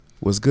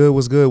What's good?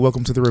 What's good?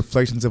 Welcome to the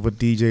Reflections of a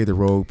DJ, the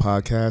Rogue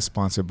podcast,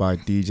 sponsored by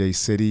DJ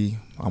City.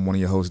 I'm one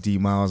of your hosts, D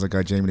Miles. I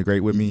got Jamie the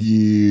Great with me.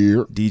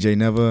 Yeah. DJ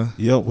Never.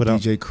 Yo, what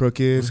up? DJ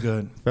Crooked. What's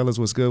good? Fellas,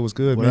 what's good? What's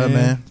good, What man? up,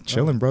 man?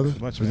 Chilling, brother.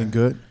 Everything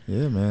good?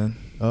 Yeah, man.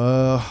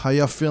 How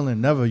y'all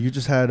feeling? Never. You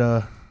just had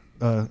a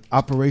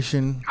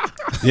operation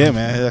Yeah,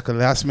 man, like a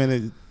last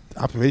minute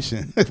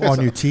operation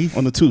on your teeth.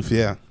 on the tooth.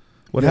 Yeah.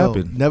 What Yo,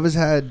 happened? Never's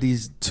had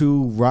these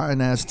two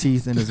rotten ass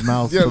teeth in his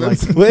mouth. Yeah, for like,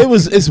 Well,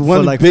 it's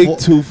one like big 4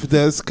 tooth.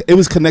 It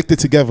was connected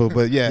together,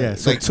 but yeah, yeah,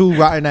 so like, two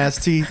rotten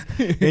ass teeth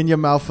in your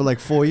mouth for like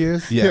 4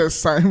 years. yeah,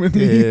 Simon.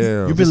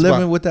 Yeah. You've been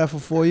living with that for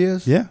 4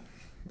 years. yeah.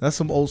 That's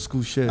some old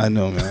school shit. I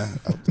know, man.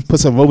 Put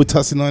some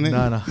Robitussin on it.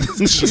 Nah.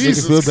 Make it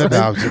feel better.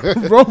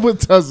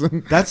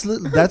 Robitussin.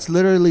 That's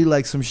literally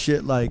like some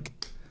shit like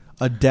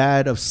a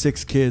dad of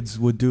 6 kids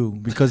would do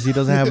because he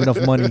doesn't have enough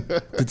money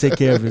to take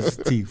care of his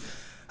teeth.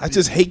 I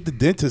just hate the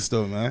dentist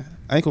though, man.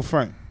 I ain't gonna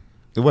front.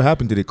 What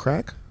happened? Did it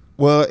crack?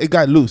 Well, it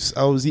got loose.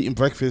 I was eating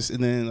breakfast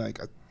and then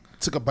like I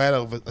took a bite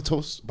of a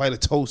toast,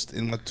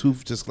 and my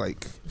tooth just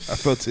like I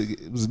felt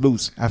it was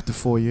loose, After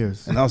 4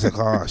 years. and I was like,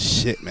 oh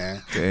shit,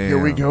 man. Damn. Here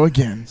we go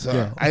again. So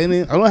Yeah. I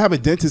don't have a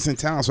dentist in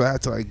town, so I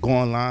had to like go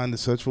online to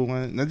search for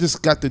one. And I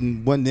just got the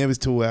one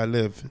nearest to where I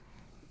live,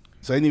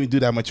 so I didn't even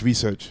do that much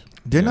research.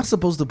 They're not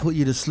supposed to put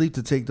you to sleep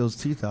to take those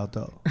teeth out,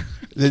 though.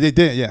 They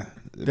did, yeah.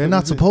 They're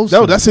not supposed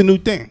No, to. that's a new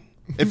thing.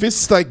 If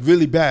it's like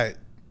really bad,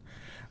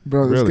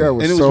 Bro, this Really? guy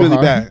was and it was so really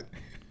high. bad,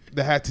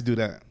 they had to do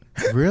that.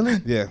 Really?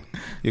 Yeah, Yeah,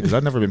 because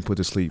I've never been put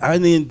to sleep. I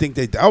didn't think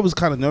that. I was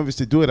kind of nervous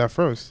to do it at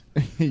first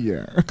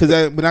Yeah. because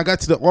when I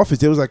got to the office,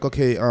 they was like,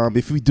 "Okay,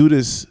 if we do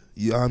this,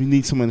 you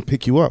need someone to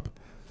pick you up."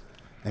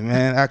 And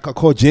man, I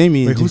called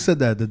Jamie. Wait, who said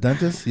that? The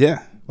dentist?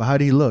 Yeah. Well, how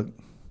did he look?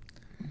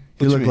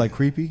 He What you looked mean? like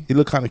creepy? He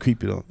looked kind of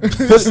creepy though.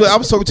 But I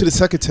was talking to the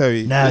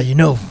secretary. Now you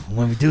know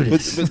when we do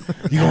this,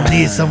 But you're gonna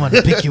need someone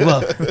to pick you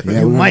up.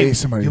 Yeah, you we might need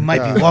somebody. you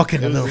might be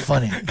walking a little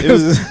funny. it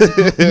was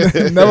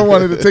Never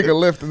wanted to take a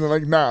lift, and they're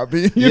like, nah,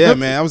 B. yeah,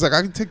 man. I was like,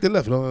 I can take the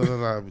left. No.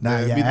 Nah,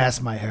 Yeah, your we-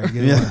 ass might hurt.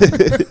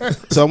 Yeah.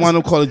 So I wound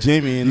up calling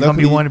Jamie, and You're gonna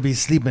be luckily, want to be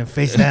sleeping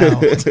face down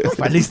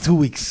for at least 2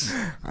 weeks.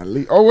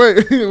 Oh,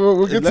 wait.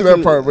 we'll get to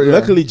that part. But yeah.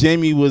 luckily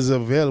Jamie was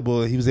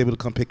available, and he was able to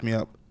come pick me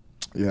up.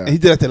 Yeah. And he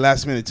did it at the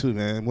last minute too,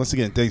 man. Once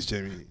again, thanks,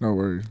 Jamie. No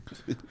worries.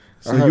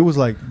 So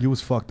you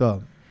was fucked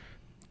up.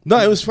 No,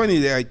 it was funny.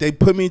 They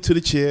put me into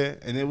the chair,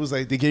 and it was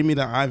like they gave me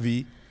the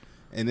IV,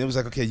 and it was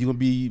like, okay, you're gonna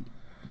be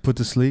Put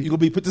to sleep?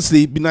 put to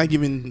sleep. You're not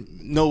even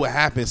know what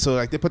happened. So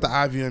like they put the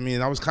IV on me,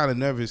 and I was kind of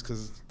nervous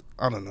because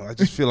I don't know. I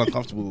just feel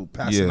uncomfortable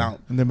passing Yeah. out.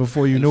 And then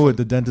before you knew it,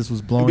 the dentist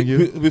was blowing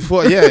you?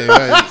 Before, yeah,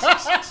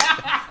 right.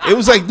 It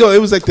was like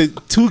the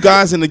 2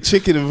 guys and the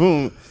chick in the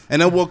room,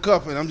 and I woke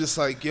up and I'm just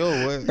like, yo,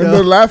 what? And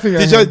they're laughing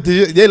at him.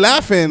 They're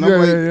laughing. I'm Yeah,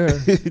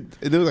 like, yeah,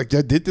 and they were like,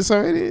 y'all did this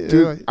already?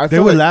 Dude, Like, I They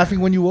feel were like, laughing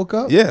when you woke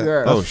up? yeah.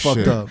 Yeah. Oh, That's fucked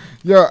shit. up.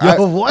 Yo,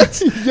 Yo,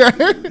 what? yeah.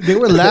 They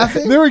were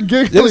laughing? They were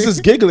giggling. They was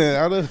just giggling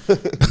out of.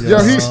 Yo,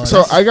 so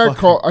that's I got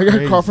called. I got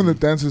fucking called from the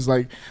crazy. dentist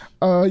like,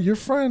 your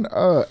friend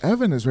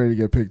Evan is ready to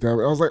get picked up.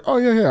 I was like, oh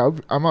yeah,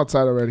 I'm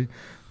outside already.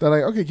 They're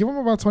like, okay, give him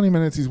about 20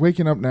 minutes. He's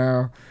waking up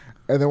now.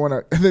 And then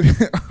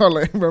all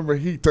I remember,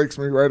 he texts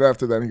me right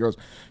after that. And he goes,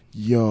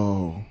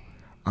 yo,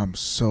 I'm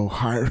so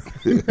high.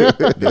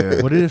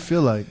 Yeah. What did it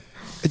feel like?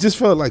 It just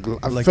felt like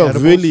I Like felt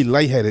edibles? really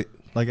lightheaded.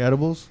 Like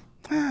edibles?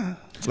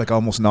 It's like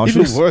almost Even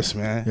nauseous. worse,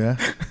 man. Yeah.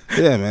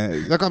 Yeah,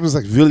 man. Like I was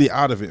like really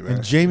out of it, man.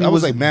 And Jamie I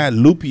was was- like mad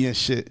loopy and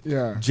shit.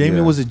 Yeah. Jamie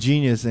Yeah. was a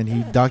genius and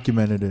he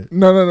documented it.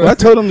 No. But I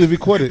told him to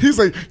record it. He's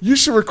like, you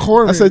should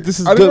record me. I said, this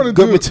is I didn't good- wanna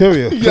good do-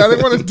 material. Yeah, I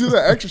didn't want to do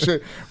that extra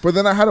shit. But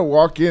then I had to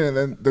walk in, and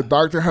then the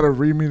doctor had to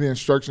read me the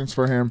instructions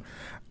for him.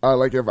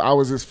 Like if I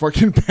was his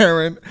fucking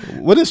parent.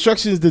 What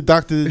instructions the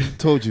doctor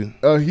told you?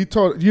 He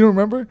told, you don't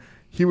remember?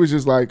 He was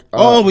just like,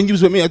 When you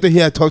was with me, I thought he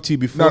had talked to you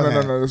before.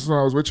 no. This is when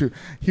I was with you.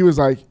 He was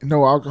like,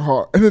 no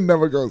alcohol. And then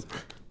never goes,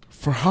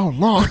 for how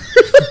long?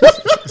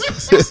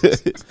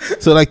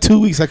 So like 2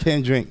 weeks I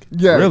can't drink.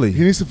 Yeah. Really?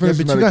 He needs to Yeah, finish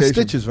but his you got medication.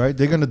 stitches, right?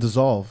 They're going to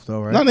dissolve,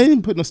 though, right? No, they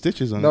didn't put no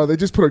stitches on No, it. they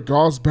just put a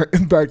gauze back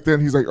then.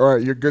 He's like, all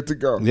right, you're good to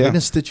go. They Yeah.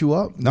 didn't stitch you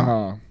up?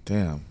 Nah.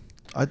 Damn.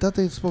 I thought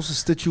they were supposed to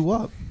stitch you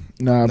up.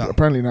 Nah, No.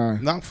 apparently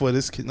not. Not for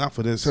this kid. Not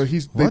for this. So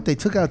he's What? They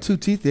took out 2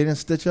 teeth? They didn't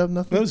stitch up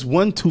nothing? There was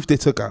one tooth they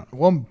took out.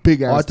 one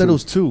big ass. Oh, I thought it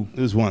was 2.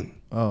 It was one.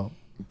 Oh.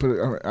 But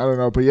I don't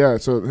know. But yeah,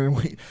 so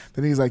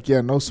then he's like,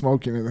 yeah, no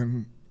smoking.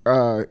 And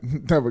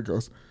then never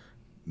goes,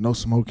 no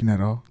smoking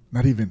at all.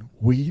 Not even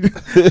weed.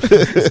 And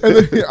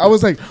then I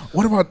was like,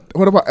 what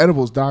about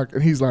edibles, doc?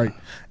 And he's like,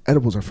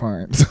 edibles are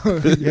fine. So,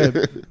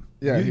 Yeah.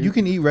 yeah. You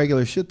can eat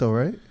regular shit, though,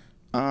 right?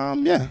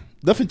 Yeah.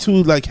 Nothing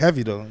too like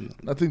heavy though.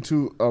 nothing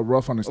too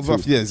rough on his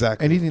Rough, tooth. yeah,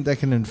 exactly. Anything that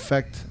can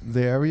infect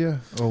the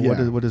area? Or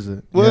Yeah. what is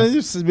it? Well,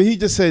 Yeah. but he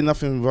just said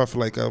nothing rough.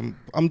 Like I'm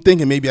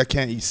thinking maybe I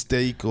can't eat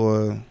steak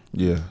or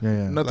Yeah.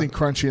 Yeah. Nothing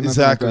crunchy. And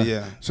exactly. Nothing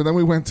like that. Yeah. So then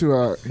we went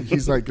to,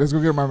 he's like, let's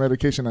go get my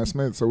medication at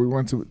Smith. So we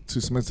went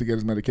to Smith to get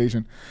his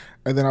medication.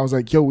 And then I was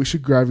like, yo, we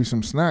should grab you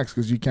some snacks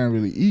because you can't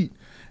really eat.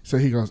 So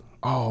he goes,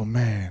 oh,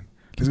 man,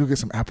 let's go get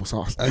some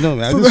applesauce. I know,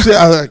 man. This shit,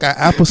 I got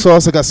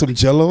applesauce. I got some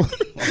Jello.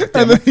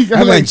 And then he I got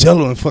haven't like, had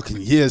Jello in fucking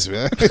years,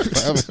 man.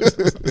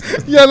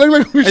 yeah, look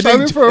like we shot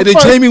in for a and then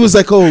fight. Jamie was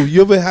like, "Oh,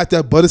 you ever had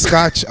that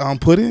butterscotch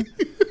pudding?"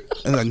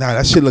 And like, nah,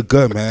 that shit look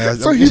good, man.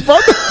 So he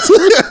bought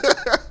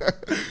that.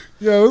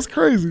 Yeah, it was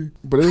crazy,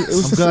 but it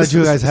was. I'm glad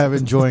you guys have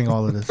enjoying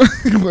all of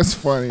this. It was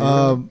funny. Yeah.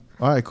 All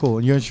right, cool.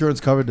 And your insurance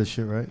covered this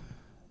shit, right?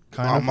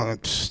 Oh, my,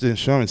 the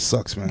insurance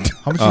sucks, man.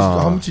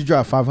 How much you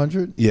drive?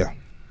 500? Yeah,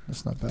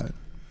 That's not bad.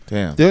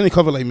 Damn. they only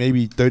cover like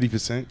maybe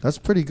 30%. That's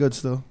pretty good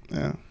still.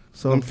 Yeah,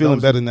 So I'm that feeling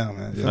was- better now,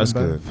 man. Yeah. That's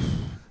better. good.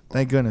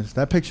 Thank goodness.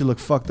 That picture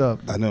looked fucked up.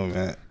 I know,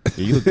 man.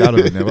 Yeah, you looked out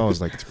of it, Nev. I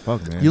was like,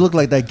 fuck, man. You look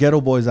like that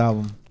Ghetto Boys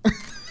album.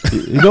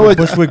 You know what?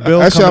 Bushwick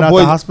Bill Actually, coming our out boy,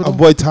 the hospital. our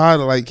boy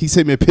Todd, like he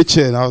sent me a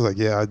picture, and I was like,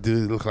 "Yeah, I do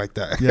look like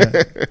that." Yeah,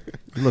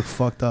 you look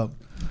fucked up.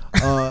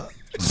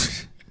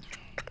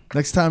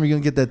 Next time you're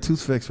gonna get that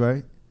tooth fixed,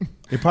 right?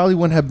 It probably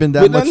wouldn't have been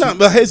that But much. no,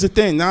 but here's the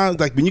thing. Now,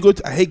 like when you go,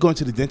 I hate going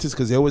to the dentist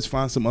because they always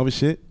find some other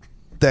shit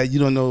that you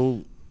don't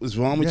know what's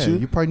wrong with Yeah, you.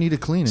 you probably need to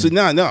clean it. So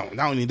now, no,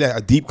 not only that,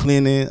 a deep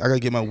cleaning. I gotta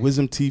get my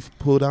wisdom teeth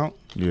pulled out.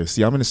 Yeah,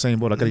 see, I'm in the same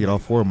boat. I got to get all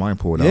 4 of mine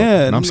pulled out.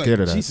 Yeah, And I'm like, scared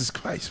of that. Jesus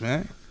Christ,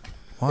 man.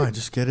 Why?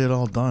 Just get it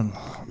all done.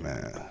 Oh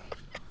man,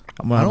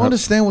 I don't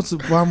understand what's the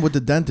problem with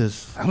the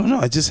dentist. I don't know.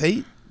 I just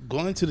hate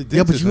going to the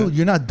Yeah, but dentist. man.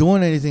 you're not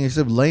doing anything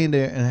except laying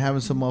there and having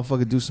some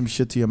motherfucker do some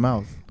shit to your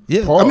mouth.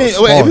 Yeah, Pause. I mean,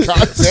 Pause.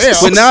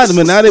 Goddamn.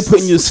 but now they're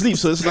putting you to sleep,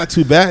 so it's not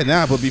too bad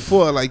now. But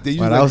before, like they,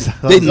 Wow, used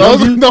that like, was- they that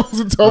numb that you. was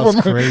a That tough was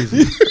one.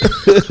 crazy.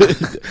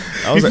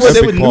 That was an Before they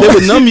epic would, pause. they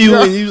would numb you,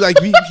 and you like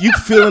you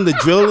feeling the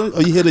drilling,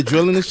 or you hear the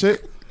drilling and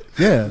shit.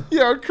 Yeah.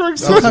 Yeah, I'm crying.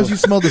 Sometimes you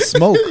smell the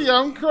smoke. Yeah,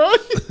 I'm crying.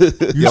 You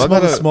Yeah, I smell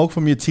the gotta- smoke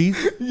from your teeth.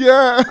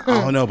 Yeah.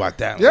 I don't know about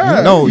that.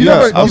 Yeah. No, you yeah,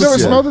 Never, I you was- never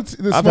yeah. smelled the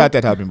I've smoke? had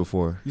that happen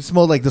before. You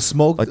smell like the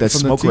smoke, Like that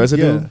from the smoke teeth.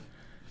 residue?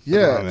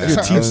 Yeah. Oh, man.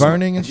 Your teeth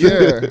burning and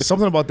shit. Yeah.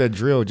 Something about that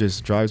drill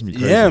just drives me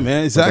crazy. Yeah, man,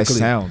 Like exactly. that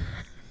sound.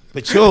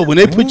 But yo, when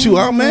they put you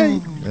out,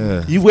 man,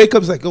 Yeah. you wake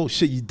up it's like, oh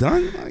shit, you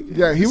done? Like,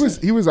 Yeah, he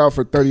was out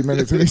for 30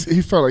 minutes and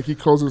he felt like he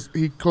closed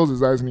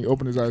his eyes and he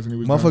opened his eyes and he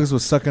was done. Motherfuckers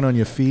was sucking on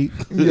your feet.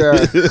 Yeah.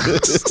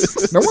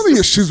 No wonder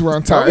your shoes were Why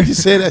untied. would you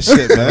say that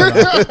shit,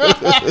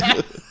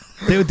 man?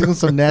 They were doing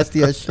some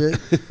nasty ass shit.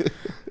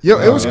 Yo,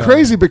 it was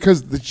crazy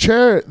because the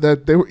chair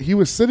that he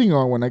was sitting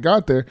on when I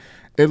got there,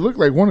 it looked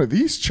like one of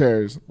these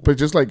chairs, but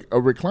just like a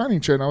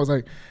reclining chair. And I was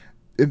like,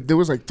 there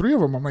was like 3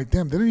 of them. I'm like,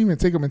 damn, they didn't even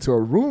take him into a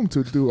room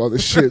to do all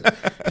this shit.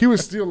 He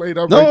was still laid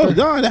up. No, right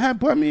there. no, they had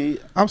put me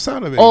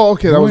outside of it. Oh,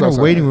 okay, You that were was in a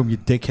outside. waiting room, you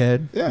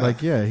dickhead. Yeah.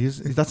 Like, yeah,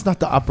 that's not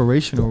the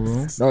operational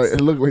room. No, it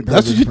looked like that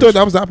that's was what you his thought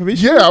that was the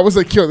operation? Yeah, I was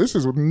like, yo, this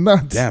is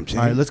nuts. Damn, Jimmy.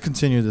 All right, let's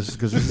continue this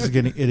because this is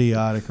getting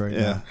idiotic right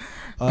Yeah.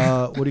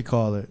 now. What do you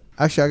call it?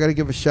 Actually, I got to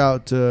give a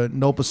shout to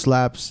Nopa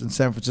Slaps in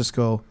San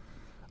Francisco.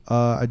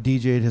 I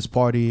DJ'd his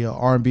party,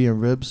 R&B and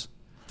Ribs.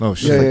 Oh, It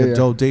shit. was Yeah, like yeah. a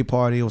dope day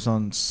party. It was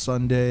on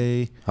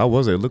Sunday. How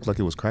was it? It looked like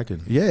it was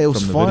cracking. Yeah, it was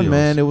From the fun, videos.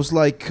 man. It was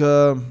like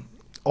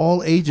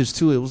all ages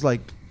too. It was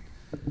like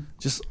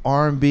just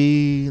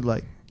R&B.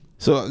 Like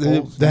So they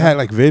Oh, had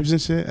like ribs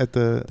and shit at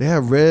the they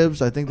had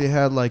ribs. I think they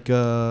had like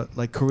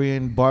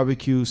Korean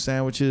barbecue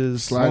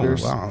sandwiches,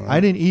 Sliders. Oh, wow. I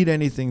didn't eat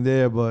anything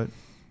there, but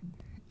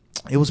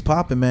it was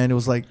popping, man. It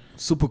was like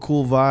super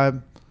cool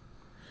vibe.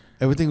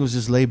 Everything was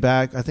just laid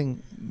back. I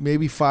think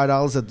maybe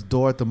 $5 at the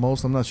door at the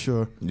most. I'm not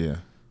sure, Yeah.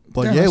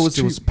 but Damn, yeah, that's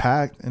it was cheap.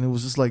 packed and it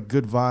was just like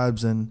good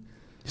vibes. And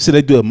So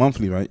they do it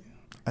monthly, right?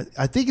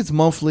 I think it's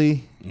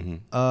monthly.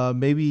 Mm-hmm.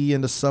 Maybe in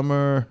the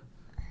summer.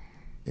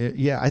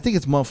 Yeah, I think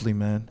it's monthly,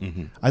 man.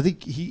 Mm-hmm. I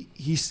think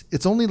he's.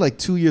 It's only like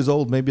 2 years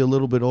old, maybe a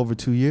little bit over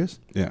 2 years.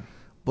 Yeah.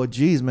 But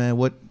geez, man,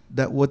 what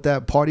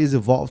that party has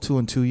evolved to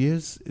in 2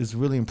 years is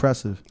really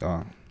impressive.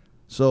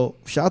 So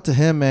shout out to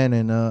him, man.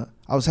 And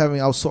I was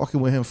talking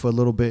with him for a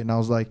little bit, and I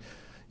was like,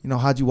 you know,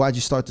 why'd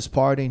you start this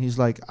party? And he's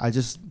like,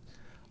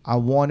 I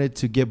wanted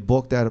to get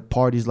booked at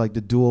parties like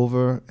the Do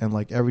Over and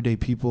like Everyday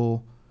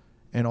People,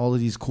 and all of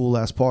these cool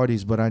ass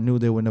parties, but I knew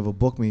they would never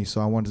book me, so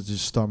I wanted to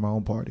just start my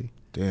own party.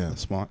 Damn.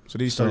 That's smart. So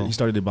did he start? So- He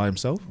started it by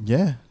himself.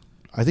 Yeah,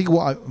 I think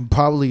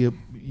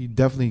he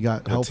definitely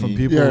got help from team.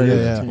 people. Yeah,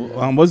 Yeah,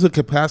 yeah. What's the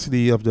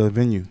capacity of the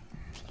venue?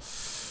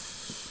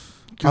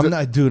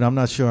 I'm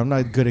not sure. I'm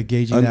not good at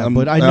gauging that, I'm-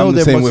 but I I'm know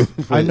the same way.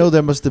 I know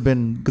there must have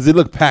been. Because it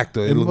looked packed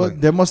though. It looked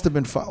like, There must have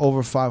been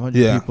over 500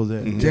 Yeah. people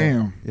there. Mhm.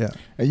 Damn. Yeah,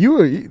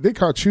 And they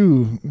caught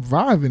you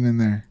vibing in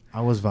there.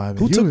 I was vibing.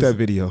 Who You took was- that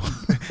video?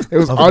 It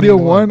was Of Audio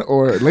anyone. One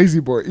or Lazy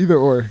Boy, either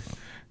or.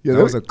 Yeah,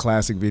 That was a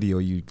classic video.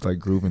 You like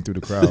grooving through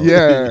the crowd.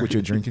 Yeah. With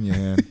your drink in your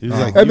hand. he was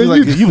like, And he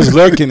then was, you was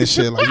lurking and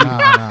shit. Like,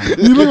 Nah.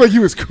 you look like he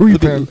was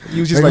creeping. He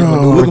was just like oh,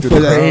 maneuvering looking through for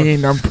the that.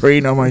 crowd. I'm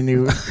praying on my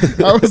new.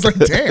 I was like,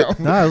 damn.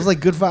 Nah, it was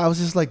like good vibe. I was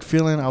just like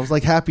feeling. I was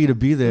like happy to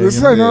be there. This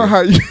is you know? I know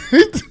how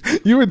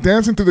you were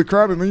dancing through the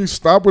crowd and then you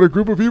stopped with a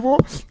group of people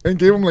and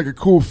gave them like a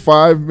cool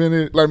 5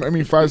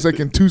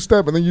 second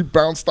 2-step and then you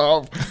bounced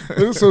off.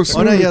 It was so Oh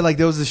smooth. no, yeah, like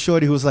there was a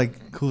shorty who was like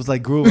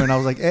grooving, and I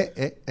was like, and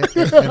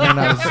then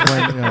I just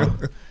went, you know.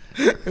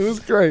 It was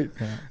great.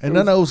 And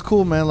then it was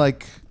cool, man.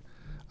 Like,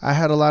 I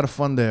had a lot of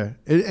fun there.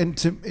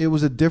 It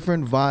was a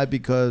different vibe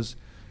because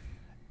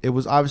it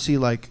was obviously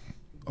like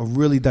a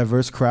really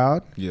diverse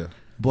crowd, Yeah.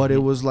 but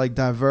it was like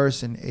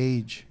diverse in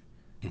age.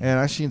 And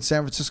actually in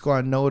San Francisco,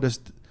 I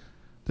noticed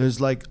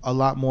there's like a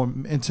lot more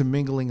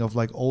intermingling of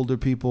like older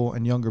people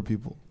and younger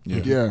people.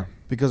 Yeah.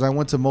 Because I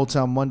went to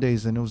Motown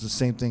Mondays and it was the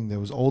same thing. There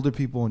was older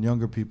people and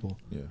younger people.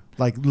 Yeah.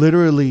 Like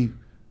literally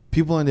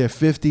people in their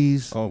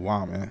 50s, Oh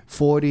wow, man.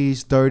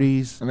 40s,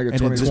 30s, And they got and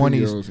then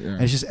 22-year-olds, 20s. yeah.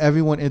 And it's just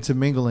everyone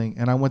intermingling.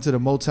 And I went to the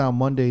Motown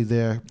Monday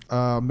there,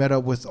 met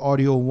up with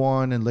Audio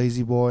One and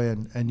Lazy Boy.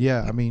 And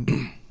yeah, I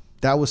mean,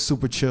 that was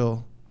super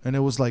chill. And it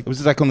was like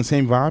Was it like on the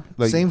same vibe?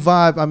 Like same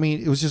vibe. I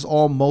mean, it was just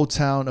all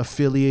Motown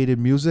affiliated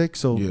music.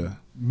 So Yeah.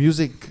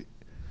 music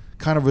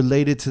kind of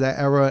related to that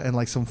era and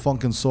like some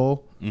funk and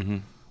soul.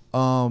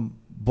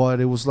 But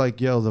it was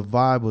like, yo, the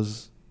vibe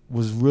was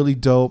really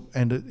dope,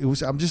 and it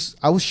was.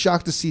 I was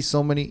shocked to see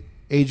so many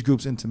age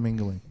groups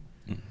intermingling,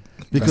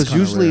 because kinda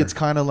usually rare. it's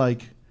kind of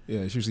like Yeah,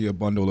 it's usually a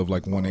bundle of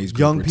like one age group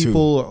young or two.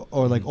 people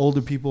or like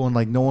older people, and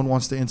like no one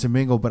wants to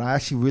intermingle. But I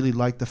actually really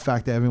liked the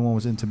fact that everyone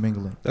was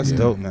intermingling. that's Yeah.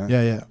 dope, man.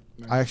 Yeah.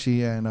 I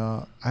actually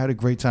I had a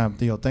great time.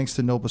 Yo, thanks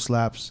to Nopa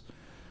Slaps.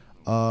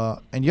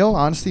 And yo,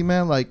 honestly,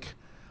 man, like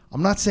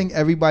I'm not saying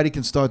everybody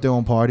can start their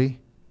own party.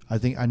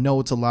 I know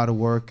it's a lot of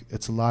work.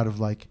 It's a lot of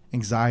like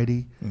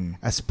anxiety.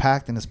 As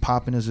packed and as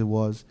popping as it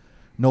was,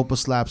 Nopa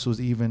Slaps was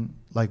even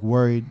like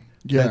worried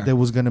Yeah. that there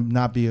was gonna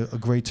not be a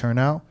great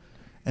turnout.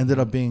 Ended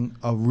up being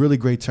a really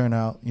great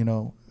turnout, you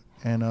know.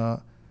 And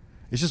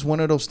it's just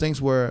one of those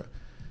things where,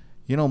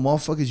 you know,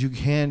 motherfuckers, you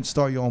can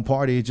start your own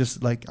party. It's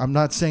just like, I'm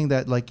not saying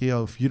that like,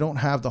 yo, if you don't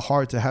have the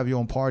heart to have your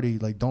own party,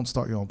 like don't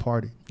start your own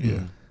party.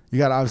 Yeah. You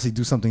gotta obviously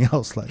do something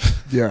else, like,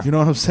 Yeah. you know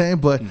what I'm saying?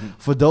 But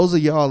for those of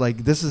y'all,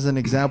 like, this is an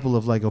example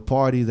of like a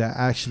party that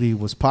actually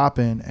was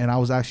popping, and I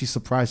was actually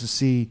surprised to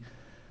see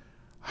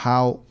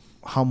how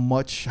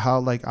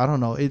like, I don't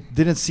know, it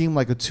didn't seem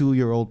like a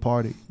 2-year-old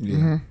party.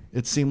 Yeah.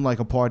 It seemed like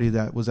a party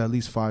that was at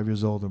least 5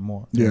 years old or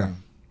more. Yeah.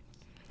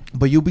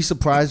 But you'll be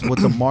surprised what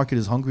the market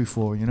is hungry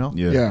for, you know?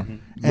 Yeah. Yeah.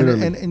 And,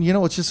 Literally. and you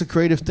know, it's just a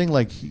creative thing.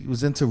 Like, he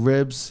was into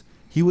ribs.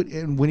 He would,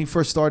 and when he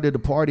first started the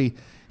party,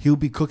 he would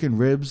be cooking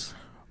ribs.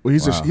 Well,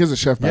 Wow. he has a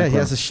chef Yeah, background. he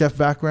has a chef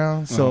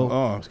background. So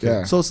okay.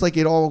 Yeah. so it's like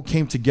it all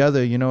came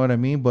together, you know what I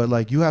mean? But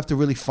like, you have to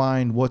really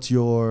find what's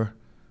your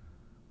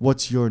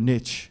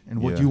niche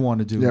and what Yeah. you want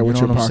to do. Yeah, you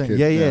what's know your what I'm pocket.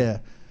 saying? Yeah.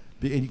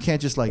 Yeah. And you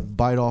can't just like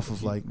bite off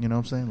of like, you know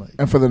what I'm saying? Like,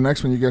 And for the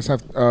next one, you guys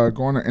have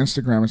go on to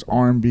Instagram. It's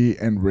R&B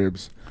and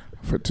Ribs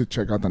to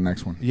check out the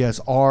next one. yes,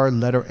 R,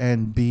 letter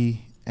N,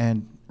 B,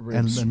 and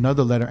Ribs.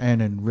 another letter N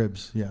and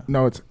ribs. Yeah.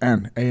 No, it's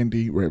N,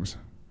 A&D Ribs.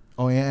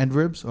 Oh, yeah, and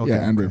ribs? Okay.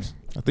 Yeah, and okay. Ribs.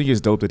 I think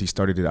it's dope that he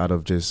started it out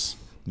of just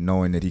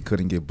knowing that he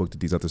couldn't get booked at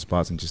these other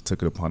spots and just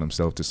took it upon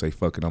himself to say,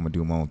 fuck it, I'm going to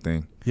do my own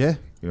thing. Yeah.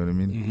 You know what I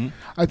mean?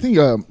 I think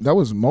that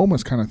was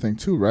MoMA's kind of thing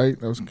too, right?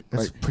 That was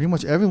It's like, pretty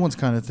much everyone's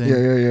kind of thing.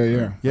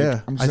 yeah. Yeah.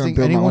 Like, I'm just I gonna think build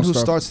my anyone own who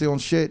stuff. starts their own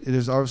shit,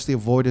 there's obviously a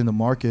void in the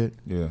market.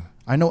 Yeah.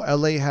 I know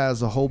LA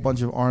has a whole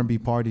bunch of R&B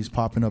parties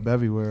popping up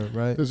everywhere,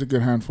 right? There's a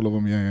good handful of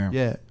them. Yeah.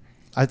 Yeah.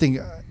 I think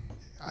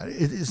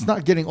it's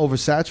not getting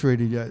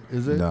oversaturated yet,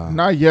 is it? Nah.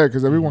 Not yet,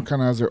 because everyone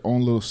kind of has their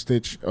own little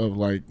stitch of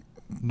like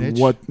Niche?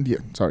 what? Yeah,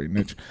 sorry,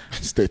 niche,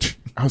 stitch.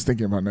 I was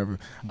thinking about never.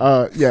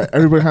 Yeah,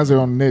 everybody has their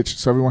own niche,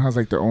 so everyone has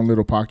like their own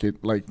little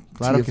pocket. Like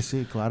Claro TF que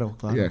sí, claro.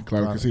 Yeah,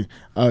 claro que sí.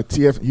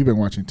 TF, you've been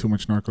watching too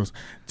much Narcos.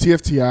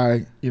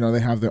 TFTI, they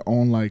have their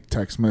own like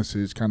text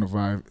message kind of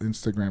vibe,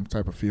 Instagram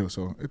type of feel.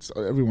 So it's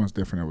everyone's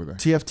different over there.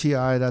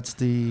 TFTI, that's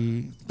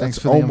the thanks That's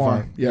for Omar. the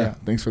invite. Yeah,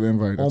 thanks for the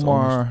invite. That's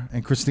Omar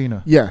and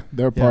Christina. Yeah,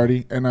 their Yeah.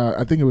 party, and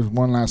I think it was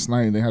one last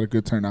night, and they had a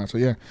good turnout. So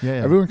yeah, Yeah.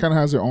 everyone kind of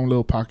has their own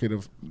little pocket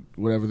of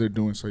whatever they're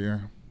doing. So yeah,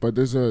 but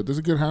there's a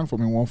good handful.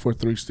 I mean,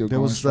 143 still There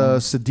going was strong.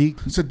 Sadiq.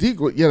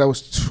 Sadiq. Yeah, that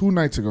was 2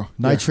 nights ago.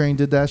 Night yeah. Train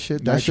did that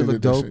shit. That Night shit Train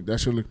looked did dope. That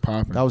should look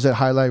popping. That was at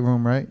Highlight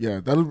Room, right? Yeah,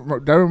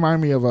 that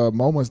remind me of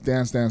MoMA's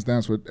Dance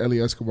with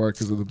Ellie Escobar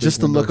because of the big Just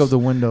the look windows. of the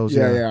windows.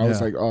 Yeah. I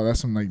was like, oh, that's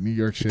some like New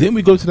York shit. Didn't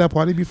we go to that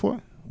party before?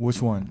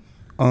 Which one?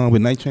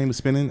 When Night Train was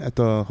spinning at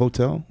the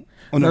hotel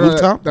on the No, no,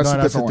 rooftop. That's no,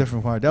 a that's different a one.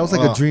 different part. That was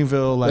like a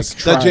Dreamville, like That's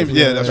Tribe. James-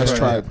 yeah, that's that's right.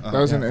 Tribe. Yeah. That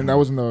was Yeah. and that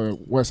was in the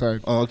West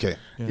Side. Oh, okay.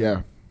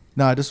 Yeah.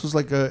 Nah, this was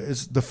like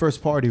it's the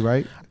first party,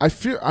 right? I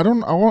feel I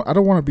don't want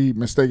to be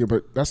mistaken,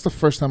 but that's the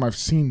first time I've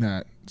seen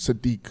that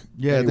Sadiq.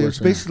 Yeah, anywhere there's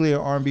somewhere. basically an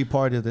R&B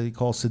party that he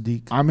calls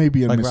Sadiq. I may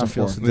be like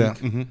misinformed. Raphael Yeah.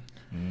 Sadiq.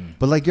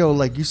 But like, yo,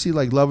 like you see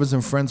like Lovers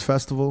and Friends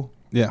Festival,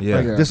 Yeah. Yeah.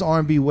 like this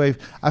R&B wave.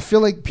 I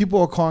feel like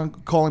people are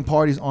calling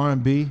parties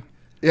R&B,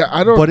 Yeah,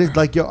 I don't. but it's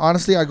like, yo,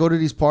 honestly, I go to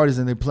these parties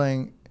and they're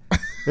playing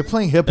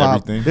hip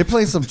hop. Everything. They're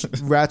playing some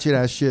ratchet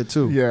ass shit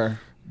too. yeah,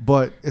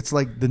 But it's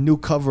like the new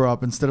cover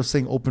up, instead of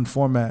saying open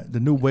format, the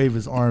new wave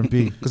is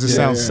R&B. Because it Yeah,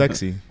 sounds yeah.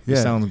 sexy. Yeah.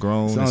 It sounds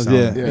grown. Sounds- it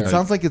sounds, yeah. It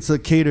sounds like it's a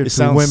catered It to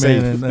sounds women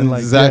safe. and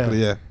like Exactly.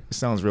 yeah. Yeah. it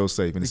sounds real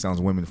safe and it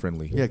sounds women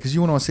friendly. Yeah, because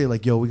you want to say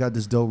like, yo, we got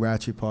this dope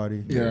ratchet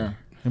party. yeah.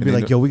 And be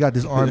like, yo, we got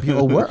this R&B.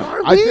 Oh, what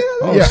R&B? I think,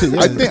 Oh, yeah, shit,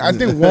 yeah. I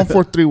think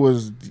 143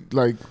 was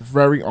like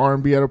very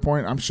R&B at a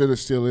point. I'm sure there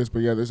still is, but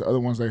yeah, there's other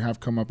ones that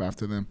have come up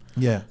after them.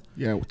 Yeah.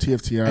 Yeah, with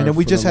TFTI. And then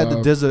we For just had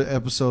Love, the DZA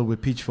episode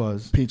with Peach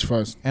Fuzz. Peach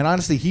Fuzz. And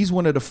honestly, he's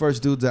one of the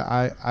first dudes that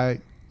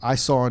I I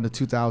saw in the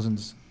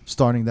 2000s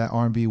starting that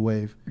R&B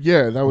wave.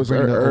 Yeah, that was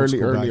Bring the old early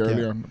school back,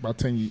 on.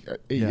 About 8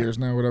 Yeah. years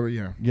now, whatever.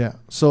 Yeah. Yeah.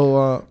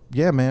 So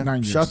yeah, man.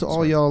 9 years, Shout out to all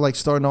sorry. y'all like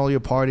starting all your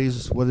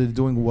parties, whether they're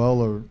doing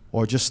well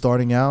or just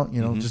starting out.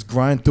 You know, Mhm. just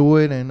grind through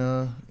it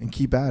and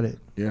keep at it.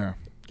 Yeah.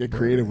 Get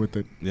creative with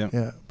it. Yeah.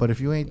 Yeah. But if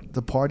you ain't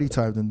the party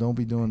type, then don't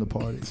be doing the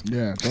parties.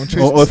 Yeah. Don't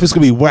chase. Or if it's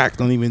gonna be whack,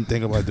 don't even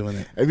think about doing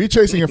it. If you're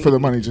chasing it for the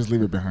money, just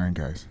leave it behind,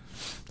 guys.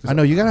 I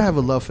know you gotta have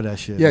a love for that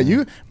shit. Yeah, man.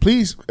 you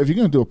please, if you're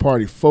gonna do a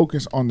party,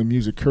 focus on the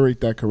music,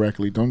 curate that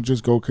correctly. Don't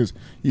just go because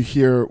you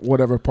hear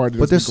whatever party.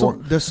 But that's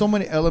going. there's so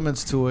many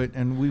elements to it,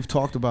 and we've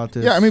talked about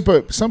this. Yeah, I mean,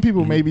 but some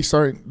people maybe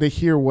they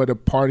hear what a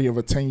party of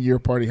a 10-year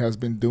party has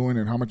been doing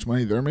and how much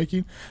money they're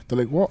making. They're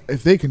like, well,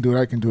 if they can do it,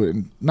 I can do it.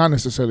 And not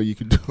necessarily you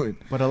can do it.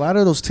 But a lot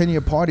of those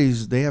 10-year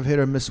parties, they have hit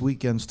or miss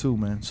weekends too,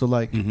 man. So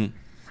like, Mm-hmm.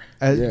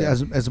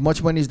 as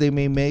much money as they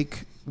may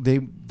make,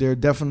 there are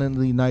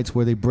definitely nights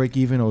where they break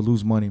even or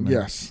lose money, man.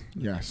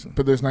 Yes.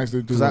 But there's nice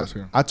to do 'Cause that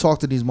here. I talk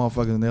to these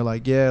motherfuckers and they're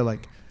like, yeah,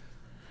 like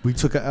we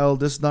took a L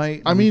this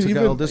night. I and mean, we took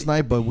even a L this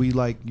night, but we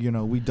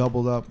we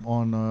doubled up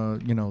on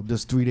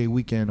this 3-day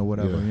weekend or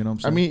whatever. Yeah. You know what I'm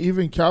I saying? mean,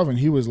 even Calvin,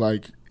 he was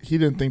like, he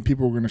didn't think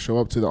people were gonna show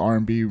up to the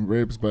R&B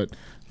ribs, but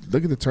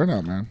look at the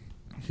turnout, man.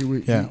 He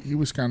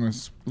was kind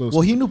of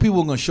well, he knew people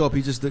were gonna show up.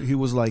 He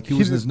was like he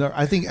was in his nerve.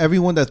 I think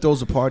everyone that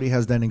throws a party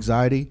has that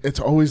anxiety.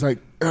 It's always like,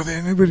 are there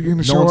anybody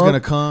gonna show No up? one's gonna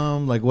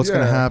come. Like, what's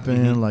gonna Yeah.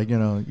 happen? Like,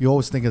 you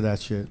always think of that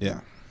shit. Yeah. You know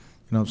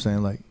what I'm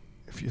saying? Like,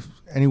 if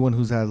anyone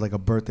who's had like a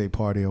birthday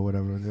party or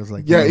whatever, there's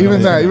like, Yeah,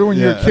 even that. Even when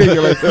you're a kid,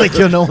 you're like, like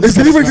no one's is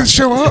anybody gonna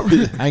show up?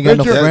 I ain't got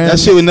no Like, friends. That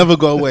shit would never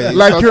go away.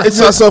 Like It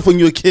starts off when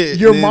you're a kid.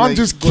 Your and then, mom like,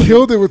 just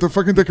killed it with the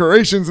fucking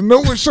decorations, and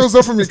no one shows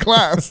up from your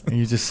class. And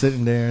you're just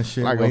sitting there and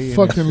shit, Like a waiting.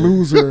 fucking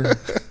loser.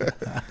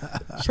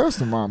 Shouts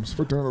to moms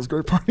for doing those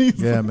great parties.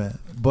 Yeah, man.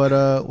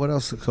 But what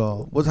else to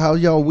call? How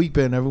y'all week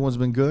been? Everyone's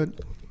been good.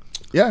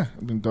 Yeah,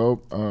 been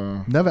dope.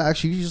 Never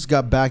actually. You just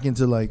got back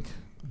into like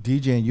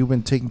DJing. You've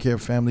been taking care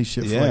of family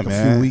shit for Yeah, like a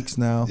man. few weeks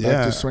now. Yeah.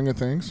 Back to swing of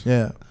things.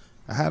 Yeah.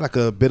 I had like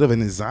a bit of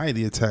an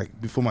anxiety attack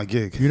before my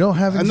gig. You don't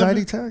have I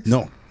anxiety never- attacks?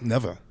 No,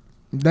 never.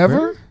 Never?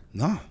 Really?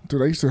 No.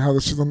 Dude, I used to have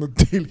this shit on the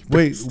daily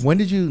Wait, basis. when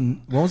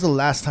was the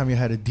last time you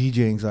had a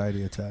DJ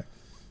anxiety attack?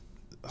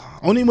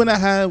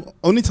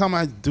 Only time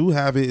I do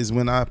have it is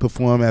when I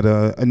perform at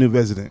a new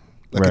resident,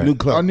 like a Right. new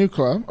club. A new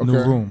club. Okay. New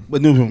room.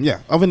 But new room, yeah.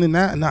 Other than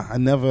that, nah, I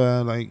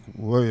never like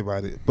worry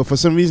about it. But for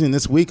some reason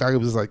this week I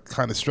was like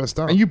kind of stressed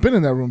out. And you've been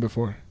in that room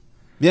before.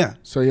 Yeah.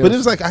 So yeah. But it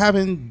was like I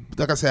haven't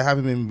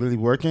been really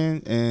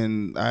working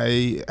and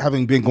I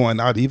haven't been going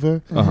out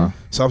either.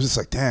 So I was just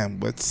like, damn,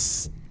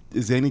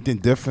 is there anything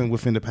different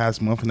within the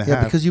past month and a Yeah,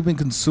 half? because you've been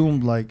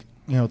consumed, like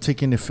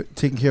taking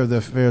care of the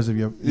affairs of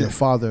your Yeah.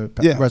 father.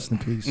 Yeah. Rest in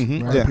peace.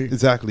 Mhm. Right? Yeah,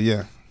 exactly,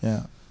 yeah.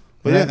 Yeah.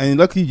 But yeah, and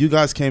luckily you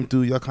guys came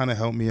through. Y'all kind of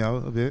helped me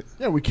out a bit.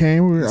 Yeah, we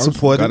came. I was,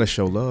 Supported. Gotta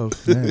show love.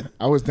 Yeah.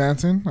 I was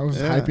dancing. I was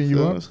Yeah, hyping you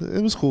so up.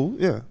 It was cool,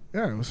 yeah.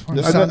 Yeah, it was fun.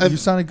 You, I- you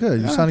sounded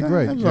good. You sounded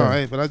great. It was Yeah. all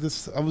right, but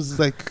I was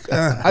like,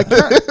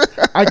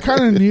 I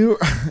kind of knew.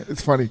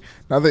 It's funny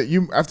now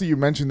that after you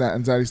mentioned that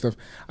anxiety stuff,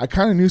 I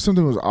kind of knew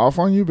something was off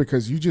on you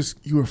because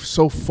you were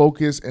so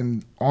focused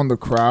and on the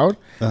crowd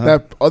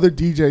that other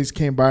DJs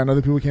came by and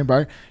other people came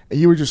by, and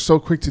you were just so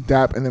quick to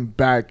dap and then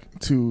back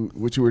to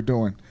what you were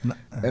doing,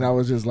 and I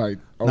was just like,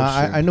 oh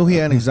Nah, shit. I knew he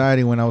had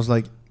anxiety when I was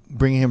like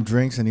bringing him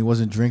drinks and he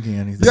wasn't drinking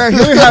anything. Yeah, he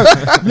only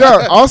had.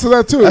 Yeah, also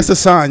that too. that's a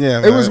sign,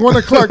 yeah. It was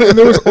 1:00 and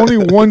there was only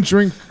one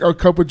drink or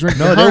cup of drink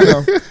No,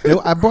 behind him.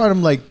 I brought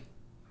him like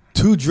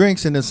 2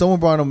 drinks and then someone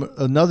brought him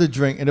another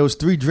drink and there was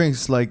 3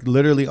 drinks like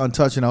literally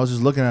untouched and I was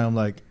just looking at him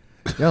like,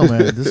 yo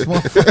man, this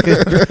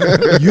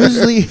motherfucker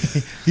usually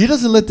he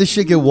doesn't let this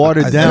shit get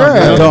watered down.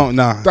 Yeah. yo. I don't,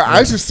 nah. The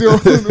ice is still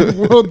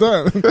well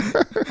done.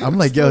 I'm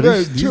like, yo, Yeah,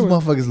 these chilling.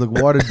 motherfuckers look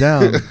watered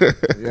down.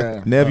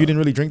 Yeah. Nev, you didn't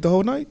really drink the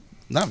whole night?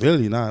 Not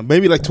really, nah.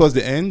 Maybe like towards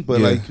the end, but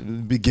Yeah.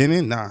 like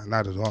beginning, nah,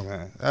 not at all,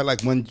 man. I had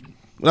like when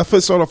I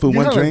first started off with You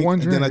one had, like, drink,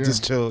 one and then I drink,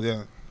 just yeah. chilled,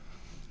 yeah.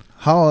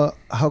 How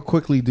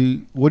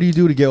quickly what do you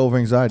do to get over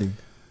anxiety?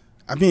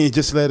 I mean,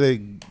 just let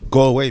it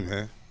go away,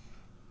 man.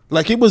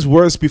 Like it was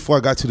worse before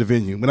I got to the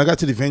venue. When I got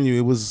to the venue,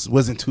 it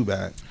wasn't too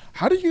bad.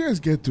 How do you guys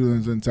get through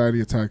those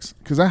anxiety attacks?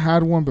 Because I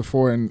had one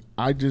before, and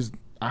I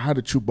had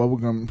to chew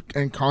bubblegum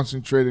and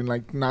concentrate and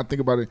like not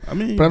think about it. I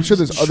mean, But I'm sure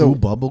there's Chew other.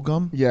 bubble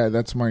gum? Yeah,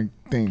 that's my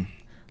thing.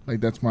 Like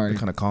that's my. It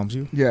kind of calms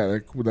you. Yeah,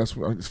 like, that's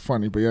what it's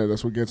funny, but yeah,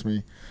 that's what gets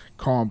me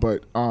calm.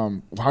 But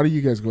how do you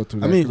guys go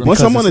through that? I mean, 'Cause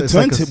once I'm on the it's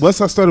like turntable, once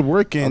I started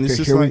working, okay, it's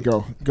just here like, we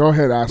go. Go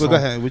ahead, asshole. Well,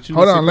 go ahead. What you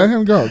Hold gonna on, say? let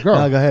him go. Go.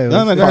 No, go ahead.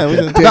 No, go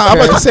ahead. Fuck it. Nah, I'm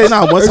about to say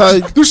now. Once I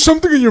There's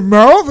something in your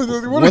mouth.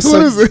 What once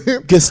is I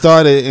it? get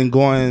started and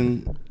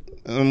going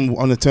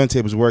on the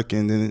turntables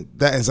working, then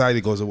that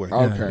anxiety goes away.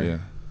 Okay. Yeah.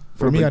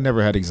 For me, I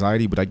never had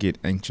anxiety, but I get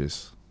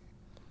anxious.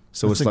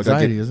 So It's it's like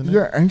anxiety, I get, isn't it?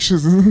 You're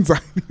anxious and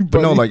anxiety.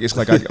 but no, buddy. like it's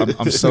like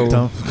I'm so.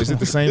 Dumb. Is it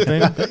the same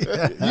thing? Is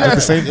it Yeah. the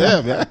same thing?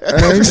 Yeah, man.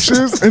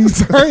 anxious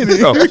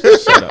anxiety. Oh,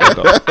 shut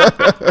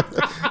up.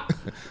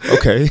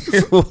 Okay.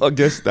 Well, I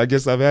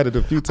guess I've had it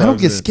a few times. I don't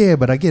get then. scared,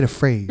 but I get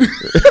afraid.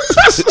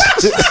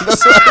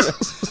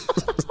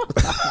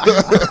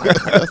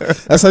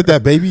 That's like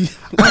that baby.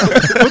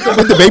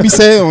 what the baby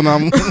said on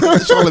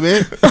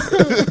Charlamagne.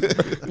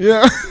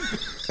 Yeah.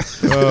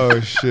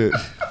 Oh shit.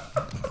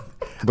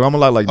 But I'm a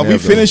lot like. Are Nev, we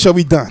finished? Or are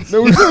we done?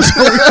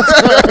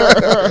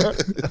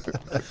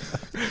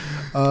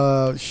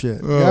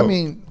 Shit. Yeah, I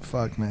mean,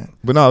 fuck, man.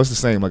 But no, it's the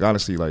same. Like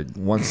honestly, like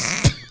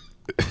once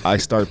I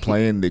start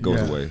playing, it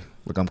goes away.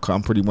 Like I'm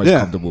pretty much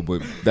comfortable.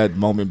 But that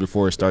moment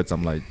before it starts,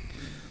 I'm like,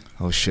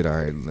 oh shit, all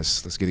right,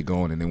 let's get it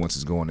going. And then once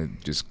it's going, it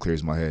just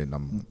clears my head,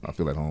 and I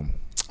feel at home.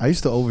 I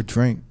used to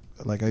overdrink.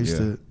 Like I used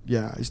to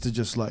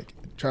just like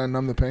Trying to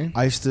numb the pain.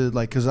 I used to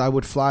like because I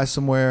would fly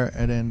somewhere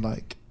and then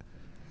like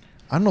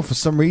I don't know for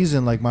some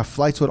reason like my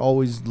flights would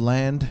always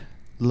land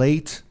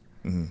late,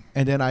 and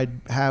then I'd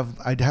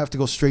have to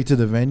go straight to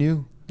the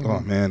venue.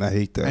 Oh man, I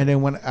hate that. And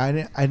then when I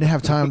didn't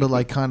have time to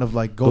like kind of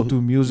like go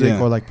through music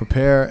or like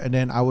prepare, and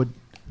then I would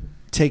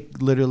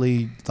take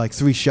literally like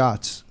 3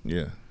 shots.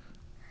 Yeah.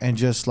 And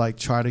just like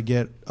try to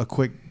get a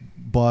quick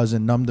buzz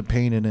and numb the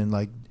pain and then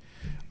like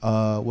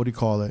what do you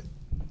call it?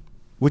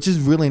 Which is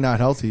really not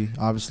healthy,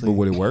 obviously. But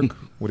would it work?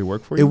 Would it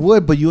work for you? It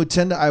would, but you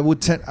would I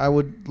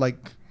would like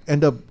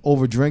end up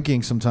over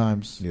drinking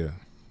sometimes. Yeah.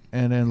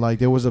 And then like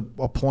there was a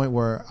point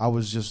where I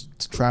was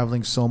just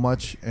traveling so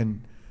much,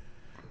 and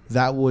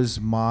that was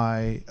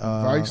my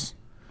Vice?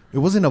 It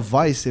wasn't a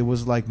vice, it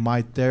was like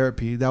my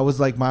therapy. That was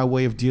like my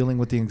way of dealing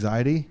with the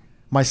anxiety.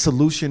 My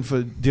solution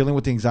for dealing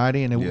with the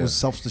anxiety, and it was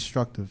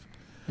self-destructive.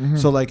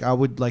 So like I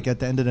would like at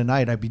the end of the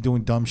night I'd be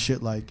doing dumb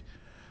shit like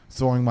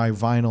throwing my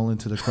vinyl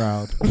into the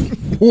crowd.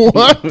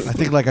 What? I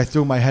think like I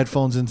threw my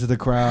headphones into the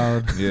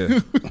crowd. Yeah.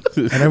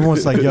 And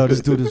everyone's like, yo,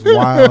 this dude is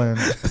wild. And,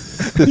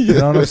 you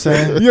know what I'm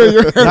saying? Yeah,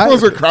 your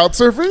headphones are crowd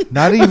surfing?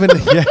 Not even,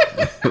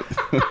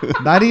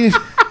 not even.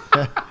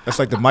 That's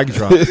like the mic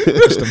drop.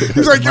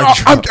 He's like, yo,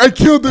 I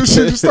killed this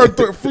shit. Just start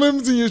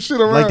flimsy your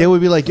shit around. Like they would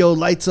be like, yo,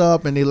 lights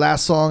up, and the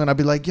last song, and I'd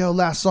be like, yo,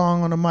 last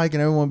song on the mic,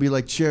 and everyone would be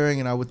like cheering,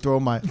 and I would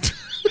throw my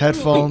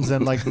headphones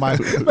and like my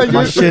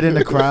shit in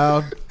the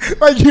crowd.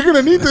 Like you're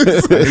gonna need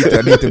this.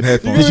 I need them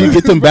headphones. Did you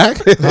get them back?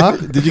 Huh?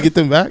 Did you get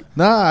them back?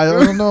 Nah, I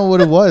don't know what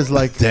it was.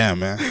 Like, Damn,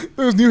 man.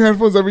 There's new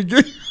headphones every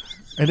game.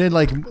 and then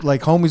like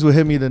homies would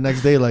hit me the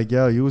next day, like,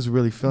 yo, you was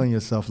really feeling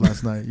yourself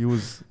last night. You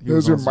was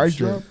There's your on some mic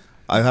shit. drop.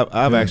 I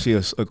have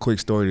actually a quick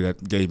story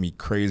that gave me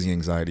crazy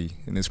anxiety,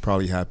 and this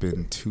probably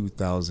happened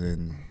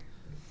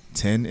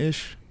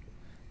 2010-ish,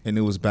 and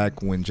it was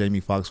back when Jamie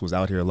Foxx was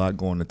out here a lot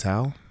going to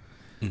Tao,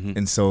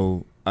 and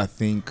so I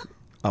think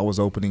I was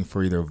opening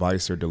for either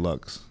Vice or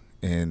Deluxe,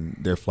 and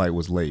their flight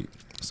was late,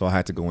 so I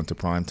had to go into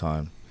prime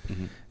time,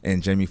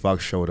 and Jamie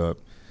Foxx showed up,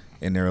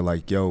 and they were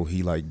like, "Yo,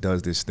 he like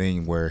does this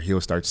thing where he'll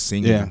start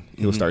singing,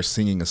 he'll start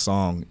singing a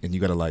song, and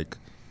you gotta like."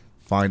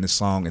 Find the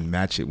song and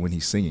match it when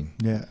he's singing.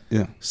 Yeah.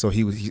 So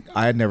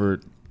I had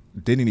never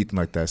did anything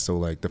like that. So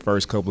like the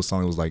first couple of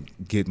songs was like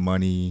Get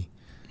Money.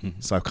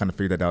 So I kind of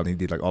figured that out. And he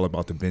did like All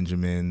About the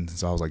Benjamin.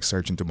 So I was like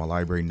searching through my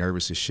library,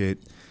 nervous as shit.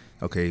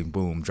 Okay,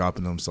 boom,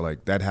 dropping them. So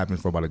like that happened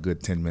for about a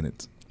good 10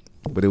 minutes.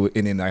 But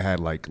and then I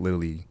had like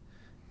literally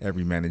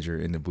every manager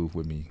in the booth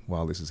with me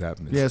while this is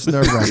happening. Yeah, it's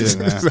nerve wracking. It's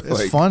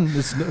like, fun.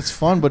 It's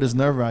fun, but it's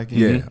nerve wracking.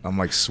 Yeah, I'm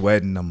like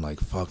sweating. I'm like,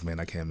 fuck, man,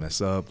 I can't mess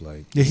up.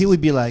 Like, yeah, he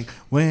would be like,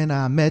 "When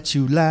I met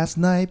you last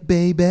night,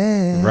 baby."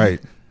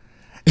 right.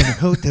 In the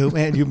hotel,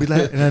 and you'd be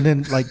like, and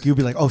then like you'd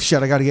be like, "Oh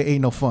shit, I gotta get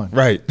Ain't No Fun."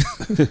 Right.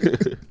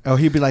 Or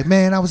he'd be like,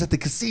 "Man, I was at the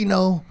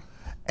casino,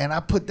 and I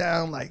put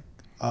down like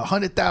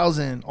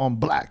 100,000 on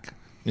Black."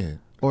 Yeah.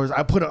 Or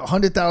I put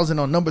 100,000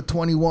 on Number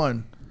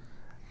 21,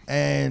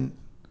 and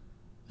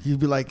he'd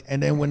be like,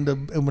 and then when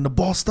the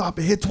ball stopped,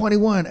 it hit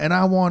 21, and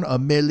I won a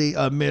milli.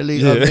 And they'd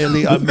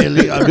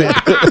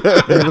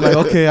be like,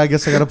 okay, I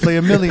guess I gotta play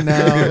a milli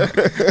now.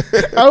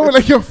 I was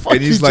like, yo, fuck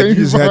And he's you, like,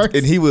 Jamie Foxx.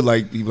 and he would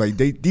like,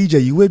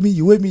 DJ, you with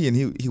me?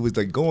 And he was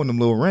like going them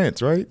little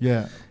rants, right?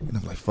 Yeah. And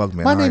I'm like, fuck,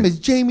 man. My all name right. is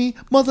Jamie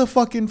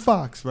motherfucking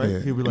Fox, right? Yeah.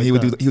 He'd be And like, he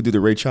would that. do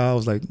the Ray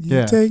Charles, like,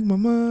 you take my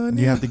money. And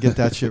you have to get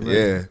that shit right.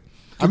 Yeah.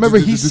 I remember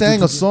he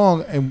sang a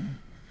song, and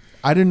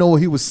I didn't know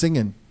what he was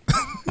singing.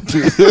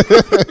 You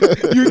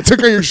took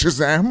out your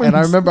Shazam. And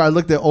I remember I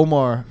looked at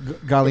Omar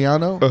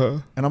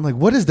Galliano, and I'm like,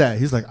 what is that?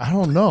 He's like, I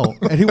don't know.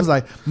 And he was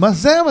like,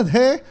 Mazam,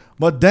 hey,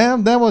 but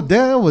damn, what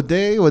day, what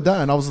that.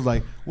 And I was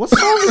like, what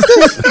song is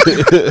this?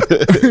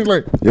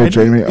 like, Yo,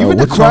 Jamie, Even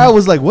the crowd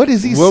was like, what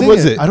is he singing?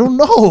 was it? I don't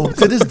know.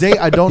 To this day,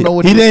 I don't know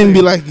what He was didn't singing.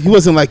 be like, he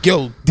wasn't like,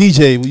 yo,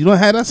 DJ, you don't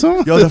have that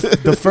song? Yo,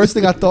 the first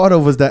thing I thought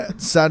of was that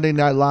Saturday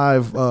Night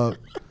Live,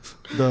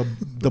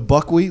 the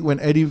buckwheat when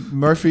Eddie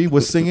Murphy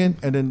was singing,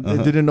 and then they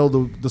didn't know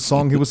the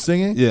song he was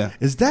singing. Yeah.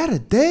 Is that a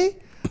day?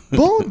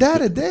 Boom,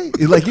 that a day.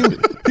 It's like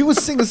he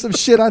was singing some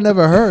shit I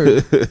never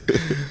heard.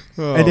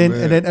 And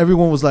then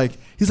everyone was like,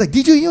 he's like,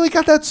 DJ, you ain't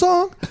got that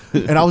song?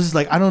 And I was just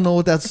like, I don't know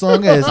what that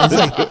song is. I was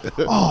like,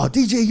 oh,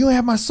 DJ, you ain't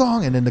have my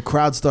song. And then the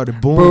crowd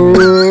started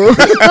booming.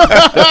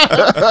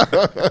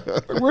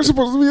 we're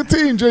supposed to be a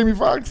team, Jamie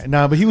Foxx.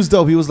 Nah, but he was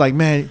dope. He was like,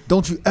 man,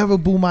 don't you ever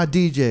boo my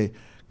DJ.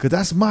 Cause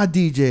that's my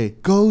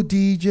DJ. Go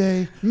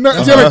DJ. No,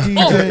 That's yeah,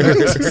 my like,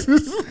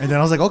 DJ. And then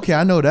I was like, okay,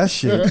 I know that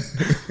shit.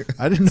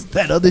 I didn't know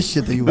that other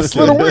shit that you was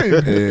Little saying.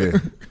 Wayne. Yeah.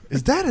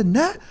 Is that a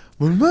nut?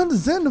 When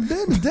Runner's in the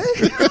bed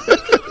today?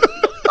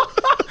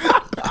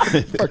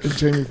 Fucking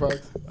Jamie Foxx.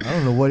 I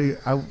don't know what he.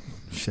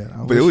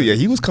 But yeah,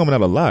 he was coming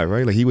out alive,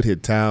 right? Like he would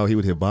hit Tao, he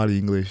would hit Body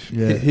English.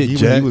 Yeah.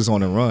 He was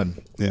on a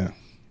run. Yeah.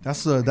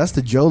 That's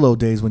the Jolo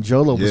days when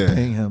Jolo was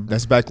paying him.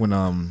 That's back when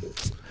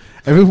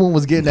everyone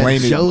was getting that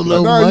Blame it. Jolo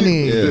No,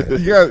 money. You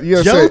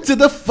gotta Joe say, to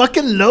the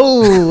fucking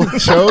low.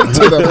 Joe to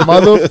the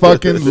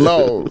motherfucking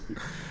low.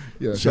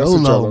 Yeah, shouts to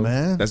Jolo,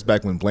 man. that's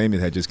back when Blame It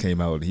had just came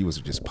out. He was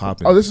just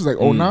popping. Oh, this is like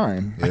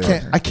 09.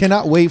 Yeah. I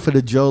cannot wait for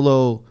the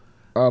Jolo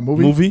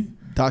Movie?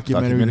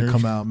 documentary to Documentary?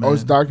 come out, man. Oh,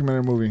 it's a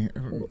documentary movie.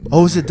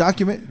 Oh, is it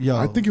document? Yo,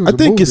 I think it was I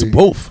think a it's movie.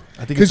 both.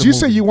 I think it's Because a you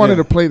said movie. you wanted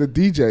to play the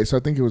DJ, so I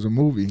think it was a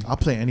movie. I'll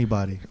play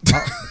anybody.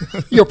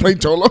 You'll play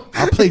Jolo?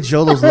 I'll play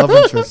Jolo's love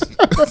interest.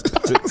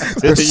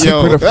 The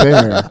Secret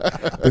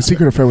Affair. The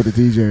Secret Affair with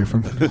the DJ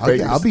from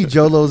Vegas. I'll be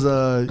Jolo's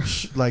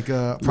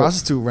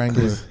prostitute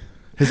wrangler,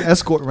 his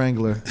escort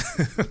wrangler.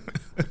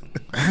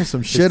 I heard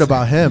some shit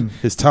about him.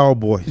 His towel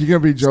boy. You're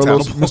going to be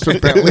Jolo's Mr.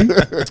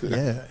 Bentley?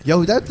 Yeah,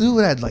 yo, that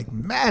dude had like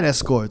mad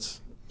escorts,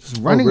 just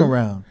running really?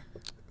 around.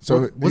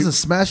 So Wasn't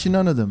smashing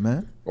none of them,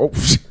 man. Oh,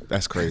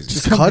 That's crazy.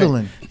 Just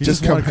cuddling. He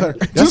just wanted to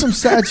cuddle. That's some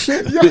sad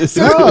shit. Yeah,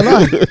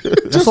 No.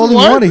 That's all he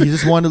what? wanted. He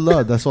just wanted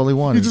love. That's all he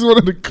wanted. you just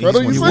wanted to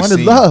cuddle? just He wanted yourself?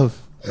 wanted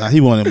love. Nah,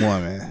 he wanted more,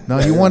 man. No,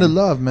 he wanted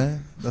love,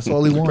 man. That's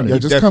all he wanted. Yeah, He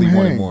just come definitely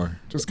wanted hang. more.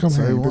 Just come That's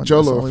all he hang. The wanted. That's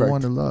Jolo all he effect.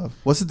 wanted love.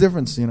 What's the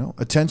difference?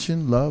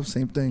 Attention, love,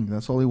 same thing.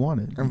 That's all he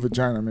wanted. And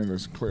vagina, I mean,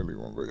 there's clearly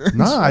one. But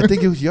Nah, I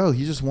think it was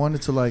he just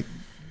wanted to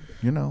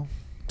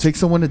take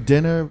someone to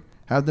dinner,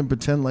 have them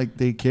pretend like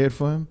they cared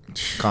for him.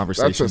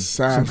 Conversation. That's a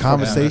sad Some fucking-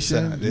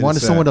 conversation. that's sad. Wanted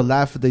It's someone sad. to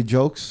laugh at their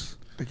jokes.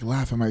 They can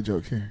laugh at my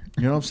joke here.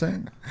 You know what I'm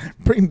saying?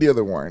 Bring the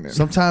other wine in.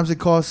 Sometimes it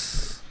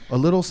costs a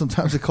little,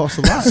 sometimes it costs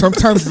a lot.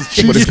 Sometimes it's But it's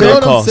You know cheesecake. gonna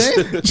what I'm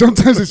cost. saying?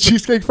 Sometimes it's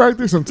Cheesecake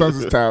Factory. Sometimes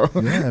it's towel.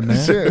 Yeah,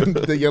 man.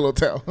 Shit, the yellow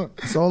towel.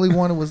 That's all he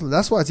wanted was.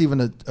 That's why it's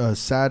even a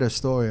sadder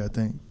story, I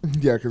think.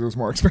 Yeah, because it was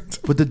more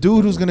expensive. But the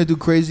dude who's gonna do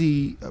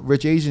Crazy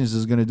Rich Asians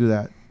is gonna do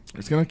that.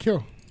 It's gonna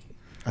kill.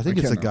 I think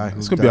I it's a can't guy know.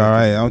 who's It's gonna be all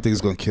right. I don't think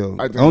it's gonna kill.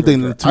 I don't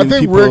think too I many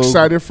think people. we're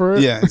excited for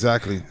it. Yeah,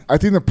 exactly. I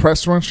think the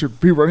press run should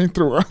be running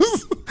through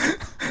us.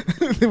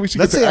 We should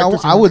Let's get say the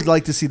actors I in. would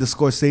like to see the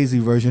Scorsese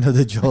version of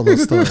the Jolo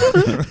story,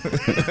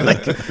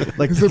 like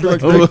It's gonna be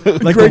like like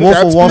the Great Wolf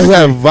of Wall Let's Street.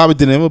 have Robert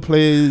De Niro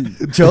play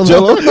Jolo.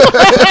 Jolo.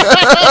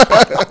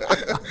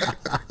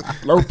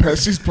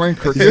 Lopez. She's playing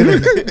crooked.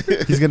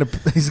 He's gonna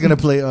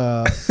play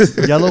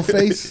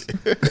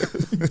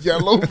Yellowface.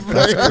 Yellow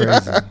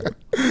That's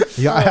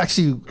crazy. Yeah, I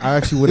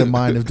actually wouldn't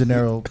mind if De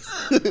Niro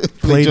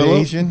played Jolo?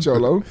 Asian.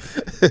 Jolo.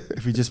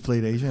 If he just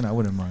played Asian, I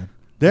wouldn't mind.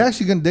 They're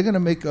gonna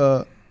make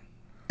an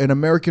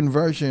American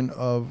version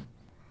of.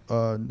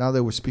 Now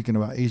that we're speaking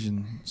about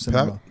Asian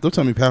cinema, Don't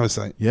tell me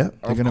Parasite. yeah,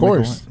 they're Of gonna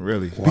course. make one.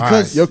 Really?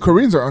 Because Yo,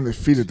 Koreans are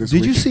undefeated this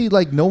did week. you see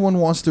no one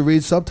wants to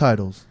read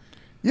subtitles?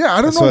 Yeah,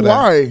 I don't saw know that.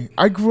 why.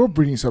 I grew up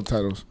reading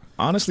subtitles.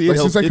 Honestly, Like, it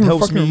since helps, I it can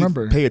helps fucking me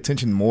remember. pay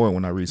attention more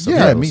when I read Yeah,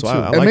 subtitles. me So too.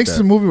 I It like makes that.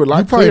 the movie a lot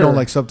You probably clearer. don't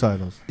like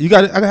subtitles. You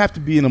got. I have to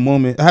be in a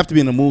moment. I have to be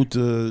in the mood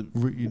to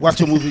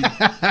watch a movie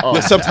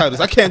with subtitles.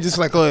 I can't just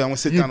I'm gonna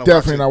sit You're down and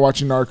definitely watch not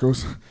watching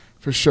Narcos.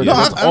 For sure. it. No,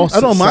 That's I all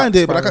don't mind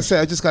it, but like I Spanish.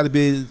 said, I just gotta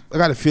be. I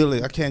gotta feel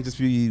it. I can't just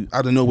be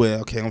out of nowhere.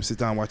 Okay, I'm gonna sit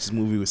down and watch this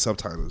movie with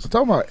subtitles.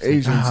 Talking about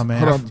Asians. Ah man,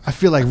 Hold on. I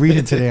feel like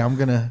reading today. I'm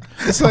gonna.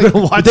 It's I'm like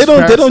gonna watch they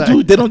don't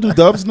Parasite. do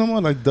dubs no more,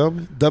 like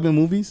dubbing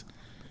movies.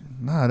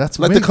 Nah, that's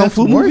Like the maybe Kung that's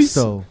Fu worse, movies?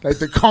 though. Like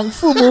the Kung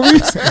Fu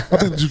movies.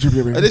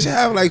 They should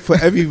have like for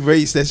every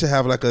race, they should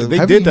have like a. They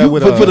Have did you- that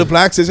with for the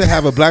blacks, they should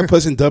have a black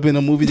person dubbing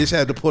a movie. They should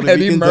have the Puerto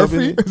Eddie Rican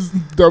Murphy dubbing. is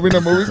dubbing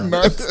the movies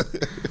nuts.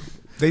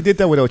 They did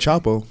that with El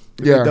Chapo.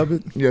 Did Yeah. they dub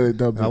it? Yeah, they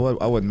dubbed it. I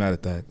wasn't mad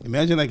at that.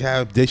 Imagine like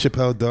have Dave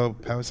Chappelle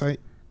dub Parasite.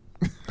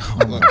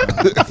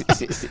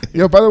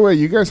 Yo, by the way,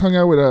 you guys hung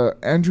out with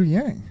Andrew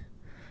Yang.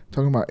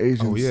 Talking about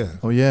Asians. Oh yeah.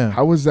 Oh yeah.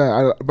 How was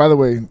that? By the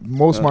way,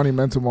 most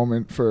monumental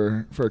moment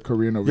for a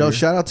Korean over Yo, here.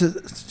 shout out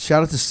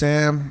to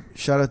Sam.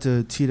 Shout out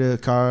to Tita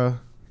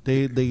Kara.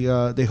 They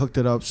hooked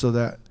it up so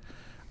that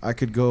I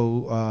could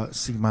go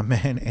see my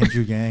man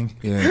Andrew Yang.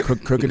 Yeah,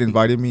 Crooked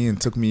invited me and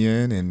took me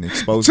in and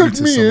exposed Took me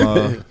to me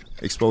some.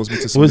 Exposed me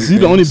to some. Was new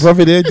he the only things.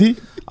 brother there, D?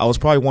 I was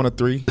probably one of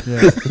three,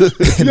 Yeah.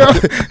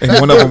 and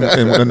one of them,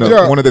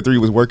 Yeah. one of the three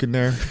was working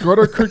there. Go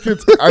to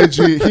Cricket's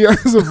IG. He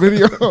has a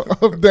video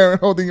of Darren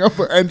holding up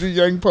an Andrew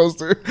Yang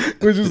poster,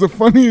 which is the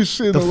funniest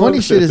shit. in The the funny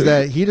world. shit is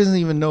that he doesn't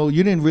even know.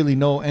 You didn't really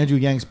know Andrew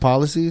Yang's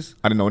policies,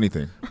 I didn't know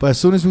anything. but as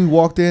soon as we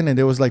walked in and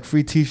there was like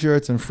free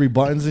T-shirts and free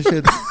buttons and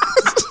shit,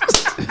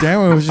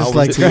 Darren was just I was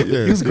like, too-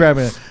 yeah. he was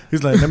grabbing it.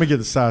 He's like, let me get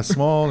the size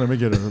small, let me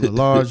get a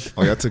large.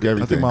 Oh yeah, I took I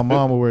everything. think my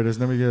mom will wear this.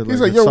 Let me get He's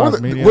like like, yo, a where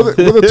size the, medium. where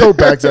the tote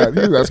bags at? He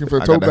was asking for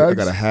the tote I bags.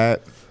 got a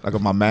hat. I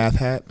got my math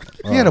hat.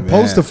 He had a Oh,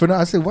 poster man. for that.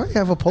 I said, "Why do you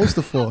have a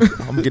poster for?" I'm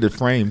gonna get it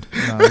framed.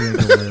 Nah, he ain't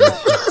gonna wear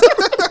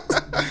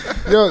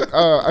that. Yo,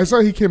 I saw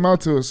he came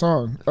out to a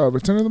song,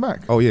 Return of the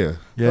Mac. Oh yeah.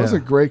 Yeah, That was a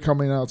great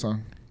coming out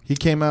song. He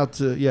came out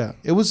to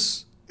It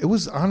was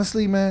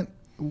honestly, man.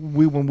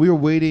 When we were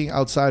waiting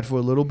outside for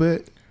a little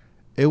bit,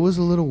 it was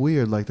a little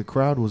weird. Like the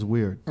crowd was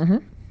weird.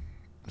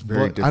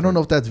 Very different. I don't know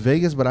if that's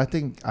Vegas, but I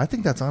think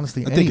that's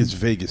honestly. I think it's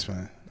Vegas,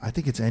 man. I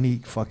think it's any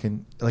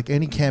fucking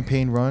any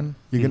campaign run.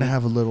 You're gonna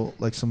have a little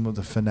like some of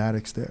the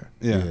fanatics there.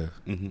 Yeah.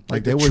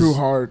 Like there the was true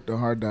the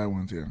hard die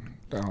ones, yeah.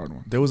 That hard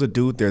one. There was a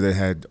dude there that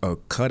had a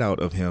cutout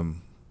of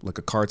him, like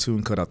a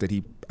cartoon cutout that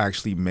he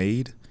actually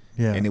made.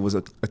 Yeah. And it was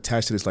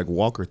attached to this like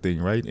walker thing,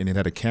 right? And it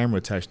had a camera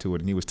attached to it,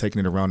 and he was taking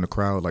it around the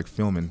crowd, like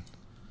filming.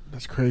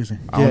 That's crazy.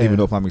 I don't Yeah. even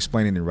know if I'm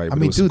explaining it right. I But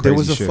mean, it was some dude, there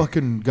was a crazy shit.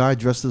 fucking guy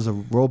dressed as a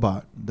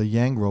robot, the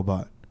Yang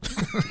robot.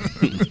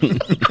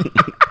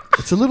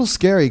 It's a little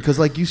scary because,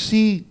 like, you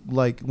see,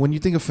 like, when you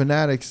think of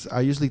fanatics,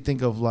 I usually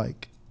think of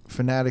like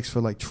fanatics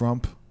for like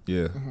Trump,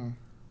 Yeah.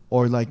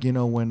 or like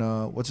when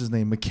what's his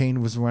name,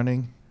 McCain was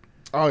running.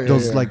 Oh yeah.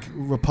 Those yeah. like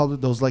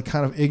those like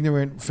kind of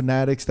ignorant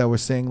fanatics that were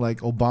saying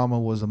like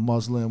Obama was a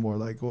Muslim or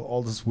like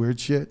all this weird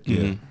shit.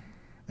 Yeah.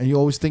 And you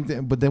always think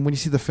that, but then when you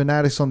see the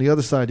fanatics on the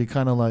other side, you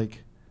kind of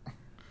like,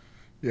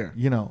 Yeah.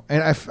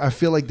 And I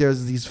feel like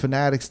there's these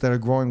fanatics that are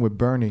growing with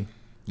Bernie,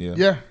 Yeah.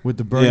 Yeah. with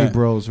the Bernie Yeah.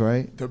 bros,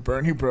 right? The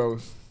Bernie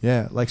Bros.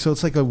 Yeah, like so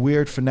it's like a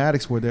weird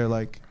fanatics where they're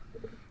like,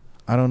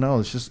 I don't know,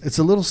 it's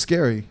a little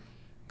scary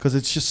because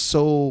it's just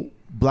so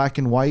black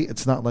and white.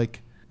 It's not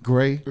like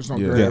gray, There's no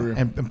Yeah. gray Yeah. area.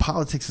 and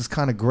politics is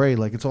kind of gray.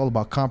 Like it's all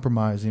about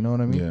compromise. You know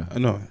what I mean? Yeah. I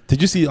know.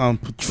 Did you see?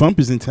 Trump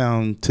is in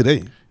town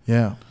today.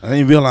 Yeah. I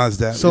didn't realize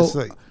that. So- It's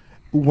like,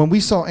 When we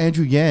saw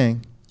Andrew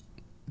Yang,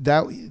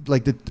 that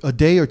like a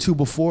day or two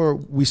before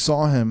we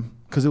saw him,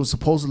 because it was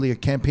supposedly a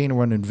campaign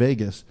run in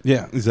Vegas.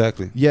 yeah,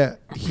 exactly. Yeah,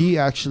 he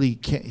actually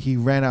he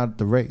ran out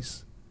the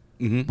race.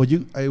 Mm-hmm. But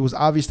it was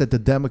obvious that the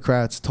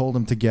Democrats told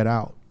him to get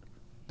out.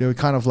 They were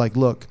kind of like,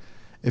 look,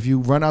 if you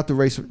run out the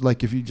race,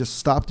 like if you just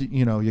stopped,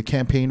 your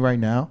campaign right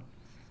now,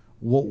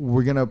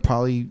 we're gonna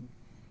probably,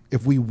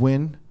 if we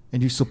win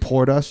and you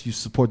support us, you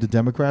support the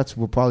Democrats,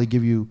 we'll probably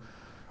give you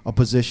a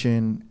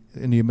position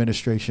in the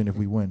administration if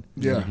we win.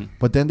 Yeah.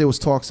 But then there was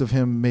talks of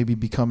him maybe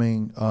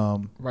becoming.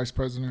 Vice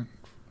President.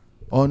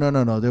 Oh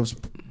no! There was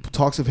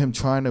talks of him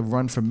trying to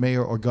run for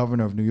mayor or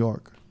governor of New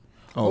York.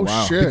 Oh,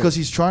 shit. Because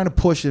he's trying to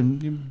push,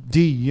 and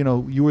D,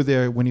 you were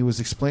there when he was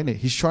explaining it.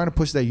 He's trying to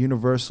push that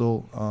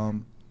universal,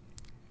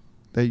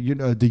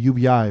 the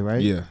UBI,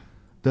 right? Yeah.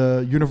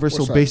 The universal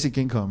What's that? basic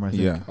income, I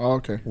think. Yeah. Oh,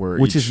 okay.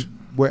 Which is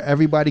where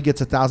everybody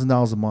gets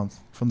 $1,000 a month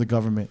from the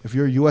government. If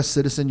you're a U.S.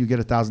 citizen, you get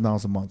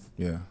 $1,000 a month.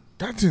 Yeah.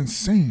 That's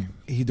insane.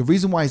 The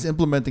reason why he's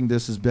implementing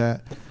this is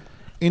that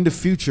in the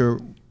future,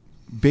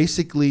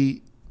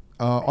 basically,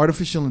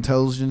 artificial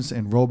intelligence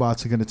and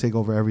robots are going to take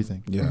over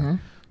everything. Yeah.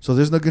 So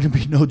there's not going to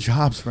be no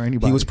jobs for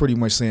anybody. He was pretty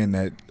much saying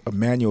that a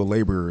manual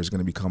laborer is going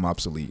to become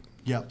obsolete,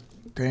 Yep.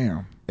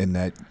 Damn. and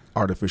that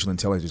artificial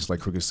intelligence, like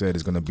Cricket said,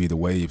 is going to be the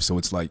wave. So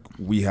it's like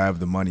we have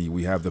the money,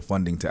 we have the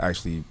funding to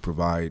actually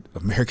provide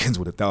Americans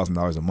with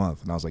 $1,000 a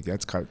month. And I was like,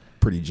 that's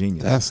pretty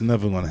genius. That's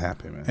never going to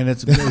happen, man. And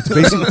it's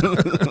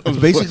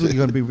basically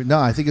going to be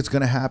I think it's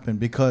going to happen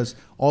because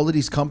all of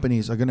these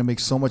companies are going to make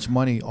so much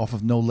money off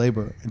of no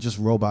labor and just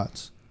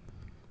robots.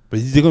 But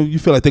you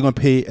feel like they're going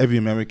to pay every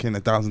American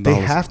 $1,000?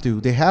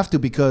 They have to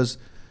because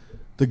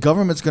the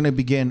government's going to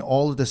be getting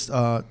all of this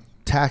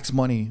tax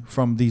money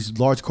from these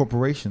large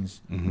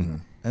corporations,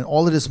 and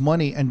all of this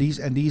money, and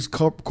these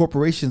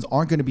corporations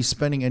aren't going to be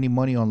spending any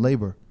money on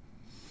labor.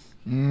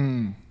 Do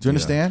you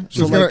understand?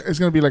 So it's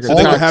gonna be like a So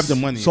they tax. don't have the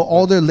money. So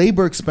all their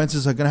labor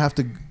expenses are going to have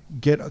to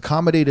get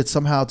accommodated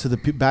somehow to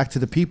back to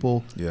the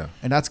people. Yeah.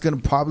 And that's going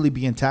to probably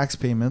be in tax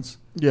payments.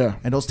 Yeah.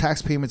 And those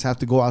tax payments have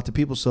to go out to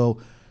people. So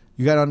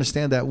you got to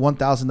understand that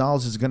 $1,000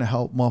 is going to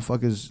help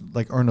motherfuckers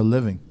like earn a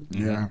living.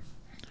 Yeah.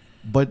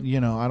 But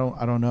I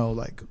don't know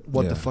like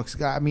what the fuck's.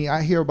 I mean,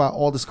 I hear about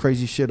all this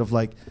crazy shit of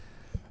like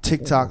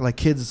TikTok, like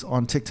kids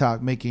on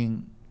TikTok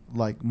making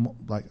like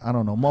I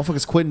don't know,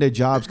 motherfuckers quitting their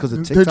jobs because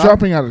of TikTok. They're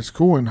dropping out of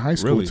school in high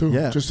school Really? too,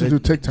 Yeah. just to do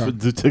TikTok.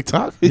 Do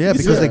TikTok? Yeah,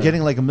 because Yeah. they're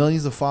getting like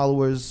millions of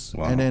followers,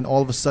 Wow. and then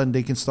all of a sudden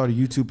they can start a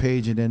YouTube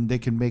page, and then they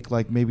can make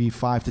like maybe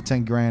 $5 to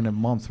 $10 grand a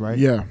month, right?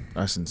 Yeah,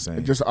 That's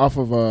insane. just off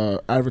of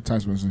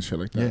advertisements and shit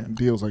like that, Yeah.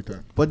 deals like that.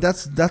 But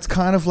that's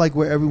kind of like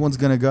where everyone's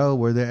gonna go,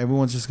 where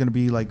everyone's just gonna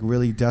be like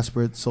really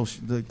desperate,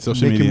 Social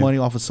making media. money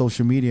off of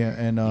social media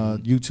and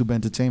YouTube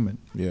entertainment.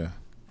 Yeah.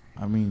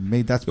 I mean,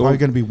 that's probably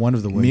gonna be one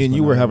of the ways. Me and but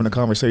you not were having a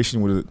everything.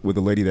 conversation with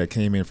a lady that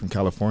came in from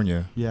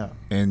California, Yeah.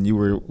 and we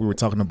were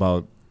talking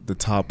about the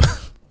top,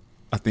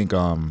 I think,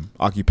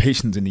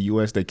 occupations in the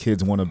U.S. that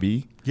kids want to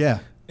be, Yeah.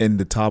 and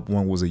the top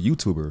one was a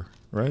YouTuber,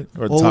 right?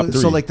 Or the Oh, top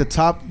three. so like the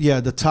top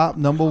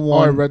number I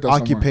one read that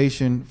somewhere.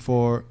 occupation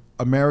for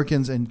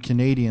Americans and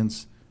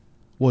Canadians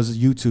was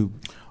YouTube.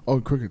 Oh,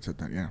 Cricket said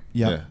that. Yeah.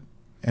 Yeah.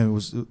 And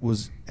it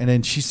was and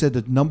then she said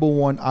the number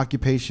one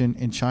occupation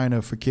in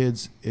China for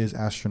kids is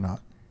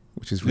astronaut.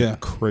 which is really Yeah.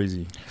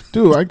 crazy.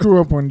 Dude, I grew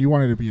up when you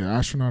wanted to be an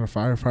astronaut, a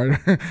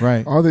firefighter,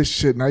 Right. all this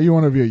shit. Now you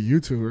want to be a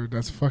YouTuber.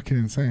 That's fucking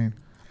insane.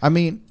 I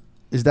mean,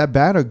 is that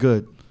bad or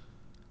good?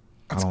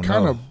 I It's don't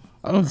kind know. of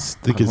I don't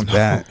think I it's don't know.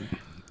 bad.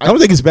 I don't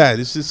think it's bad.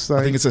 It's just like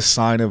I think it's a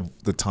sign of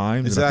the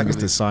times. And I think it's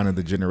Exactly. the sign of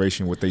the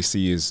generation. What they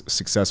see is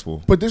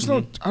successful. But there's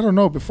no, I don't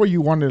know. Before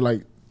you wanted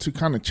like to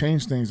kind of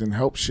change things and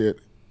help shit,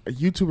 a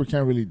YouTuber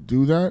can't really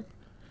do that.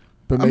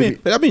 But maybe,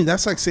 I mean,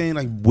 that's like saying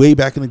like way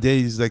back in the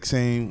days, like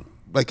saying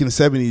like in the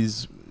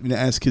 70s, you know,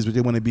 ask kids what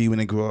they want to be when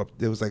they grow up.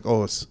 It was like,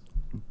 oh, it's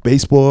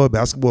baseball,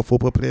 basketball,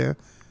 football player.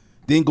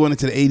 Then going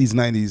into the 80s,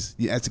 90s,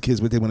 you ask the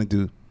kids what they want to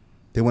do.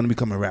 They want to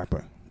become a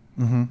rapper.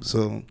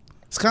 So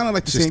it's kind of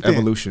like the It's just same thing.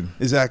 evolution.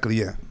 Exactly,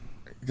 yeah.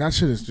 that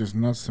shit is just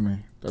nuts to me.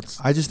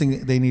 That's I just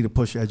think they need to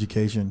push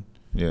education,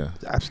 Yeah.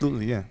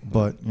 Absolutely, yeah.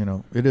 but you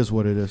know, it is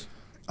what it is.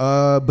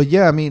 But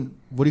yeah, I mean,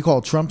 what do you call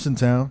it? Trump's in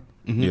town,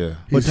 Yeah.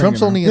 but He's Trump's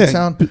hanging only in Yeah.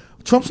 town.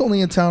 Trump's only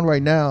in town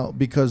right now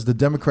because the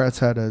Democrats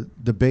had a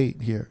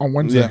debate here. on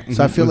Wednesday. Yeah.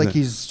 So I feel What's like that?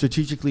 he's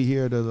strategically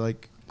here to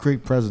like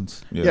create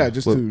presence. Yeah,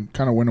 just Well, to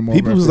kind of win them over.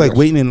 People I was think like that's-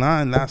 waiting in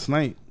line last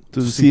night to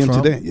To see see him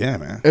Trump? today. Yeah,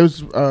 man. It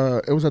was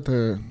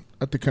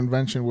at the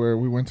convention where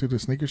we went to the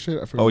sneaker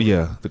shit. I forgot. Oh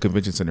yeah, the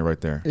convention center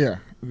right there. Yeah,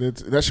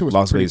 that shit was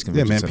Las pretty- Vegas Yeah,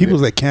 Convention man. Center. People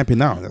was like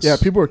camping out. That's, Yeah,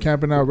 people were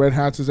camping out, red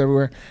hats is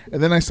everywhere.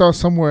 And then I saw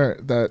somewhere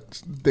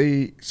that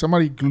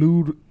somebody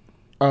glued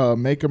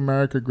 "Make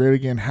America Great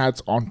Again"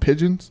 hats on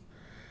pigeons,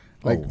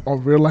 like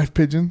on real life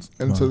pigeons,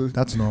 and Well, so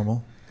that's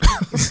normal.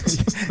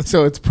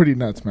 so it's pretty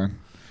nuts, man.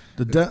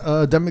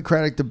 The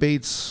Democratic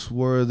debates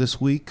were this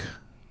week.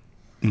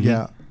 Mhm.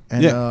 Yeah,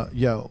 and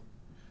Yeah.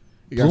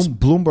 You guys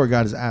Bloomberg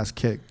got his ass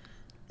kicked.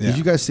 Yeah. Did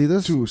you guys see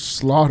this? to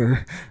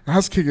slaughter.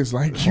 Ass kick is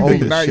like you Holy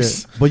be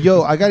nice. shit. But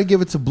yo, I got to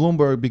give it to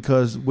Bloomberg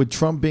because with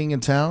Trump being in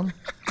town,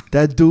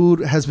 that dude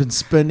has been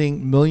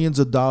spending millions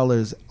of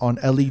dollars on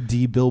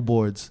LED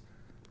billboards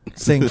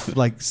saying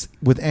like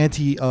with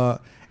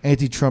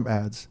anti-Trump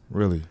ads.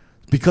 Really?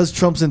 Because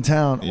Trump's in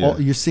town, Yeah.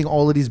 you're seeing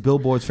all of these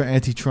billboards for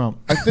anti-Trump.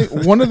 I think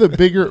one of the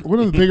bigger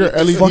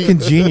LED. Fucking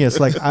genius.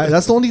 Like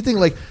that's the only thing.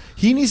 Like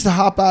he needs to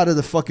hop out of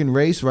the fucking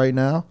race right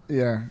now.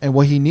 Yeah, And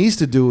what he needs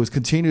to do is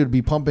continue to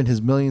be pumping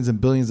his millions and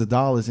billions of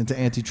dollars into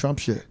anti-Trump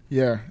shit.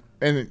 yeah,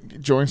 and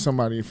join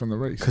somebody from the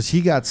race. Because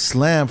he got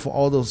slammed for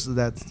all those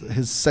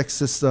his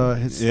sexist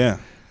his Yeah.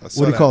 what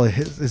do you call it?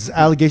 His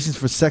allegations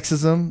for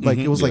sexism. Like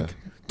it was yeah. like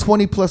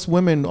 20 plus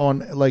women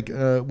on like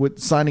with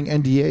signing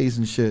NDAs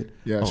and shit.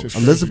 Yeah, it's just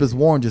Elizabeth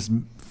Warren just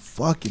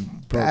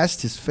fucking Bro.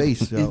 bashed his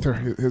face. Yo.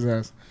 Eat his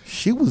ass.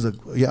 She was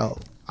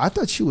I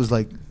thought she was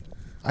like,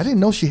 I didn't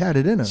know she had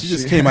it in her. She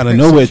just came out of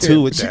nowhere She too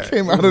came- with she that.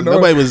 came out of nowhere.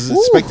 Nobody was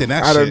expecting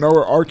that Out shit. of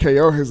nowhere,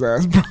 RKO his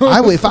ass,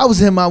 bro. If I was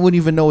him, I wouldn't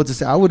even know what to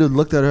say. I would have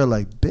looked at her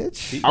like,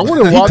 bitch. I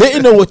would have He walked.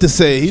 didn't know what to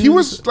say. He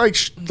was like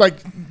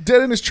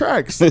dead in his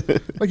tracks.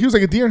 Like he was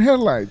like a deer in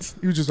headlights.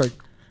 He was just like,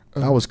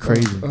 That was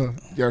crazy.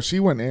 yeah, she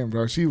went in,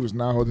 bro. She was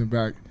not holding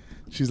back.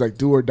 She's like,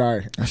 do or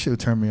die. That should have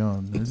turned me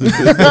on.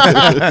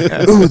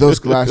 Ooh, those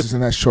glasses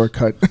and that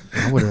shortcut.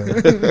 I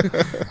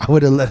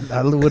would have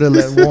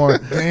let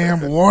Warren.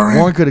 Damn, Warren.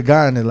 Warren could have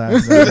gotten it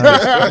last night.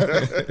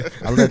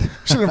 I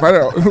Should invite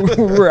her.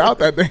 We were out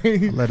that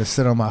day. let her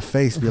sit on my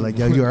face, be like,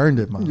 yo, you earned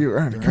it, man. You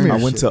earned it. Come Come here.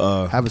 I went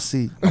to Have a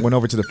seat. I went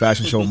over to the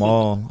Fashion Show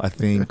Mall. I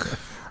think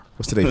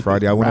what's today,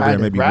 Friday. I went over there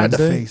maybe Ride the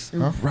Wednesday. face.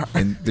 Huh?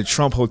 And the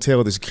Trump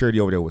Hotel, the security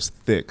over there was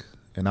thick.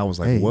 And I was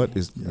like, Hey. what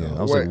is? Yeah,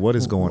 I was Wait. like, what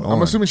is going on?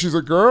 I'm assuming she's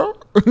a girl.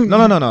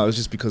 No. It's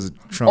just because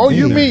of Trump. Oh, being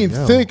you there. mean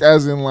Yo. thick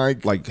as in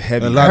like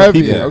heavy? A lot of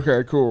heavy? people.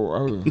 Okay, cool.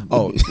 I was,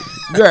 Oh,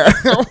 yeah,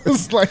 I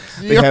was like,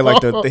 they had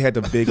like they had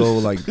the big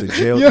old like the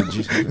jail. Yeah,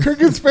 The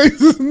Cricket's face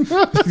is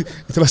nuts.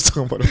 That's what I was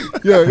talking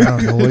about.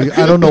 Yeah,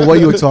 I don't know what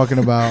you were talking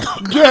about.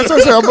 yeah. That's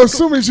what I said. I'm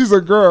assuming she's a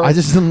girl. I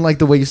just didn't like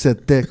the way you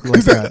said thick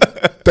like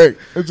that. Thick.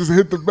 It just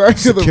hit the back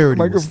of the Security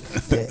was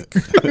microphone.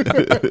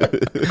 thick.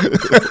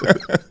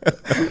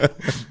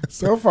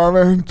 So far,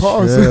 man.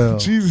 Pause. Chill.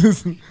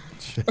 Jesus.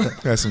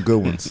 Had some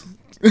good ones.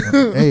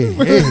 Hey.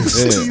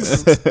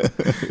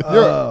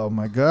 Oh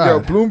my Yo,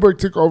 god. Bloomberg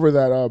took over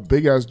that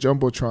big ass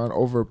jumbotron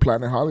over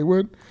Planet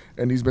Hollywood,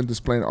 and he's been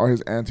displaying all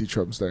his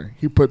anti-Trumps there.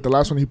 He put the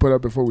last one he put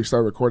up before we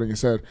started recording. He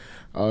said,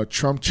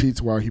 "Trump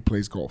cheats while he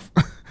plays golf."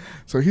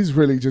 So he's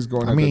really just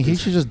going. I at mean, the- he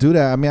should just do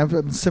that. I mean,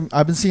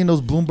 I've been seeing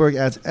those Bloomberg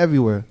ads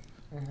everywhere.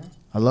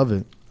 I love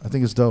it. I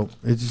think it's dope.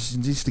 It just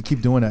needs to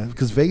keep doing that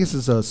because Vegas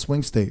is a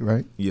swing state,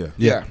 right? Yeah.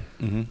 Yeah.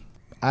 Mm-hmm.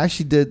 I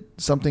actually did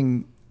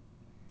something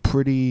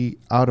pretty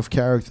out of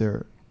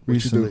character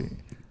What'd you do? recently.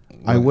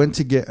 I went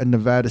to get a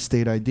Nevada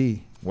state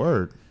ID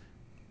Word.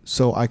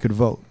 so I could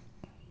vote.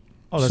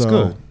 Oh, that's So,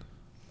 good.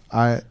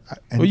 And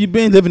Well, you've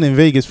been living in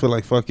Vegas for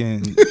like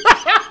fucking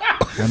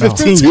I know.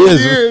 15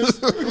 years.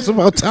 It's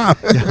about time.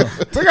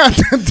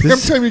 Damn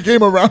time you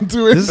came around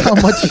to it. This is how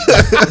much.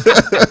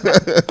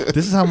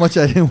 This is how much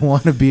I didn't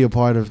want to be a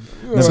part of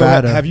So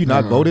Nevada. have you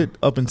not voted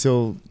up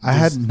until?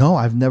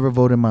 I've never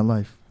voted in my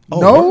life.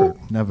 No?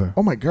 word. Never.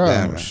 Oh my god.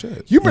 Damn,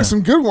 shit. You missed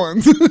some good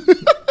ones.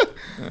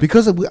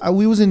 Because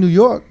we was in New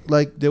York,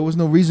 like there was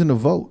no reason to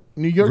vote.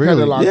 New York had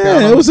Really? a lockdown.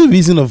 Yeah, it was a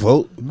reason to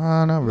vote.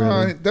 Nah, not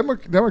really.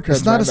 Democrats.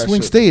 It's not ran a that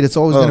swing shit. state. It's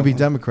always Oh. going to be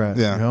Democrat.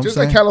 Yeah. You know what Just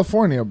I'm like saying?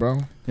 California, bro.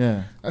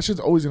 Yeah. That shit's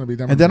always gonna be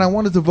Democrat. And then I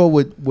wanted to vote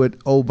with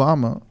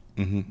Obama,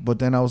 Mm-hmm. but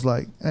then I was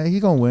like, hey, he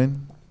going to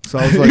win. So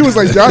I was like, He was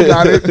like, y'all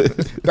got it.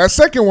 That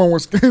second one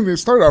was it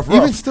started off rough.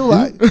 even still,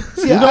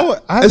 see, You know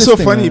what? I have It's this so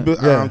thing, funny. man.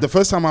 But Yeah. the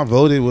first time I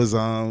voted was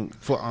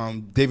for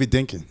David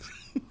Dinkins.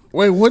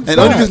 Wait, what's And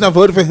the only that? reason I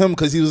voted for him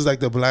because he was like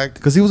the black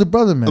Because he was a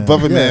brother man.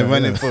 brother Yeah, man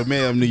running yeah. for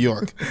mayor of New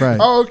York. Right.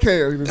 Oh,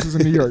 okay. This is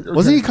in New York. Okay.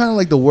 Wasn't he kind of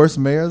like the worst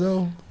mayor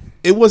though?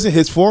 It wasn't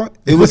his fault.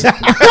 It was no.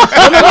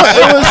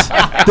 It was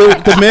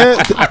the mayor.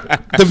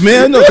 The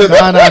mayor. No, the,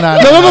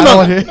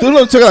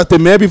 no. Check it out. The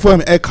mayor before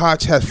him, Ed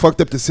Koch, had fucked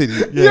up the city.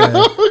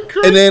 Yeah.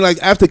 And then, like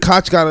after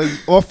Koch got in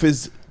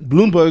office,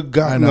 Bloomberg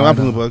got I know, no, not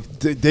I know.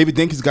 Bloomberg. David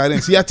Dinkins got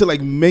in. So he had to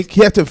like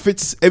he had to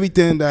fix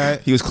everything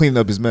that. He was cleaning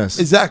up his mess.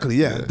 Exactly.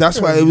 Yeah.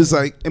 That's why it was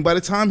like. And by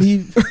the time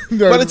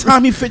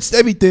he fixed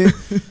everything,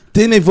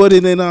 then they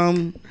voted in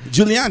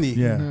Giuliani.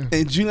 Yeah.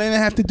 And Giuliani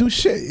didn't have to do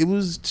shit.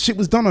 Shit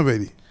was done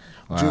already.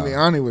 Wow.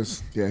 Giuliani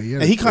was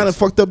And he kind of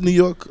fucked up New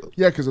York.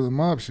 because of the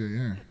mob shit.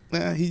 Yeah.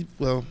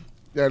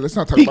 Let's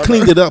not talk He about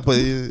cleaned that. it up,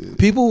 but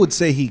People would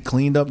say he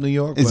cleaned up New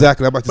York.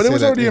 exactly. I'm about to But say it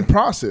was that, already yeah. in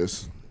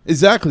process.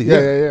 Exactly.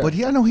 Yeah. But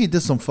I know he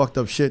did some fucked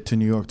up shit to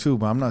New York too.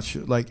 But I'm not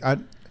sure. Like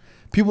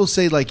people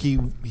say like he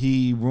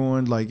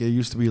ruined, like it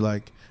used to be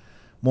like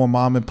more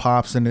mom and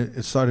pops, and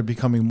it started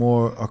becoming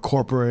more a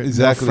corporate,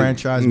 Exactly. more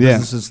franchise Yeah.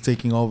 businesses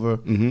taking over.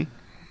 Mm-hmm.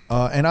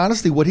 And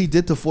honestly, what he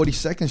did to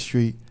 42nd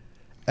Street,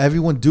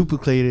 everyone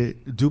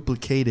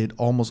duplicated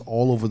almost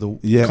all over the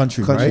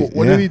country, right?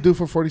 What did he do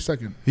for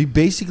 42nd? He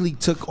basically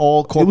took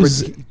all corporate.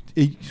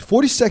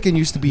 42nd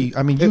used to be.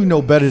 I mean, you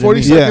know better than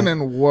 42nd me.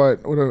 and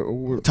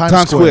what?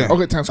 Times Square.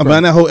 Okay, Times Square.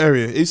 Around that whole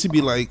area, it used to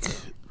be like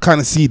kind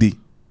of seedy.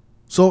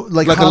 So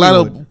like a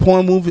Hollywood. lot of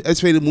porn movie,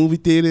 X-rated movie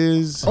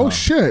theaters. Oh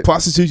shit!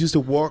 Prostitutes used to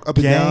walk up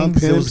and down.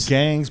 gangs. There was Pimps.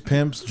 gangs,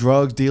 pimps,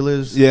 drugs,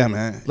 dealers. Yeah,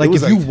 man. Like It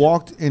was if you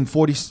walked in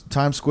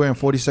Times Square and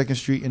 42nd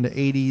Street in the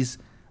 80s,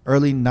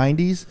 early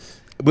 90s,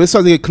 but it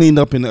started to get cleaned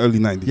up in the early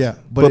 90s. Yeah,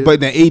 but in the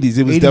 80s,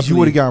 it was 80s definitely. you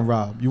would have gotten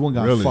robbed. You wouldn't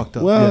gotten Really? fucked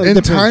up. Well, yeah. it In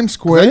depends. Times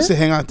 'Cause Square? I used to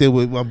hang out there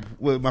with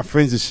my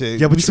friends and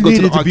shit. Yeah, but We used you go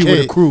needed the to be with a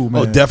arcade. crew, Oh,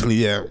 man. definitely,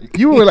 yeah.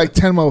 You were like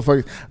 10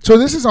 motherfuckers. So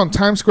this is on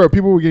Times Square.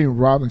 People were getting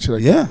robbed and shit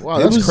like Yeah, that. Wow,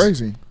 it that's was-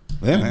 crazy.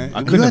 Yeah, man. I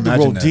You couldn't had to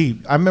imagine roll that.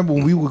 deep. I remember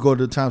when we would go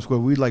to Times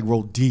Square, we'd like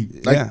roll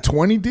deep. Like Yeah.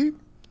 20 deep?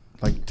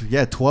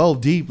 Like 12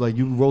 deep. Like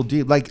you roll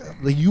deep. Like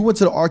you went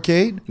to the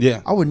arcade.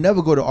 Yeah. I would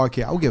never go to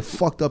arcade. I would get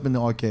fucked up in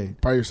the arcade.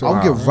 By yourself?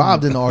 I would get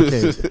robbed in the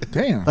arcade.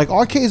 Damn. Like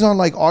arcades aren't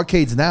like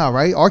arcades now,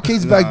 right?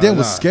 Arcades back then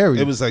was scary.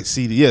 It was like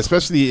seedy. Yeah,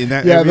 especially in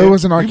that Yeah, area. there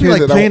was an You'd arcade be like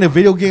that playing a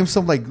video game,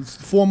 something like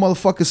 4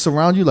 motherfuckers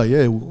surround you, like,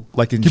 yeah,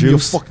 Like in give me your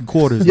Juice? fucking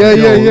quarters. Yeah, Like,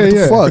 yeah, yo, yeah, what the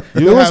yeah. fuck? You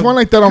There would was have- one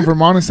like that on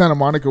Vermont and Santa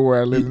Monica where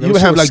I lived. You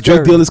would have like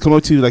drug dealers come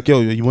up to you like, yo,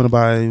 you want to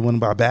buy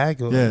a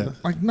bag? Or, Yeah.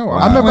 Like, no.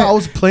 I remember I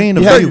was playing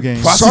a You video had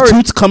game.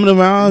 prostitutes coming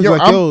around Yo,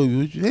 like,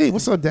 I'm- hey,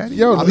 what's up, daddy?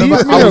 Yo, I leave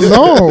remember me I was-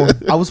 alone.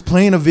 I was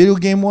playing a video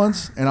game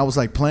once, and I was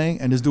like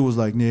playing, and this dude was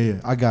like, "Yeah,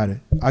 I got it.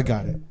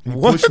 And he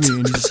pushed me,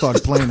 and he just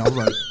started playing. I was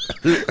like,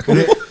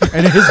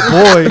 and then his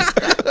boy,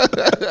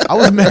 I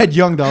was mad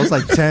young though. I was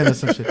like 10 or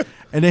some shit.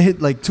 And then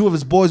like 2 of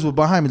his boys were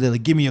behind me. They're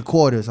like, "Give me your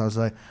quarters." I was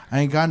like, "I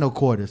ain't got no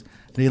quarters."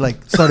 They like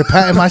started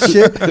patting my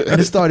shit,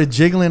 and it started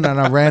jiggling, and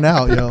I ran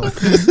out, yo.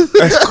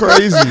 That's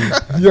crazy.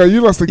 Yo,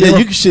 you lost the Yeah,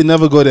 game. you should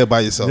never go there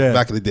by yourself Yeah.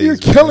 back in the days. You're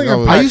man. killing You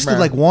him. know, I used to man.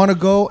 like want to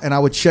go, and I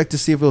would check to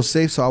see if it was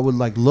safe. So I would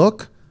like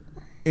look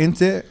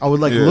into it. I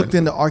would like Yeah. look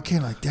in the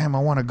arcade, like, damn, I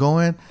want to go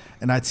in,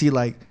 and I'd see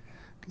like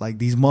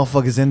these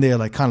motherfuckers in there,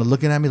 like kind of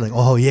looking at me, like,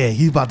 oh yeah,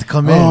 he's about to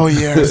come in. Oh,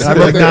 yeah. And I'd be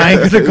like, nah, I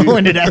ain't gonna go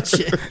into that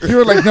shit. You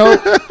were like, no,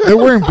 they're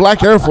wearing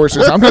black Air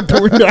Forces. I'm not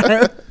doing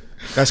that.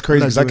 That's crazy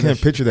because I doing that can't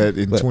shit. picture that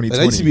in but 2020.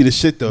 that used to be the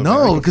shit though.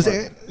 No, man. because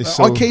It's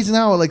so- arcades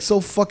now are like so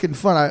fucking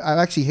fun.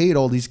 I actually hate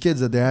all these kids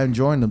that they're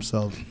enjoying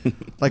themselves,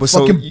 like But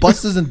so- fucking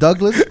Busters and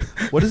Douglas.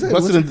 What is it?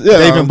 Busted What's and, yeah,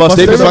 Dave and Buster.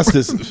 Dave and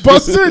Buster's.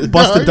 Buster.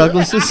 Buster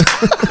Douglases?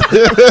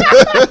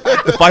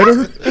 the fighter.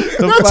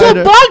 The That's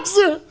fighter. a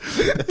boxer.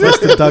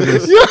 Buster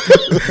Douglas.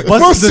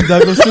 Busters and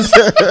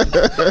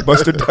Douglases.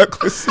 Buster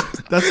Douglas.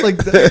 That's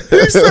like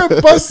He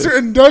said Buster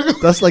and Douglas.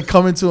 that's like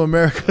Coming to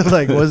America.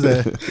 Like what's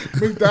that?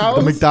 The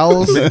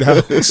McDowell's.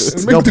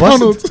 McDowell's.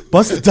 McDonald's.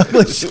 Buster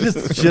Douglas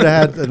should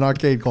have had an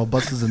arcade called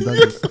Busters and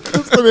Douglas.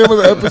 That's the name of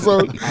the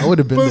episode. I would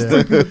have been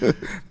there.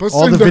 Buster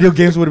All and the Douglas. video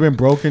games would have been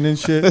broken and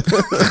shit.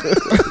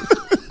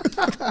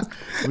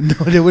 No,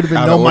 there would have been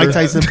Out no of Mike order.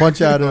 Tyson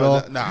punch out at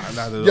all. Nah, not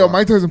at all. Yo,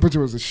 Mike Tyson picture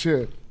was the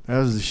shit. That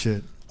was the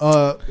shit.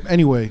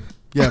 Anyway,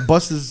 yeah,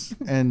 Busters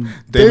and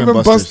Dave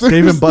and Buster.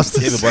 Dave and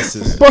Busters. Dave and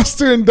Buster's.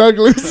 Buster and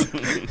Douglas.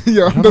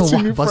 Yo, I don't that's know your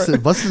why new Busters,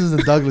 friend. Busters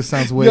and Douglas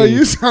sounds way. Yo,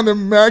 you sounded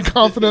mad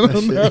confident that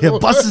on shit. that. Yeah, one.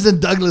 Busters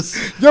and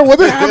Douglas. Yo, what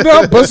they have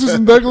now? Busters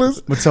and Douglas.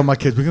 I'm gonna tell my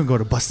kids we're gonna go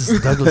to Busters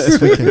and Douglas this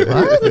weekend.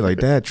 What? You're like,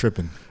 Dad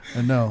tripping.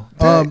 I know.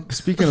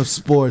 Speaking of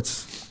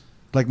sports,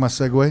 like my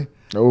segue.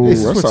 Oh, Hey,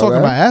 since we're talking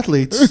about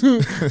athletes. we're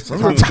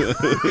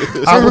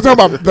talking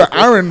about the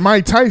Iron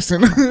Mike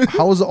Tyson.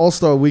 How was the All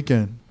Star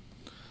weekend?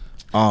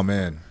 Oh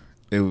man,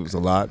 it was a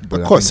lot.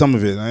 But I I caught mean, some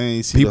of it. I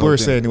ain't see the people whole are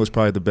thing. saying it was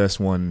probably the best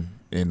one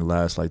in the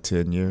last like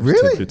 10 years.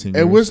 Really? 10, 15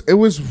 years. It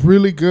was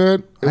really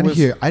good. I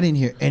didn't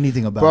hear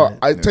anything about Bro, it.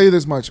 I tell you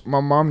this much: my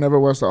mom never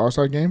watched the All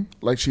Star game.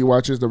 Like she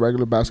watches the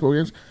regular basketball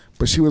games,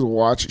 but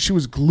she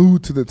was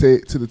glued to the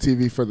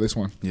TV for this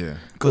one. Yeah.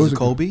 Because of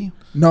Kobe?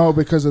 No,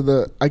 because of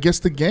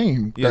the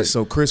game. Yeah.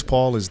 So Chris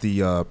Paul is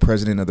the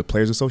president of the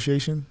Players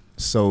Association.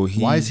 So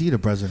Why is he the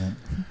president?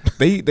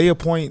 They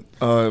appoint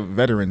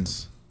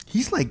veterans.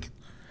 He's like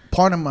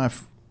part of my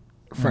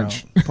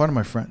French. Part of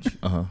my French.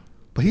 Uh-huh.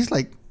 But he's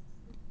like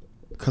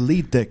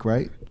Khalid thick,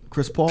 right?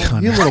 Chris Paul?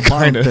 He's a little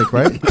bottom thick,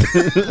 right?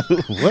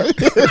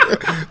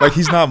 What? Like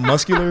he's not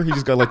muscular. He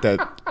just got like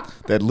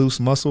that loose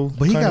muscle.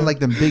 But he kinda. got like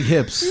them big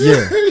hips.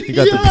 Yeah. He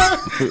got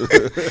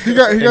the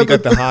he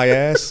got the high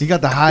ass. He got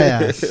the high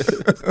ass.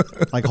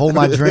 Like hold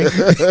my drink.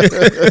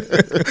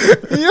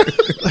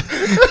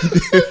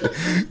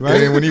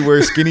 Right. And when he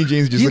wears skinny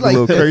jeans, he just He look like- a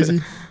little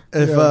crazy.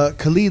 If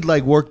Khalid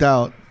like worked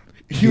out,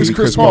 He was Chris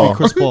Chris Paul. Paul.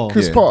 Chris Paul.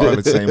 Chris Yeah, Paul. they're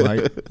the same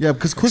height. yeah,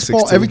 because Chris 6'2".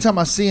 Paul, every time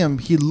I see him,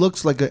 he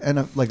looks like a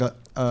running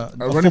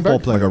football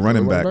back? player. Like a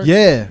running back.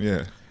 Yeah.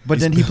 Yeah. But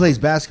then he plays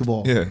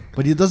basketball. Yeah.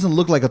 But he doesn't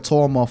look like a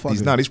tall motherfucker.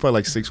 He's not. He's probably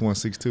like 6'1",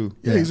 6'2".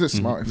 Yeah, he's a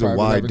smart. He's a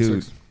wide 5'11",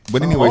 dude. 6'.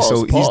 But anyway,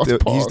 so Pause.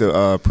 he's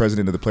the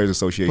president of the Players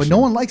Association. But no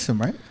one likes him,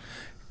 right?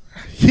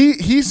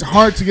 He's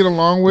hard to get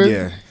along with.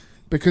 Yeah.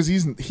 Because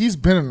he's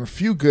been in a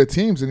few good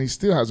teams and he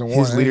still hasn't won.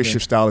 His leadership anything.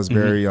 style is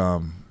very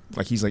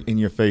like he's like in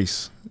your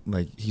face.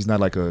 Like he's not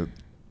like a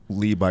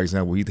lead by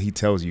example. He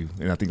tells you,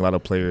 and I think a lot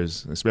of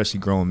players, especially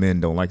grown men,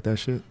 don't like that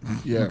shit.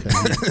 Yeah.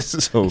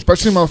 So,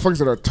 Especially motherfuckers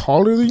that are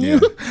taller than yeah.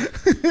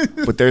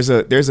 you. But there's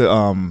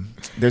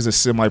a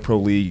semi-pro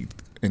league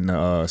in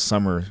the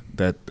summer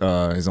that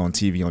is on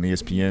TV on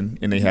ESPN,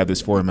 and they have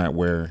this format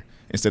where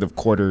instead of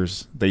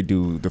quarters, they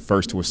do the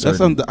first to a certain.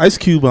 That's on the Ice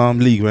Cube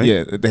league, right?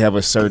 Yeah, they have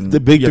a certain. The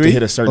Big you have Three? to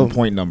hit a certain Oh.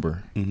 point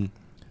number. Mm-hmm.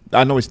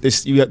 I know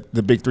it's you got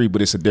the Big Three,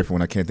 but it's a different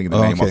one. I can't think of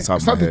the name off the top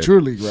It's of my not the head. Drew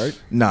League, right?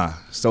 Nah.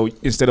 So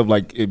instead of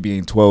like it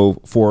being 4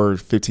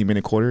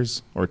 15-minute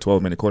quarters or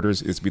 12-minute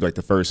quarters, it's be like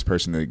the first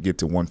person to get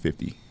to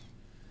 150.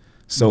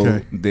 So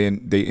Okay.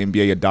 then the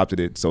NBA adopted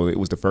it, so it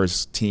was the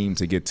first team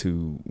to get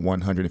to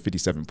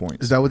 157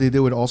 points Is that what they did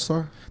with All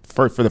Star?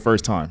 for the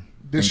first time.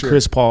 This and year.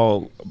 Chris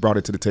Paul brought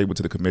it to the table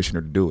to the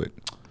commissioner to do it.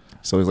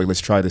 So he's like, let's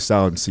try this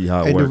out and see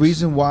how it And works. the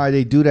reason why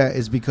they do that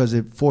is because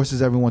it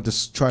forces everyone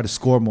to try to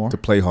score more. to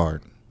play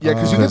hard. Yeah,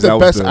 because you Because get that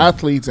the was best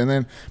athletes, and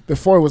then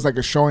before it was like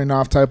a showing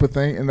off type of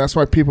thing, and that's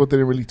why people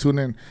didn't really tune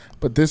in.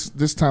 But this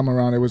time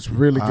around, it was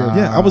really good.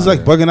 Yeah, I was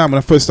like bugging out when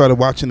I first started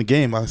watching the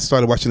game. I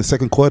started watching the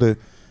second quarter,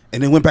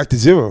 and it went back to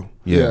 0.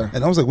 Yeah.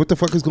 And I was like, "What the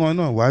fuck is going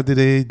on? Why did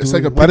they? It's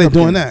like a why they pickup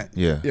doing game. that?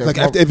 Yeah. Yeah. Like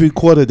it's after every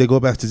quarter, they go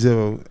back to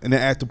 0, and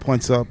then add the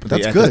points up.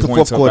 That's They good. add the The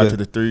points fourth up quarter. after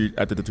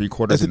the three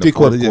quarters. After In three the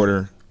fourth quarters, yeah.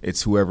 quarter,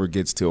 it's whoever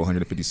gets to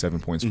 157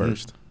 points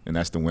first, and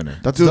that's the winner.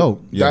 That's Dude,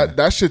 dope. Yeah.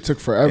 That shit took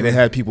forever. And they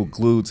had people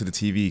glued to the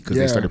TV because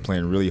Yeah. they started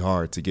playing really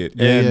hard to get.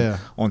 Yeah, and yeah.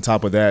 on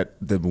top of that,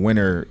 the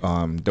winner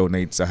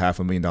donates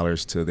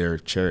 $500,000 to their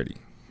charity.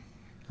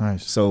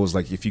 Nice. So it was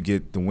like if you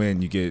get the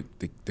win, you get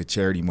the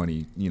charity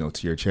money,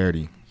 to your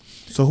charity.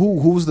 So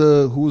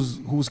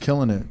who's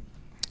killing it?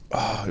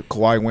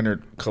 Kawhi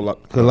Leonard,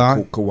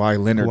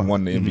 Kawhi Leonard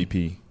won the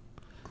MVP.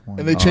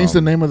 And they changed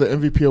the name of the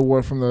MVP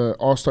award from the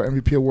All-Star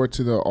MVP award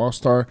to the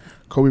All-Star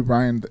Kobe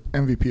Bryant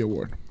MVP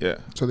award. Yeah,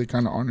 So they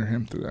kind of honor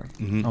him through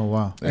that. Oh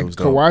wow. that And was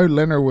dope. Kawhi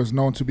Leonard was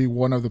known to be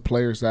one of the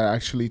players that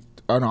actually,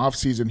 on off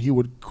season, he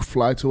would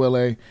fly to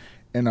LA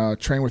and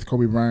train with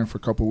Kobe Bryant for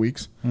a couple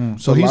weeks.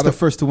 So a he's lot the of-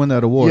 first to win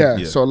that award. Yeah,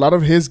 Yeah. so a lot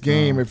of his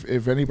game,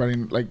 if anybody,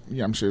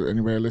 I'm sure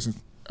anybody that listens,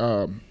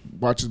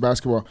 watches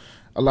basketball,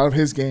 a lot of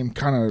his game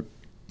kind of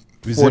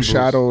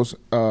foreshadows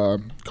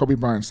Kobe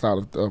Bryant's style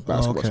of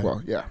basketball okay. as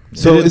well. Yeah.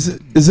 So is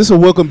this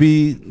award gonna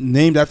be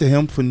named after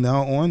him from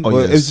now on, Oh,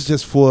 or yes. is it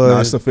just for? No,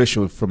 it's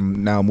official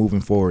from now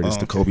moving forward. It's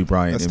the okay. Kobe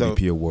Bryant That's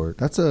MVP dope. award.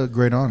 That's a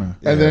great honor.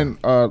 And Yeah. then,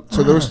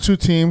 so there was 2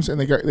 teams, and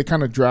they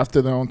kind of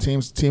drafted their own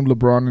teams, Team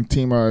LeBron and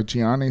Team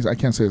Giannis. I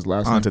can't say his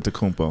last name.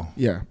 Antetokounmpo.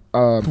 Yeah.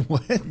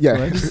 What? Yeah.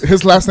 What?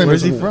 His last name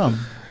Where's is he from?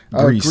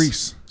 Greece.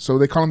 Greece. So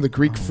they call him the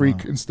Greek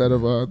Freak instead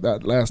of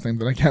that last name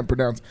that I can't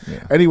pronounce.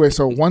 Yeah. Anyway,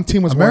 so one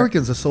team was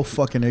Americans are so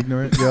fucking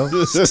ignorant, yo.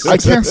 I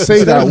can't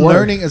say Instead that of word.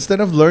 learning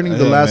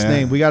the Yeah, last man.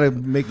 name, we gotta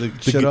make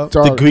shit up.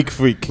 the Greek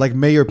Freak. Like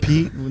Mayor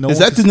Pete. No Is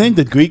one that the name?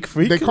 The Greek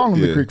Freak. They call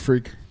him Yeah. the Greek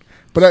Freak.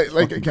 But I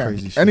like Fucking again.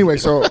 crazy shit. Anyway,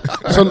 so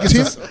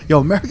team, Yo,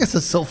 Americans are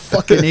so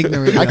fucking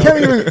ignorant. I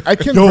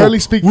can Yo, barely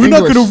speak we're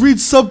English. not gonna read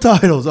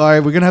subtitles. All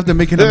right, we're gonna have to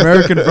make an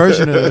American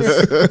version of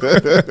this.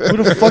 Who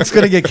the fuck's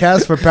gonna get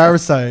cast for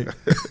Parasite?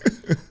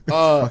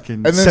 Fucking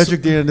and then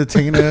Cedric the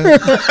Entertainer.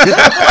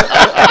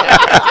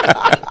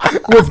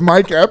 with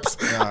Mike Epps.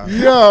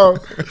 Yo,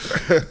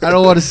 I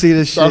don't want to see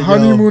this shit. the yo.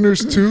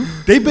 Honeymooners 2.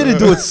 They better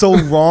do it so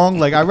wrong.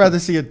 Like I'd rather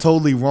see it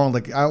totally wrong.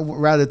 Like I'd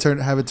rather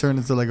have it turn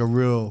into like a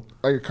real,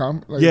 Like a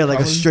like yeah, a like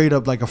a comedy? straight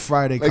up like a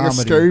Friday Like a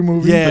comedy, scary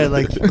movie? Yeah,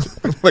 like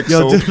Like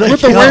yo, so, dude, like,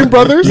 With the yo, Wayne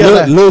brothers? Yeah,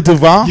 like, Lil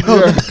Devon.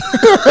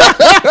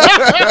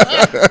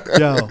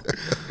 yo,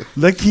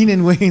 let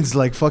Keenan Wayne's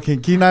like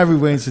fucking Keenan Ivory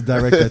Wayne should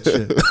direct that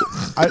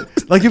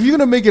shit. Like if you're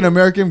gonna make an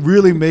American,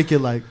 really make it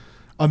like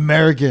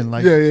American,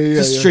 like Yeah.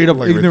 just straight up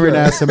Like ignorant Rick-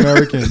 ass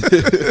American.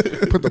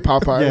 Put the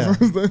Popeyes.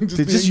 Yeah. on.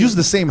 They just use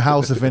the same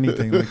house, if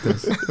anything, like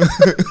this.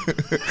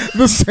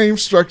 the same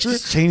structure.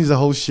 Just change the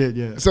whole shit.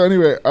 Yeah. So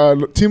anyway,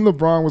 Team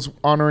LeBron was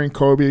honoring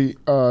Kobe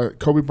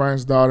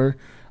Bryant's daughter,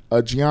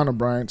 Gianna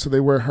Bryant. So they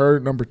were her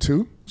number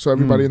 2. So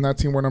everybody in that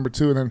team were number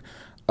 2, and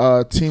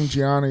then Team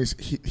Gianni's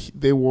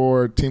they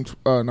wore team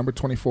number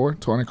 24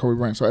 to honor Kobe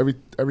Bryant. So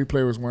every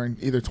player was wearing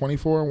either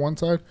 24 on one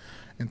side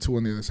and 2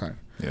 on the other side.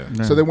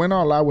 Yeah. So they went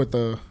all out with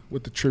the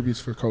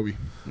tributes for Kobe.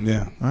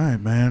 Yeah. All right,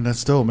 man.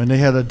 That's dope, man. They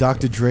had a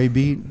Dr. Dre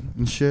beat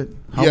and shit.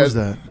 How Yeah. was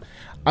that?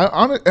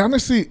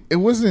 Honestly, it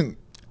wasn't.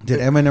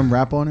 Did Eminem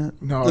rap on it?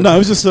 No, No, it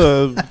was just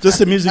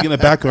the music in the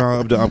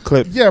background of the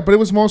clip. Yeah, but it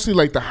was mostly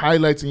like the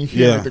highlights, and you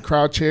hear Yeah. like the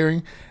crowd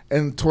cheering.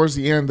 And towards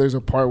the end, there's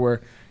a part where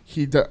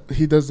he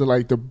does the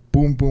like the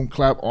boom boom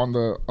clap on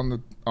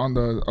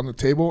the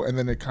table, and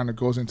then it kind of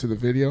goes into the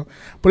video.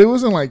 But it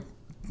wasn't like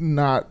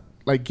not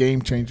like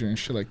game changer and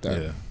shit like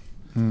that. Yeah.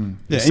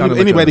 Yeah, sounded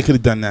like anybody a- could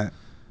have done that.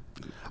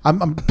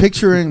 I'm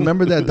picturing.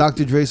 Remember that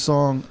Dr. Dre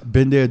song,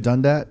 "Been There,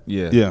 Done That"?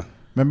 Yeah. Yeah.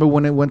 Remember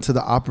when it went to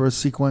the opera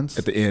sequence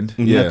At the end.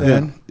 Mhm. Yeah. At the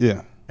end?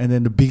 Yeah. and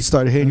then the beat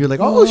started hitting? You're like,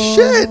 oh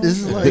shit! This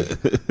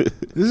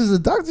is a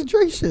Dr.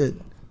 Dre shit.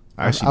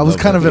 I was love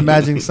kind of that.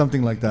 imagining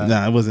something like that.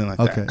 Nah, it wasn't like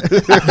Okay,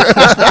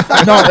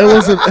 that. No,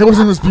 it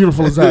wasn't as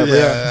beautiful as that. but yeah.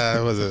 Yeah,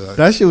 it wasn't. Like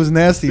that shit was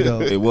nasty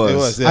though. It was. It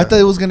was, yeah. I thought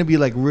it was gonna be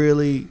like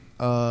really,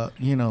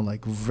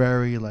 like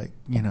very, like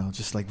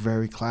just like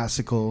very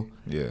classical,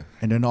 Yeah.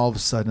 and then all of a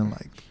sudden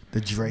like the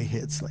Dre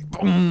hits like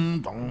boom,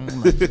 boom.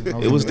 Like,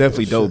 It was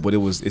definitely dope, but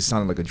it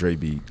sounded like a Dre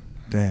beat.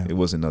 Damn. It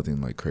wasn't nothing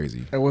like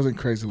crazy. It wasn't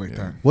crazy like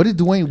that. What did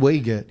Dwayne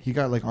Wade get? He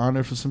got like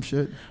honored for some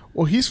shit.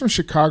 Well, he's from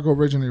Chicago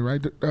originally,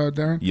 right,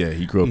 Darren? Yeah,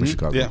 he grew up in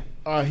Chicago.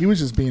 Yeah. He was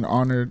just being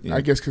honored, Yeah.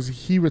 I guess, because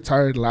he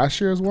retired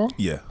last year as well.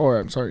 Yeah. Or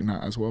I'm sorry,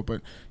 not as well,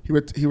 but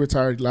he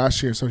retired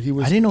last year, so he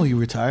was. I didn't know he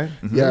retired.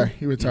 Yeah,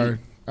 he retired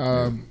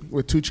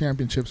with 2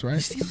 championships,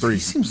 right? Three. He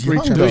seems 3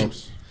 young though.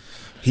 championships.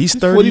 He's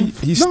 40.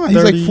 30. He's no, 30,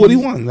 he's like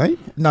 41, right?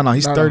 No,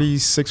 he's No, no.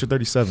 36 or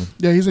 37.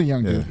 Yeah, he's a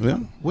young Yeah. dude. Yeah.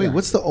 Wait, Yeah.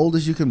 what's the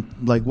oldest you can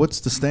like? What's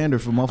the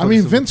standard for motherfuckers? I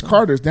mean, to Vince retire?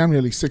 Carter's damn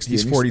nearly 60.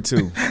 He's and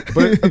 42.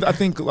 But I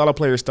think a lot of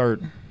players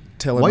start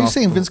telling Why are you off-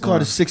 saying Vince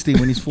Carter's 60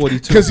 when he's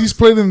 42? Because he's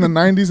played in the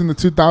 90s and the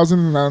 2000s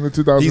and now in the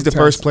 2010s. He's the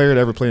first player to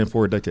ever play in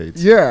 4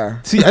 decades.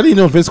 Yeah. See, I didn't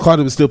know Vince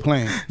Carter was still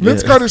playing.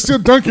 Vince Yeah. Carter's still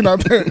dunking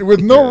out there with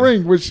no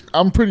ring, which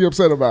I'm pretty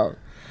upset about.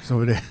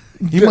 So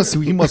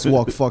he must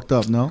walk fucked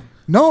up. No.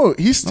 No,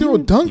 he's still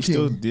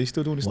dunking. He's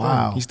still doing his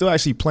Wow. thing. He's still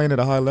actually playing at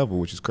a high level,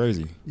 which is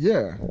crazy.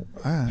 Yeah.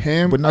 Ah.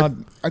 Him. But not-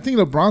 I think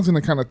LeBron's going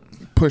to kind of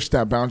push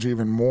that boundary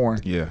even more.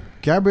 Yeah.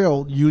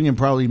 Gabrielle Union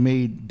probably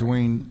made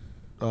Dwayne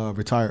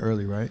retire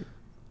early, right?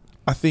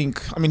 I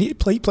think. I mean, he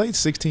played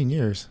 16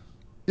 years.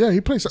 Yeah,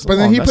 he plays. That's But a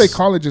then long- he played that's-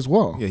 college as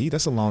well. Yeah,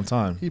 that's a long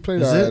time. He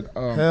played Is at. it?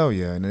 Hell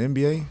yeah, in the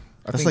NBA.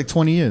 That's like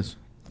 20 years.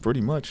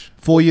 Pretty much.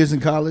 4 years in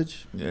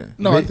college. Yeah.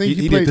 No, I think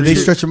he did played. Did they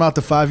stretch him out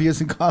to 5 years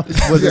in college?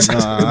 Was it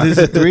Nah. this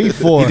is 3,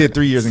 4, He did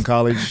 3 years in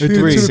college. He did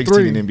 2 to 16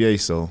 3. in NBA.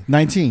 So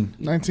 19?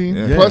 19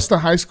 Yeah. plus the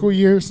high school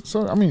years.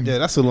 So I mean, Yeah,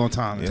 that's a long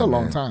time. it's Yeah. a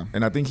long man. time.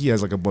 And I think he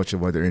has like a bunch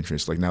of other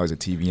interests. Like now he's a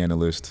TV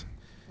analyst.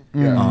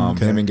 Yeah.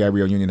 Okay. Him and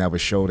Gabrielle Union have a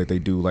show that they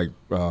do like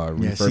Yeah,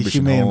 refurbishing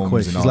she made him homes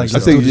quit. and She's all like, that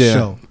let's stuff. do the Yeah.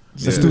 show.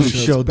 Let's Yeah. do the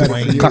Yeah. show, It's better for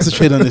Dwayne. you.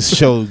 Concentrate on this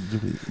show.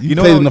 You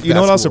know, played what, enough you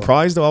know what I was basketball.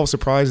 surprised though? I was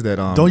surprised that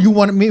Don't you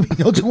want me?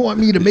 Don't you want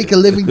me to make a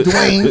living,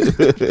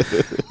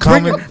 Dwayne?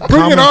 Common,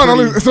 Bring it on.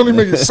 pretty- It's only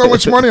making so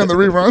much money on the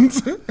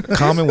reruns.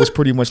 Common was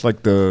pretty much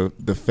like the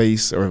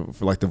face or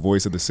like the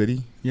voice of the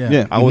city.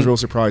 Yeah. I was real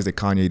surprised that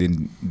Kanye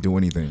didn't do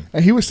anything.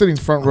 And he was sitting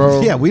front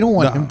row. Yeah, we don't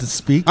want Nah. him to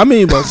speak. I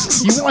mean, but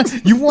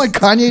You want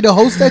Kanye to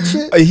host that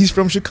shit? Hey, he's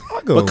from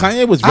Chicago. but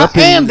Kanye was I repping.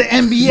 am the But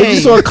you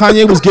NBA. saw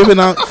Kanye was giving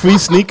out free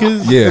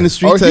sneakers Yeah. in the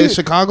streets he- of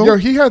Chicago. Yo,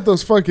 he had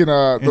those fucking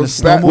those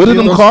snowmobile. What are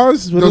them those-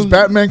 cars? What Those are-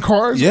 Batman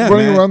cars Yeah,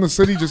 running man. around the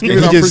city just And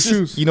giving he out free just,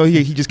 shoes. you know,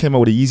 he just came out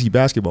with a Yeezy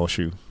basketball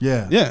shoe.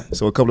 Yeah. Yeah.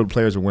 So a couple of the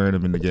players were wearing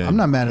them in the game. I'm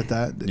not mad at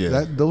that.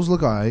 Yeah. Those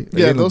look alright.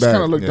 They Yeah, didn't look those bad.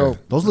 kind of look Yeah. dope.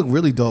 Those look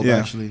really dope, Yeah.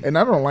 actually. And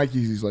I don't like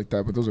Yeezys like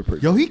that, but those are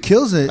pretty. Yo, he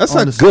kills it. That's on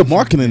like the good social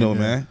marketing, though,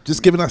 media. man.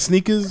 Just giving out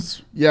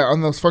sneakers. Yeah,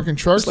 on those fucking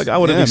trucks. It's like I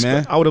would have, Yeah,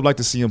 man. I would have liked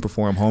to see him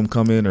perform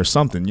Homecoming or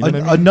something. You know what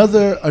I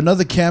mean?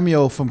 Another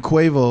cameo from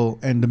Quavo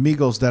and the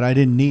Migos that I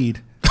didn't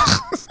need.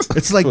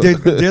 It's like they're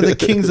the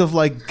kings of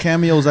like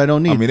cameos I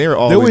don't need. I mean, they were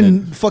all They were in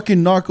in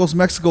fucking Narcos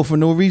Mexico for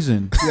no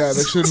reason. yeah,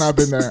 they should not have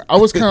been there. I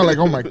was kind of like,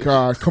 oh my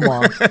god, come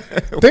on.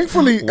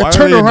 Thankfully, Why it are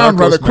turned they in around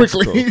rather Narcos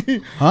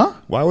quickly. Huh?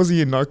 Why was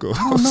he in Narcos?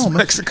 I don't know, man.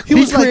 Mexico. He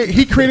was like,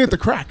 he created the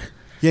crack.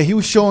 yeah, he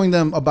was showing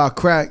them about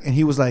crack, and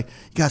he was like,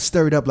 you got to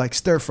stir it up like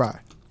stir fry.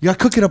 You got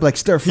to cook it up like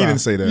stir fry. He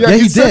didn't say that. Yeah,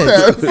 he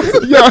said did.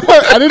 that. Yeah,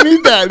 I didn't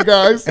need that,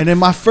 guys. And then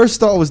my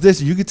first thought was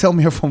this: you could tell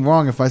me if I'm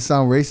wrong if I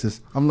sound racist.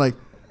 I'm like,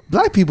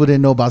 black people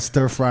didn't know about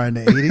stir fry in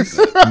the 80s.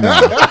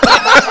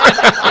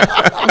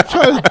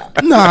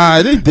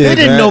 Nah, they did. They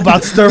didn't man. know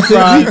about stir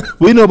fry.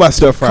 We know about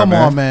stir fry. Come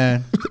man. on,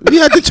 man. We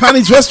had the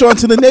Chinese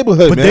restaurants in the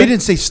neighborhood, But man. they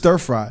didn't say stir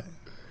fry.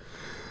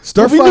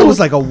 Stir But we fry knew- was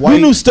like a white.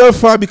 We knew stir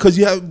fry because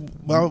you had.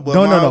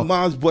 No.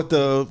 Mom's bought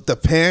the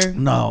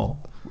pan. No.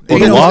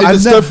 You know, I've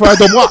I've stir fry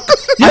the wok.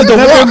 I've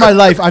never in my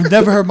life. I've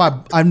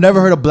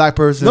never heard a black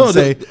person No,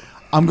 say,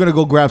 "I'm gonna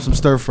go grab some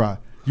stir fry.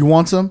 You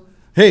want some?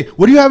 Hey,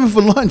 what are you having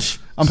for lunch?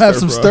 I'm having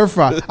some stir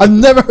fry." I've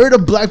never heard a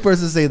black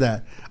person say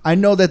that. I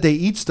know that they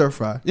eat stir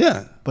fry.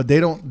 Yeah. But they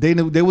don't.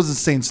 They wasn't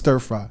saying stir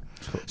fry.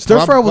 Stir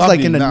fry was like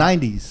in the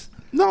 '90s.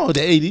 No, the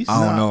 80s.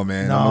 I don't know,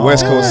 man. No. On the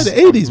West Coast, Yeah,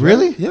 the 80s. man.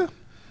 Really? Yeah.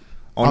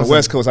 on the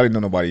West Coast, I didn't know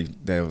nobody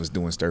that was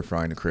doing stir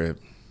fry in the crib.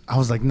 I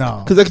was like,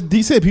 no, Because like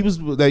D said, people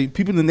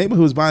in the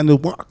neighborhood was buying the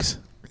woks.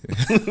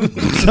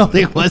 no,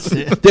 they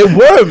wasn't. They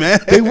were, man.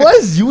 They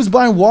was. You was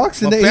buying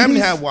walks in My the family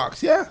 80s? had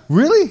woks. Yeah.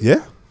 Really?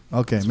 Yeah.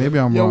 Okay, maybe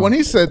I'm Yo, wrong. when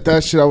he said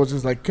that shit, I was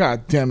just like,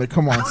 God damn it,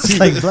 come on. It's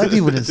like black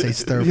people didn't say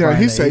stir fry. Yeah, in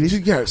he the said, 80s. you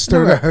gotta I stir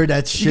never that. heard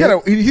that You shit.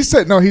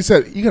 gotta, he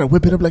said, you gotta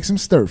whip it up like some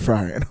stir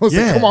fry. And I was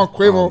Yeah. like, come on,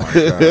 Quavo. Oh my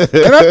God.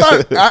 And I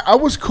thought, I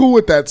was cool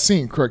with that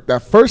scene, correct?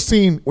 That first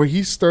scene where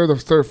he stirred the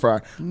stir fry.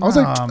 I was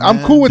like, Nah, I'm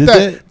man. cool with Did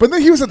that. they- But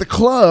then he was at the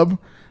club,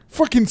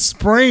 fucking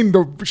spraying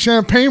the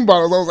champagne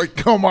bottles. I was like,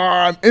 come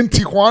on. In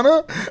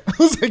Tijuana? I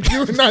was like,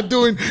 you're not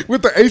doing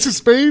with the Ace of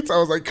Spades? I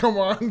was like, come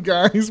on,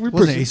 guys. We Wasn't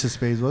pushing- Ace of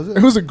Spades, was it?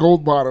 It was a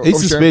gold bottle. Ace of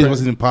Spades champagne,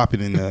 wasn't even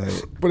popping in.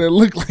 but it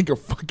looked like a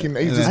fucking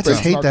Ace of I I Spades.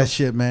 just hate that knockoff.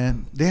 shit,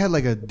 man. They had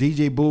like a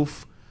DJ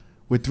booth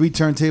with 3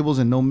 turntables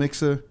and no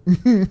mixer. I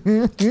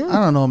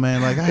don't know,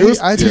 man. Like It was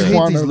I just hate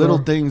Tijuana, these little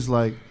bro. things.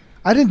 Like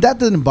that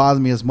didn't bother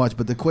me as much,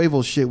 but the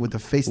Quavo shit with the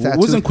face tattoo.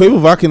 Wasn't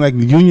Quavo rocking like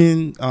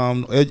Union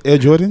Air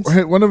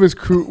Jordans? One of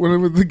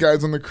the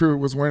guys on the crew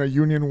was wearing a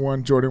Union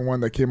 1 Jordan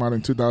 1 that came out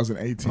in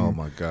 2018. Oh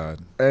my God.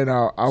 And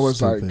I was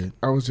Stupid.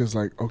 just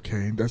like,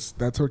 okay, that's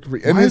okay. Why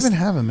And it's, even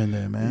have him in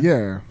there, man?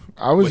 yeah,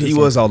 I was. But he just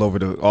was like, all over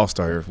the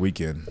All-Star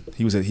weekend.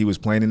 He was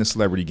playing in the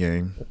celebrity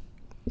game.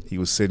 He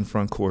was sitting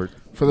front court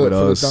for the with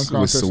us, dunk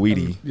with contest.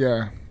 Saweetie.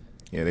 Yeah,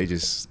 Yeah, they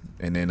just,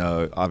 and then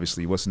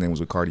obviously, what's his name was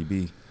with Cardi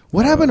B.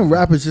 What happened to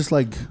rappers just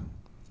like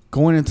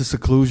going into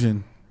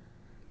seclusion?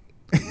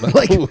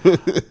 Like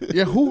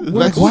yeah. Who?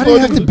 Like, why do you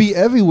have to be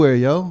everywhere,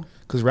 yo?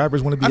 Because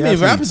rappers want to be I mean,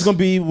 athletes. rappers gonna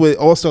be with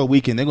All Star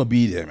Weekend. They're gonna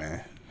be there,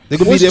 man. They're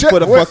gonna be Was there Ja- for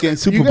the what- fucking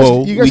Super you guys,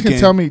 Bowl. You guys weekend. can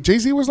tell me,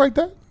 Jay-Z was like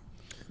that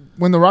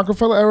when the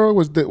Rockefeller era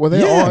was. Were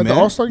they all at the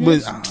All Star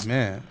games?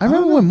 Man, I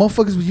remember when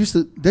motherfuckers used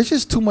to. There's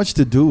just too much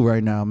to do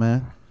right now,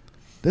 man.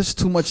 There's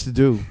too much to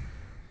do.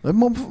 Like,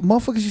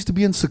 motherfuckers used to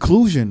be in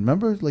seclusion.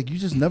 Remember, like you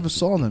just never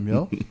saw them,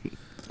 yo.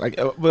 But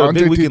a big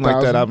Andre weekend like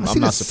 3000. that, I I'm see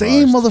the not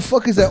same surprised.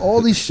 motherfuckers at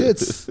all these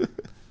shits.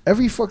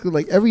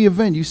 Every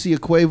event you see a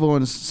Quavo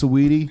and a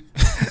Saweetie.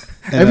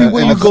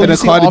 Everywhere you go, you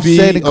see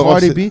Offset and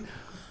Cardi B.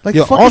 Like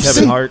Yo, fucking Offset- see,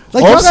 Kevin Hart.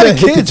 like y'all got Offset a hit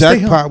the kid. Stay home.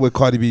 jackpot with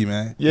Cardi B,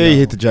 man. Yeah, he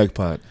hit the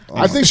jackpot.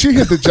 I think she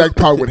hit the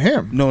jackpot with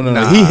him. No,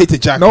 Nah. he hit the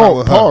jackpot No,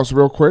 with her. pause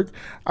real quick.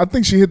 I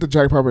think she hit the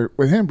jackpot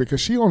with him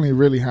because she only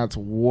really had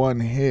one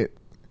hit,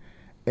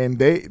 and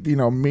they,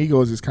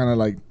 Migos is kind of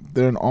like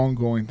they're an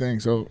ongoing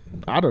thing. So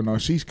I don't know.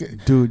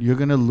 Dude, you're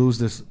gonna lose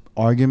this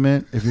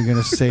argument if you're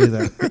gonna say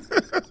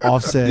that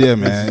Offset. Yeah,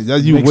 man.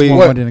 That's you makes way. more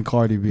What? money than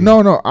Cardi B.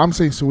 No, I'm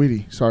saying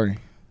Saweetie. Sorry.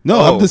 No,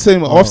 Oh. I'm just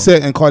saying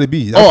Offset and Cardi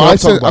B. That's Oh, what I'm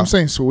talking about. I'm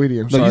saying Saweetie.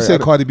 I'm No, sorry. you said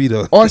Cardi B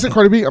though. Oh, I said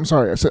Cardi B. I'm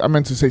sorry. I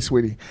meant to say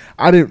Saweetie.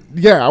 I didn't.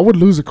 Yeah, I would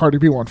lose a Cardi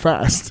B one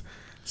fast.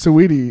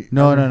 Saweetie.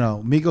 No.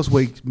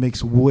 Migos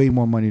makes way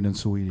more money than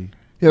Saweetie.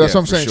 Yeah, that's Yeah,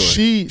 what I'm for saying.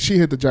 sure. She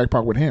hit the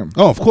jackpot with him.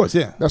 Oh, of course,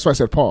 yeah. That's why I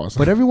said pause.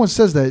 But everyone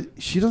says that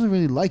she doesn't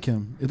really like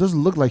him. It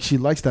doesn't look like she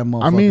likes that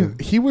motherfucker. I mean,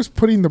 he was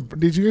putting the.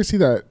 Did you guys see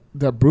that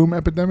broom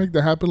epidemic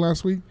that happened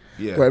last week?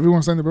 Yeah. Where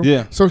everyone's standing the broom.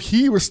 Yeah. So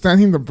he was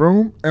standing the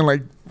broom and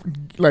like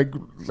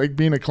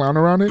being a clown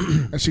around it,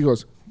 and she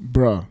goes,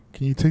 "Bruh,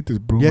 can you take this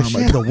broom?" yeah, out she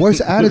my had the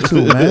worst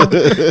attitude,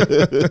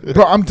 man.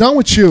 Bro, I'm done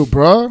with you,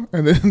 bruh.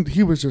 And then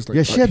he was just like,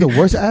 Yeah, she had the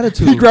worst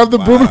attitude. He grabbed the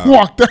broom and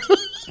walked out.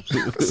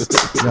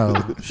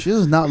 Yo, she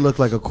does not look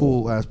like a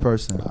cool ass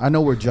person. I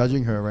know we're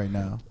judging her right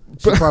now.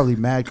 She's probably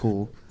mad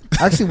cool.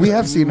 Actually, we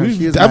have seen her.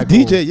 She is I'm mad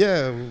DJ, cool.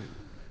 yeah.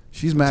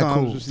 She's mad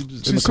cool.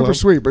 She's super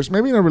sweet, but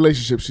maybe in a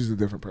relationship, she's a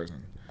different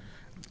person.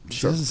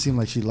 She doesn't seem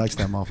like she likes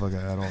that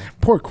motherfucker at all.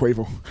 Poor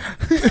Quavo.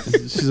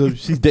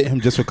 She's dating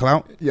him just for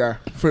clout. Yeah,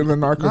 for the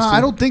Narcos. Nah, too.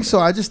 I don't think so.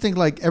 I just think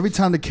like every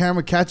time the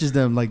camera catches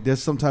them, like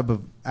there's some type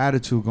of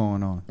attitude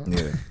going on.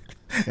 Yeah.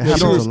 It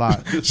happens a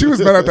lot. She was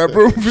mad at that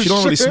broom. For She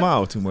don't really sure.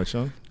 smile too much,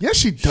 huh? Yeah,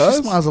 she She does.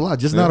 smiles a lot,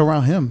 just not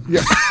around him.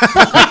 Yeah.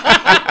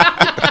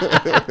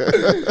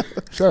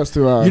 Shout out to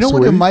You know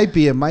what it Saweetie. might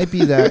be? It might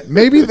be that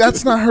Maybe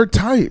that's not her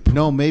type.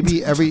 no,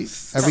 maybe every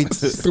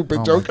Stupid oh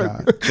my joke.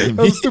 God. That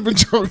was a stupid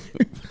joke.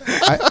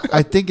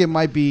 I think it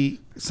might be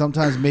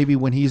sometimes maybe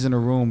when he's in a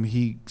room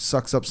he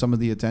sucks up some of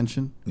the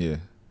attention Yeah.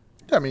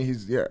 I mean,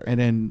 he's and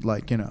then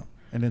like and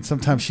then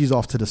sometimes she's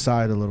off to the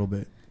side a little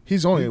bit.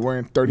 he's only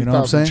wearing You know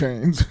what I'm 30,000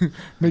 saying? chains. I mean,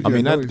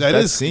 Making that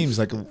noise. seems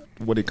like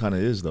what it kind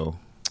of is, though.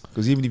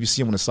 Because even if you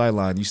see him on the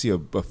sideline, you see a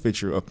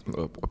picture of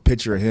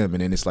him,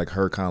 and then it's like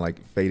her kind of like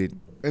faded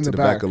In to the the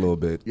back back. a little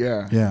bit.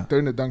 Yeah, Yeah.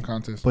 during the dunk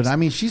contest. But I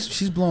mean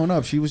she's blown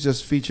up. She was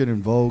just featured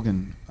in Vogue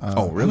and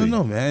Oh, I really? don't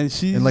know, man.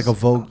 She's in like a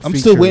Vogue I'm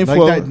feature. still waiting like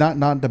for. that,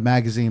 not the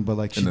magazine, but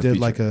like she In the did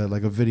feature.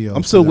 like a video.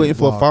 I'm still the waiting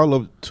for a blog.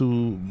 follow up to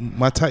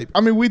my type.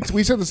 I mean,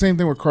 we said the same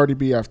thing with Cardi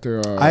B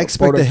after. I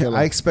expect Bodak a hit. Yellow.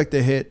 I expect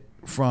a hit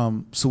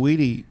from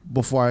Saweetie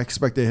before I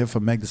expected a hit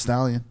from Meg Thee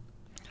Stallion.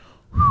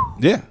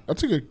 Yeah.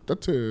 That's a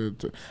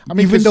good. I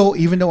mean,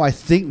 Even though I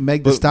think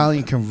Meg Thee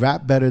Stallion can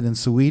rap better than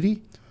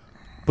Saweetie,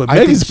 But I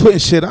Meg think is she- putting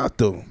shit out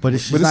though. but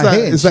it's not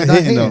hitting. It's not She's not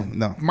hitting though. hitting.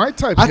 No. my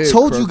type. I hit,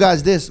 told Crook. you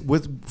guys this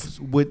with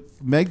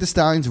Meg Thee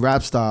Stallion's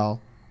rap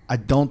style. I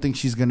don't think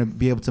she's gonna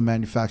be able to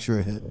manufacture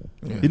a hit.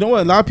 You know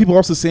what? A lot of people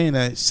also saying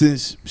that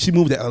since she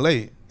moved to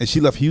LA and she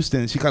left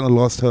Houston, she kind of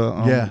lost her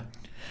Yeah, her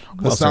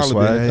Lost style her a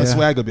swag. bit, Yeah, her yeah.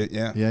 swag a bit.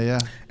 Yeah. yeah.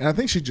 And I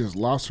think she just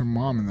lost her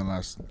mom in the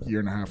last year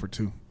and a half or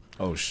two.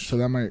 Oh So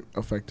that might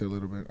affect her a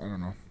little bit. I don't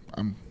know.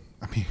 Well,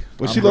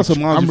 I'm she lost her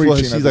reaching- mom I'm before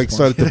reaching she's at like this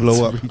started to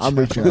blow up. I'm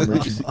reaching.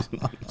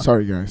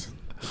 Sorry, guys.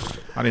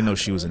 I didn't know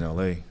she was in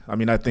LA. I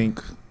mean, I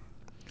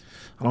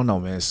don't know,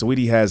 man.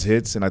 Saweetie has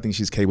hits, and I think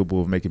she's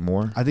capable of making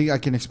more. I think I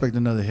can expect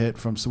another hit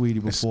from Saweetie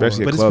before.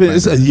 Especially- But Club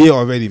it's a banger. year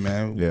already,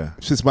 man. Yeah,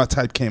 Since My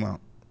Type came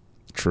out.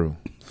 true.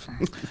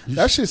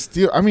 That shit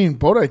still. I mean,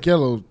 Bodak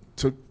Yellow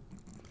took.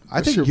 I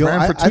That think shit yo,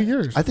 ran for 2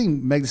 years. I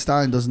think Meg Thee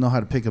Stallion doesn't know how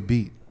to pick a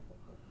beat.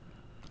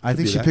 I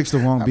think be she that. picks the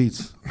wrong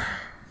beats.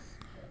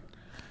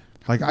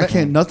 Like I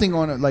can't nothing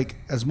on it. Like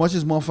as much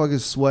as motherfuckers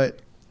sweat,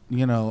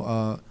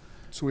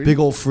 Sweet. Big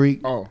Old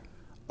Freak,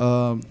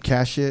 Oh,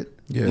 Cash It.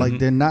 Yeah. Like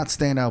they're not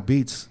standout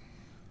beats,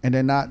 and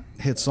they're not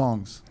hit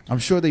songs. I'm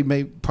sure they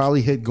may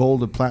probably hit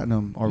gold or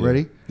platinum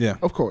already, Yeah.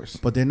 of course.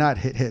 but they're not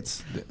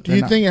hits. Do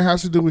you think it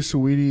has to do with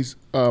Saweetie's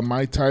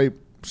My Type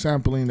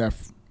sampling that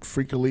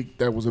Freak a Leak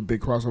that was a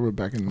big crossover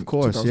back in? Of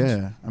course, 2000s?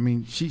 yeah. I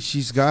mean,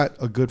 she's got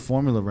a good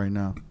formula right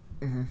now.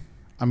 Mhm.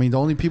 I mean, the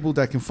only people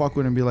that can fuck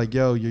with her and be like,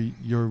 "Yo,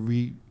 you're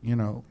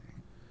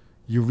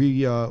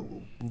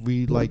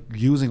like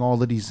using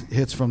all of these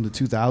hits from the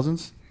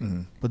 2000s."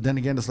 Mhm. But then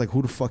again, it's like,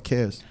 who the fuck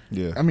cares?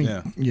 Yeah, I mean,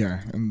 Yeah.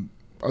 yeah, and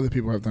other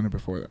people have done it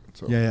before that.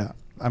 So Yeah.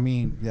 I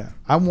mean, yeah.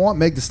 I want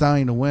Meg Thee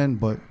Stallion to win,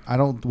 but I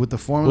don't with the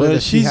formula Well,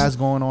 that she she's- has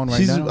going on right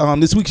She's now.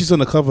 this week she's on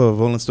the cover of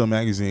Rolling Stone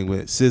magazine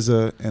with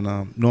SZA and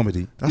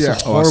Normandy. That's Yeah. a Oh,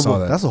 I horrible. saw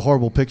that. That's a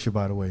horrible picture,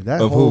 by the way. That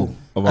of whole, who?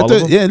 Of I all thought,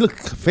 of them? yeah, it looked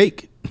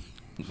fake.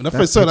 When I That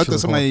first saw it, I picture thought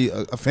was somebody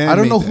a fan. I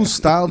don't know made who that.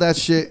 styled that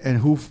shit and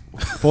who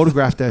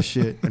photographed that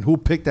shit and who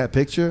picked that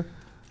picture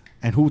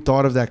and who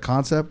thought of that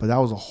concept, but that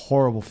was a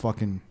horrible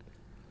fucking.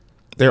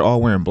 They're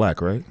all wearing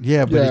black, right?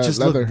 Yeah, but Yeah, it just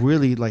leather. looked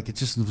really like it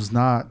just was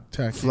not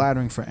Tacky.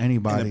 flattering for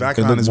anybody. And the back-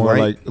 It Background looked is more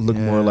white.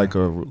 more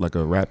Yeah. like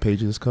a Rap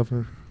Pages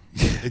cover.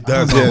 It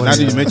does. I don't know Yeah, what now it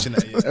that you is. mention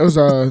that. Yeah. it was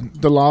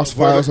the Lost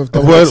Files of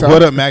Double What, XL.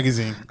 what Up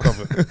magazine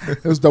cover.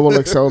 It was Double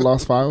XL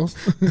Lost Files.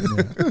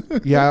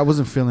 Yeah, I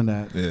wasn't feeling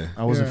that. Yeah.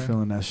 I wasn't Yeah.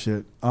 feeling that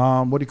shit.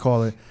 What do you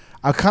call it?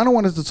 I kind of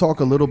wanted to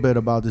talk a little bit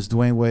about this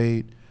Dwayne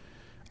Wade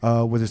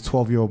with his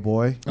 12-year-old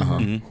boy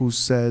Mhm. who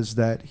says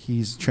that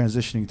he's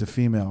transitioning to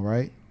female,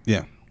 right?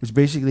 Yeah. Which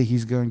basically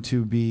he's going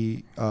to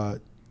be,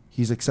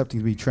 he's accepting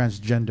to be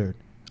transgendered,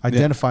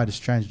 identified as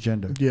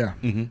transgender. Yeah.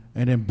 Mm-hmm.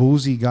 And then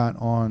Boozy got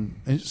on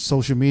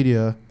social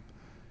media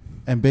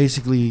and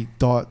basically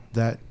thought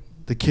that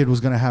the kid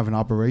was going to have an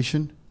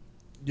operation,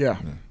 Yeah.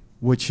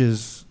 which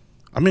is,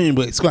 I mean,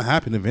 but it's gonna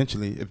happen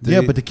eventually. If they,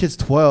 yeah, but the kid's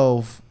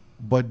 12,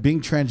 but being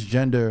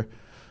transgender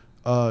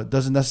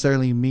doesn't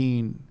necessarily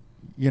mean,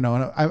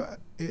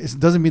 it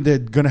doesn't mean they're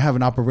going to have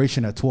an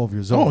operation at 12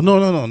 years old.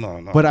 oh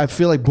no. But I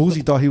feel like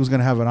Boozy thought he was going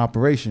to have an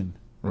operation.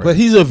 Right. But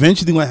he's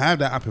eventually gonna have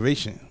that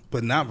operation,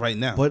 but not right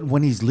now. But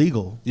when he's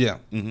legal, yeah.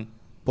 Mm-hmm.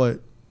 but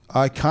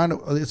I kind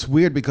of, it's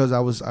weird because I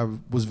was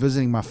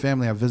visiting my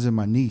family. I visited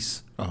my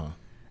niece,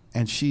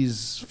 and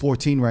she's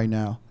 14 right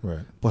now. Right.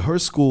 But her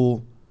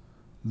school,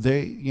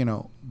 they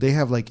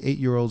have like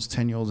 8-year-olds,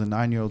 10-year-olds, and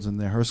 9-year-olds in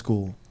her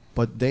school.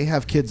 But they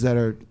have kids that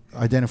are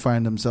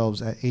identifying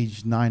themselves at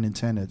age 9 and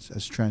 10 as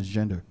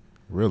transgender.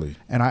 Really?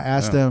 And I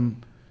asked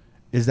them,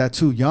 is that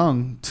too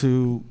young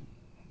to,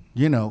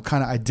 kind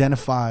of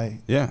identify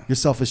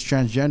yourself as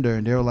transgender?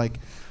 And they were like,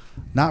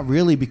 not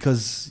really,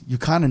 because you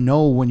kind of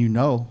know when you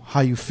know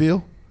how you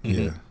feel.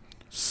 Yeah.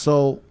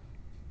 So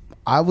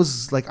I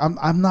was like,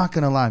 I'm not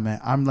going to lie, man.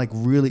 I'm like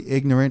really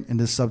ignorant in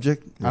this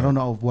subject. Yeah. I don't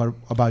know what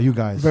about you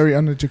guys. Very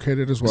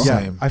uneducated as well. yeah,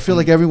 Same. I feel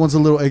like everyone's a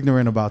little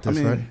ignorant about this,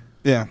 right?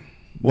 Yeah.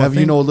 Have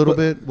you know a little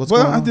bit what's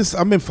going on?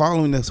 I've been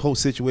following this whole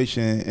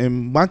situation,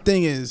 and my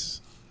thing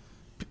is,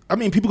 I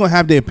mean, people gonna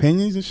have their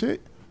opinions and shit,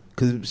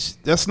 because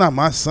that's not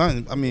my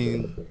son. I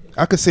mean,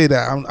 I could say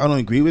that I don't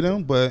agree with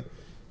him, but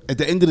at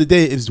the end of the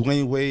day, it's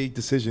Dwayne Wade's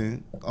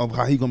decision of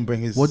how he gonna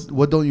bring his.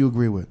 What don't you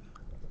agree with?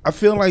 I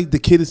feel like the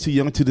kid is too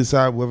young to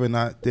decide whether or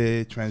not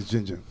they're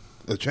transgender.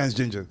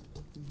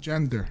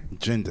 Gender.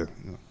 Gender.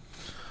 You know.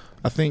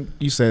 I think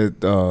you said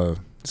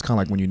it's kind of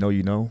like when you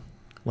know,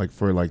 like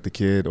for like the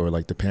kid or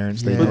like the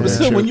parents. They Yeah. know But that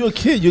still, shit. when you're a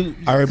kid,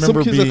 I remember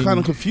some kids being are kind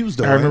of confused.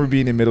 Though, I remember right?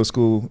 being in middle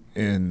school,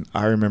 and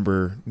I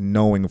remember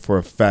knowing for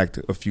a fact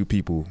a few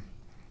people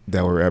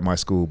that were at my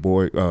school,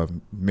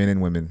 men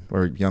and women,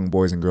 or young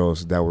boys and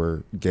girls that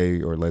were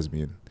gay or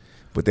lesbian,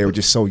 but they were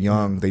just so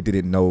young they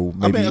didn't know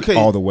maybe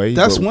all the way.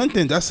 That's but- one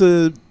thing. That's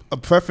a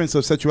preference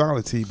of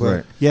sexuality, but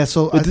Right. Yeah,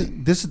 so But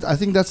I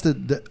think that's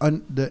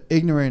the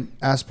ignorant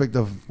aspect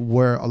of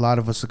where a lot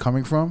of us are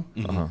coming from.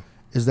 Uh-huh.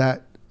 Is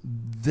that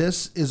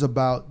this is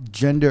about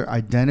gender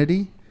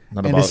identity,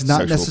 Not and about it's not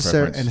sexual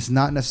necessary, preference. and it's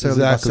not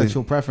necessarily about Exactly.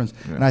 sexual preference.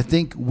 Yeah. And I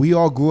think we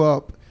all grew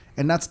up,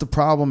 and that's the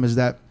problem, is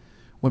that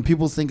when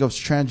people think of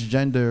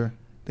transgender,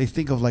 they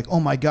think of like, oh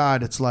my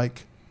God, it's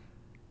like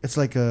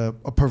a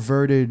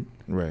perverted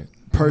Right.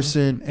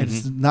 person, and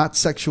it's not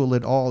sexual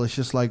at all. It's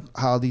just like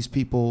how these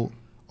people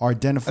are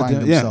identifying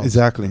themselves. Yeah,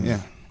 exactly. Yeah.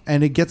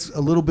 And it gets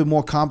a little bit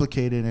more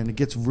complicated, and it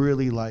gets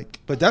really like,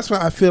 But that's why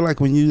I feel like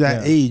when you're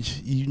that Yeah.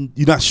 age,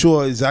 you're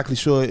not exactly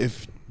sure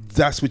if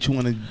that's what you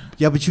want to.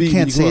 yeah, but you Be when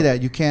can't you say grow up.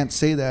 that. You can't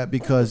say that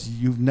because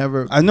you've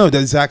never. I know that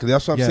exactly.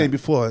 That's what I'm Yeah. saying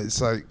before. It's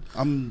like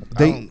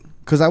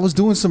Because I was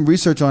doing some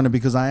research on it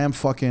because I am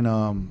fucking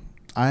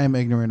I am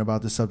ignorant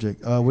about this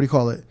subject. What do you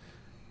call it?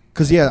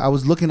 Because I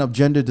was looking up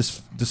gender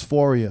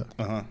dysphoria,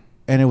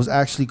 and it was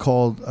actually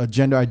called a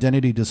gender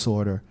identity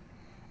disorder,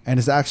 and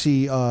it's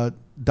actually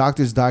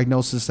doctors'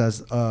 diagnosis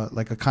as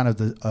like a kind of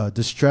the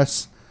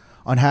distress,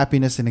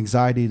 unhappiness, and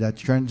anxiety that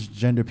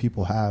transgender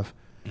people have,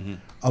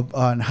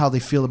 and how they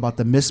feel about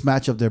the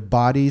mismatch of their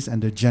bodies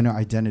and their gender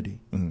identity.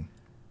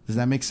 Does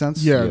that make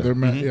sense? Yeah, Yeah.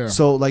 they're yeah.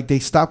 So like they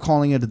stopped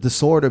calling it a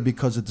disorder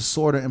because a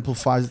disorder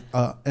implies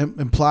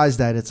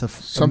that it's a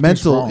Something's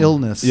mental wrong.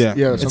 illness. Yeah.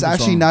 Yeah, It's something's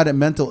actually wrong. not a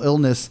mental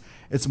illness.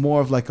 It's more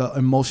of like a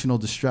emotional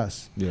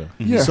distress. Yeah.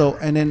 Yeah. So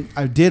and then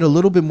I did a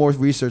little bit more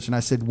research and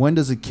I said, when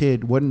does a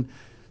kid,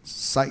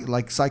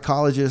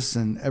 psychologists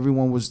and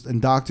everyone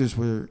and doctors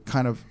were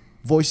kind of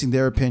voicing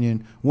their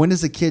opinion, when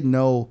does a kid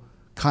know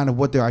kind of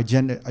what their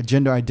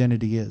gender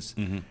identity is?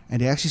 And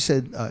they actually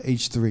said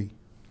age 3.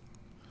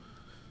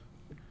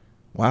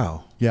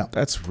 Wow. Yeah.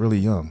 That's really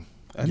young.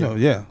 I know.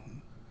 Yeah.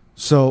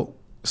 So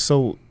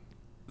So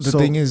the So-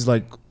 thing is,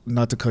 like,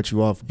 not to cut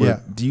you off, but Yeah.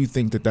 do you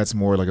think that that's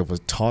more like of a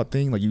taught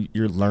thing? Like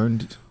you're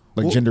learned,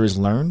 like Well- gender is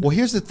learned? Well,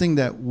 here's the thing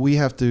that we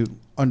have to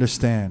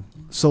understand.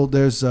 So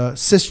there's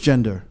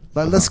cisgender.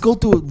 Let's go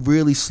through it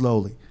really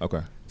slowly.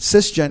 Okay.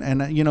 Cisgender,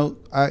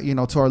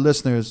 and to our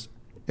listeners,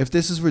 if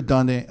this is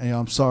redundant,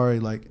 I'm sorry.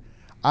 Like,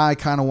 I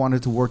kind of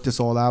wanted to work this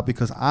all out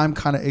because I'm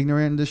kind of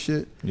ignorant in this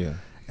shit, Yeah.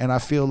 and I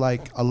feel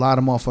like a lot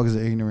of motherfuckers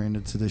are ignorant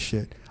into this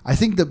shit. I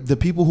think the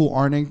people who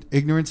aren't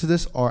ignorant to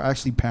this are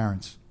actually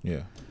parents,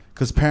 Yeah.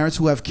 because parents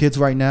who have kids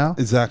right now,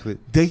 Exactly.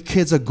 their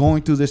kids are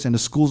going through this, and the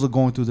schools are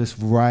going through this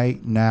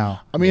right now.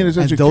 I mean, it's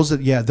And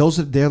educa- those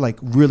are they're like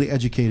really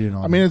educated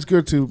on. I mean, it's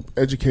good to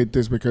educate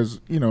this because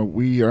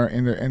we are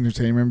in the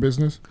entertainment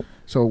business,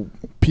 so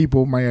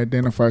people might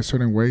identify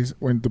certain ways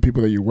when the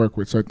people that you work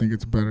with. So I think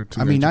it's better to.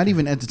 I mean, not educate.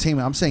 even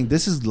entertainment. I'm saying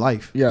this is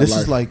life. Yeah, this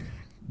life. is like,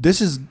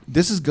 this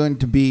is going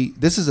to be,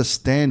 this is a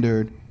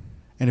standard.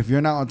 And if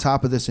you're not on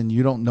top of this and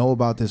you don't know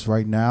about this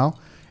right now,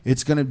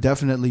 it's going to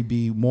definitely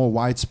be more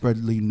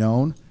widespreadly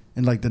known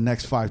in like the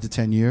next 5 to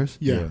 10 years.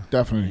 Yeah, Yeah.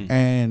 definitely.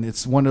 And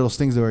it's one of those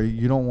things where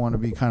you don't want to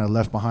be kind of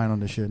left behind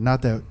on this shit.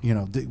 Not that,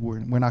 we're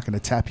not going to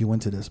tap you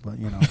into this, but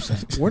I'm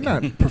saying. We're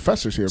not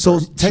professors here. So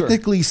but sure.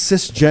 technically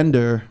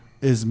cisgender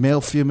is male,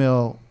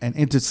 female, and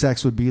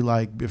intersex would be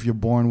like if you're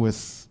born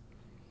with,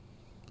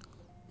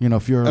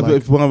 if you're like,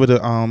 If one with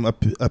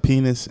a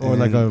penis Or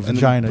like a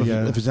vagina,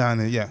 yeah. a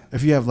vagina, yeah.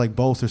 if you have like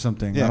both or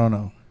something. I Yeah. don't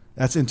know.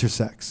 That's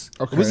intersex.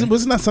 Okay.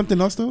 Wasn't that something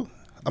else though?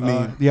 I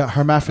mean, Yeah,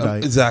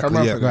 hermaphrodite. exactly.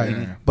 Yeah. Hermaphrodite.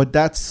 Right. Yeah. But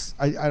that's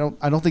I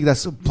don't think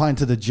that's applying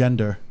to the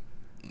gender,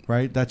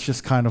 right? That's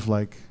just kind of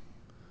like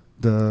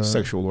the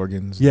Sexual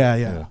organs.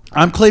 Yeah.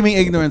 I'm claiming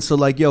ignorance, so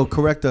like, yo,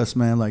 correct us,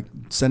 man. Like,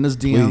 send us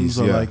DMs Please,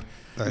 or yeah. like,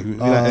 Like, we're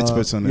not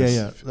experts on this.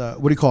 Yeah.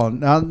 What do you call it?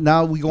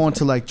 Now we go on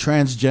to like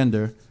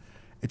transgender.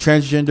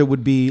 Transgender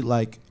would be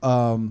like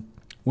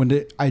when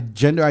the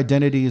gender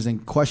identity is in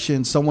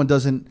question. Someone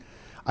doesn't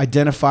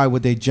identify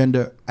with their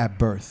gender at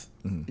birth.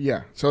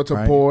 Yeah. So it's a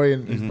Right. boy,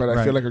 but I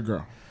Right. feel like a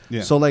girl.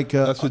 Yeah. So like,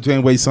 That's what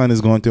Dwayne Wade's son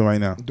is going through right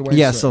now. Dwayne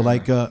yeah. said, So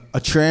like, a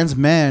trans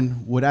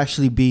man would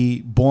actually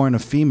be born a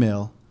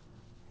female,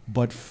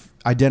 but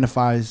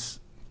identifies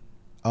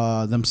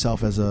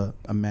themselves as a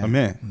man. A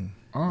man.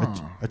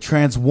 oh. A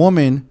trans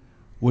woman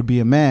would be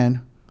a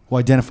man who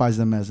identifies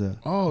them as a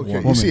Oh, okay.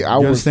 woman. You see, I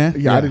You was. understand?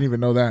 Yeah, I didn't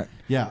even know that.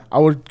 Yeah. I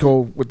would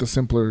go with the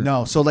simpler.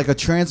 No, so like a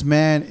trans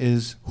man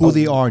is who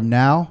they are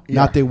now, Yeah.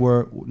 not they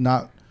were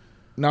not.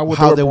 Not what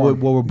How they were they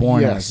born. were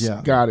born yes, as,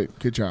 yeah. Got it.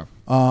 Good job.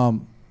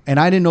 And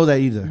I didn't know that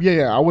either.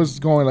 Yeah. I was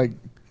going like.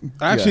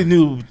 I actually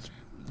knew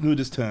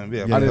this term.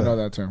 Yeah. Yeah. I didn't know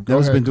that term. Go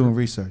I've ahead. been doing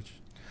research.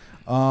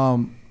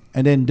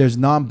 And then there's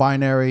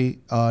non-binary,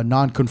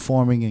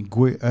 non-conforming, and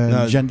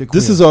Now, gender.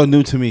 This queer. is all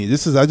new to me.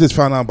 I just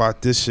found out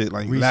about this shit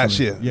like last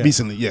Recently, year. yeah.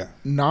 Recently, yeah.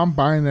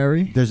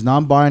 Non-binary. There's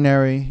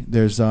non-binary.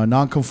 There's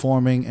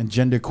non-conforming and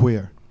gender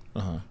queer,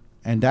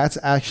 and that's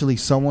actually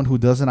someone who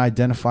doesn't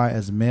identify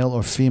as male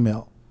or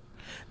female.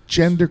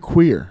 Gender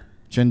queer.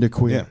 Gender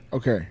queer. Yeah.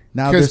 Okay.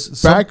 Now Because there's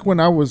some- back when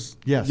I was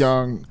Yes.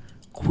 young,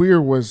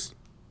 queer was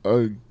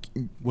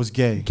Was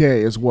gay.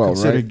 gay as well,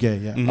 Considered right? gay.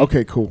 Yeah. Mhm.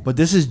 Okay, cool. But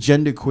this is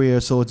gender queer,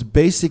 so it's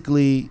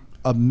basically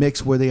a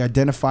mix where they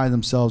identify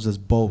themselves as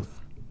both,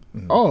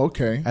 Oh,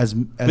 okay. as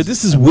But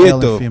this is a weird, male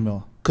and though.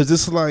 female. Because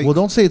it's like. Well,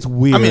 don't say it's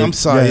weird. I mean, I'm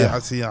sorry. Yeah, yeah. I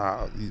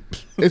see.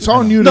 It's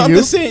all new No, to I'm you.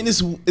 just saying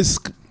this.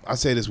 I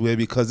say this weird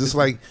because it's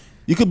like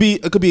It could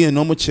be a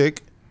normal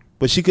chick,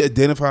 but she could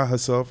identify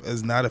herself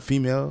as not a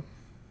female.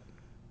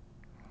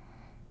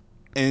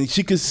 And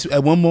she could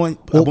at one point.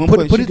 Well, at one put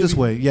point, it she could this be-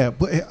 way. Yeah,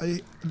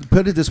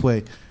 put it this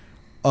way.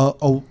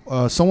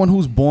 Someone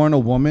who's born a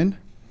woman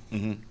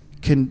Mm-hmm.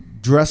 can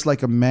dress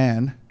like a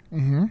man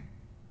Mm-hmm.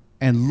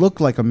 and look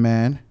like a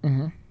man,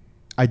 Mm-hmm.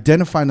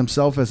 identify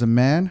themselves as a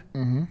man,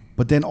 Mm-hmm.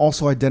 but then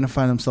also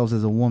identify themselves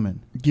as a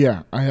woman.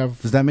 Yeah, I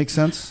have. Does that make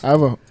sense? I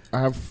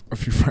have a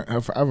few friends.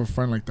 I have a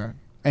friend like that.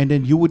 And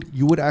then you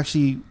would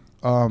actually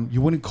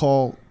you wouldn't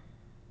call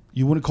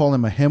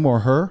him a him or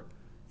her.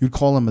 You'd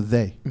call him a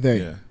they They.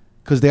 Yeah.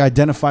 because they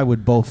identify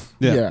with both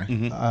Yeah.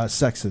 Mhm.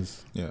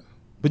 sexes. Yeah.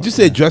 But you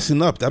said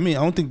dressing up. I mean,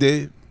 I don't think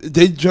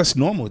they dress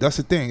normal. That's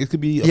the thing. It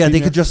could be. Yeah, they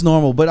could dress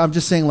normal, but I'm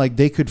just saying like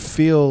they could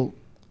feel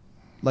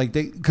like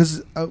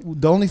because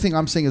the only thing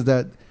I'm saying is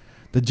that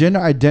the gender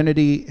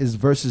identity is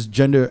versus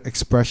gender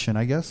expression,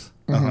 I guess,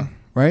 Uh-huh.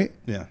 right?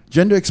 Yeah.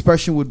 Gender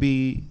expression would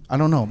be, I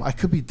don't know, I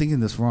could be thinking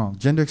this wrong.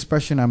 Gender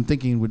expression, I'm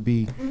thinking, would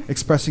be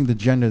expressing the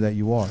gender that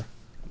you are.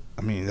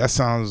 I mean, that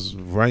sounds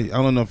right. I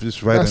don't know if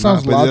it's right That or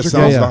sounds not, but that logical.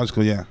 sounds Yeah.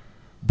 logical. Yeah.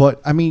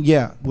 But I mean,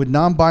 yeah, with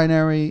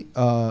non-binary,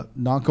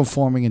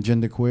 non-conforming, and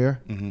genderqueer,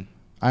 Mm-hmm.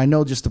 I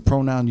know just the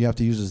pronoun you have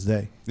to use is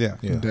they. Yeah.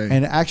 Yeah. They.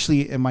 And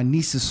actually, in my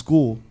niece's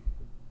school,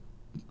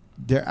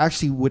 they're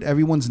actually with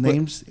everyone's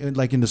names,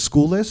 like in the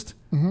school list,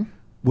 Mhm.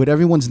 with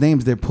everyone's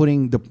names, they're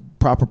putting the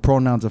proper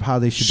pronouns of how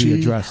they should be She,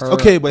 addressed. her.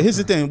 Okay, but here's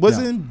the thing.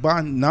 Wasn't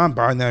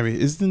non-binary?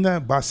 Isn't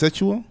that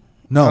bisexual?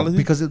 No, Holiday?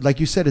 because like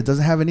you said, it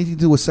doesn't have anything to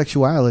do with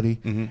sexuality.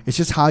 Mhm. It's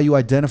just how you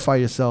identify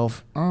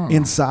yourself Oh.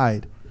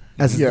 inside.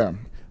 Yeah.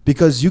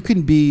 Because you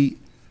can be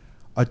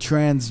a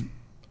trans,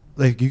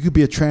 like you could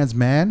be a trans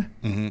man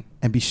Mm-hmm.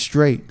 and be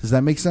straight. Does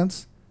that make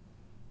sense?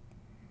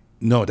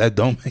 No, that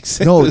don't make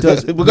sense. No, it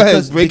does. Well, go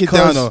ahead, break it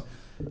down. because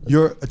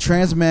Though. a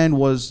trans man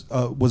was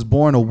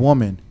born a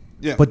woman,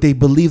 Yeah. but they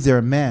believe they're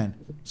a man.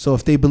 So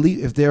if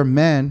they're a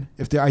man,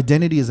 if their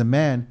identity is a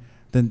man,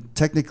 then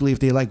technically, if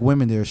they like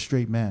women, they're a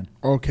straight man.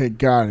 Okay,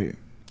 got it.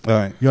 All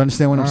right. You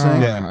understand what I'm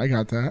saying? Yeah. I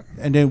got that.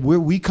 And then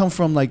we come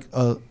from like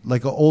an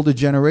older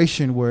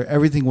generation where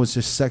everything was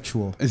just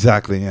sexual,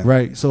 Exactly. Yeah.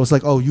 right? So it's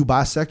like, oh, you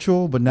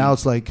bisexual, but now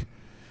it's like,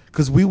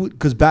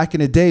 because back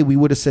in the day we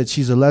would have said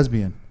she's a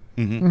lesbian.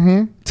 Mm-hmm.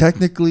 Mm-hmm.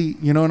 Technically,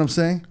 you know what I'm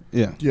saying?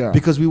 Yeah. Yeah.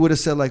 Because we would have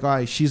said like, all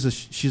right,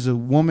 she's a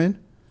woman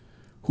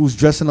who's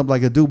dressing up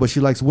like a dude, but she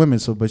likes women.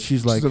 So, but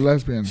she's like she's a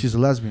lesbian. she's a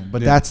lesbian.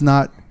 But Yeah. that's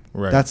not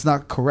Right. that's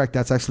not correct.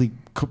 That's actually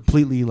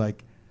completely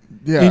like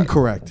yeah.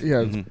 incorrect. Yeah.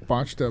 Mhm. It's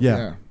botched up. Yeah.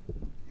 Yeah.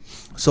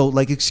 So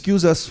like,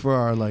 excuse us for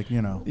our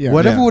Yeah.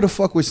 whatever Yeah. the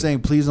fuck we're saying.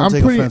 Please don't I'm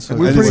take pretty- offense to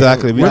we're it. pretty-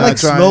 Exactly. We're not like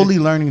trying- slowly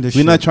learning this. We're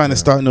shit. not trying to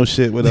start no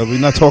shit. Whatever. We're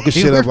not talking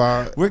shit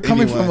about. We're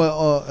coming anyone.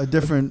 from a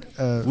different.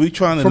 We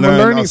trying to From learn a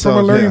learning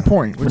ourselves, yeah.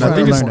 point. We're But trying I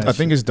to think learn it's that I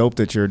think it's dope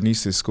that your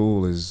niece's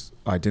school is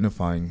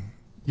identifying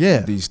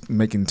yeah. these,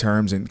 making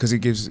terms, and because it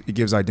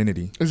gives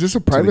identity. Is this a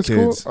private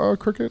school, kids.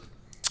 Cricket,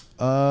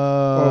 or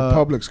a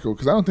public school?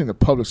 Because I don't think the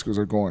public schools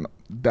are going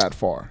that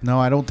far. No,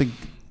 I don't think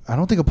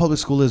a public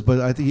school is, but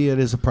I think it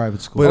is a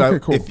private school. But Okay,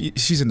 cool.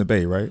 she's in the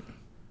Bay, right?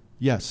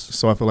 Yes.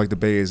 So I feel like the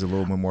Bay is a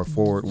little bit more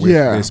forward with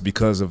Yeah. this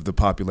because of the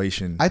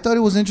population. I thought it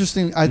was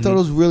interesting. I thought it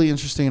was really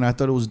interesting, and I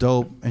thought it was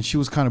dope. And she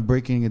was kind of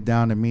breaking it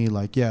down to me,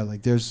 like, yeah,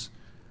 like there's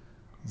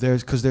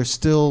because there's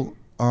still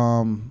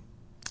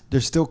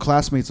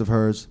classmates of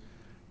hers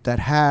that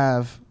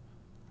have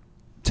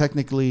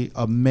technically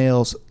a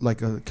male's,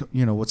 like a,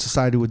 what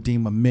society would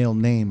deem a male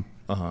name,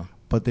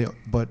 but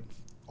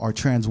are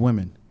trans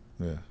women.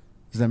 Yeah.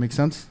 Does that make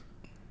sense?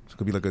 It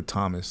could be like a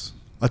Thomas.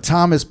 A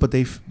Thomas, but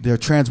they're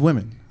trans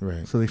women.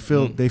 Right. So they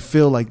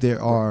feel like their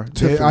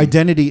Tiffany.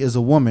 identity is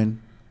a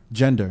woman,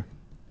 gender.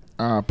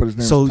 But his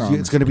name So is Thomas.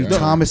 it's going to be Yeah.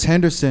 Thomas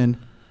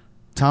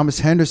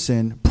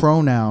Henderson,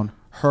 pronoun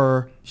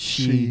her,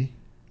 she.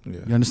 Yeah.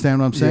 You understand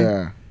what I'm saying?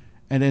 Yeah.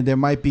 And then there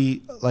might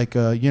be like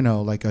a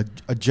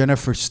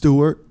Jennifer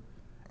Stewart,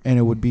 and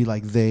it would be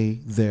like they,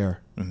 their,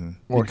 Mm-hmm.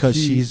 Or because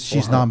he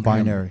she's or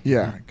non-binary. him.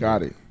 Yeah,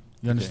 got it.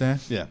 You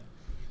understand? Yeah.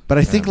 But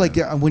I think like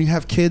when you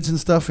have kids and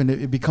stuff, and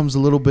it becomes a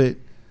little bit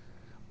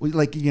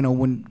like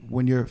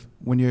when you're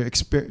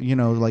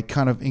like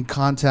kind of in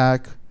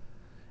contact,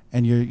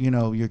 and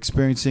you're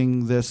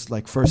experiencing this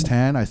like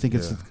firsthand. I think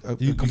it's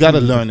You got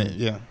to learn it.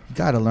 Yeah. You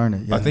got to learn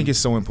it. Yeah. I think it's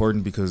so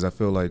important because I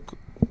feel like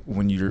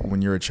when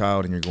you're a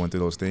child and you're going through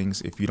those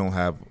things, if you don't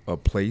have a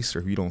place or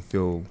if you don't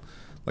feel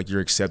like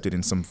you're accepted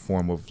in some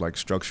form of like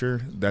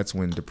structure, that's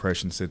when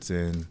depression sits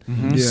in,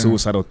 Yeah.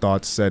 suicidal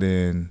thoughts set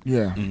in,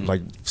 Yeah.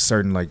 like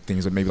certain like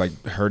things that maybe like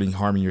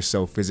harming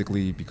yourself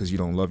physically because you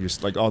don't love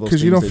yourself, like all those Because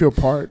things. you don't that- feel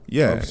part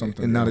yeah, of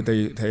something. and now yeah.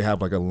 that they have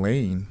like a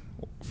lane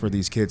for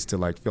these kids to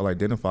like feel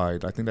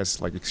identified, I think that's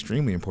like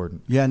extremely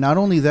important. Yeah, not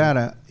only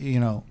that,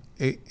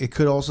 it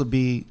could also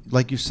be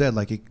like you said,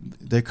 like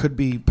there could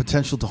be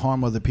potential to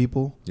harm other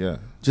people Yeah.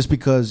 just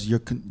because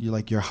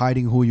you're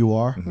hiding who you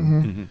are,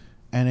 Mm-hmm.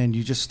 and then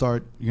you just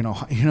start, you know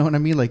what I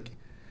mean? Like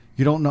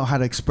you don't know how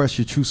to express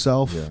your true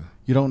self. Yeah.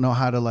 You don't know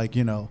how to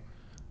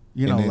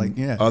You And know, then like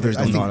yeah. others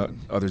I don't think-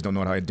 know others don't know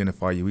how to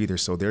identify you either,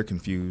 so they're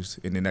confused,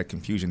 and then that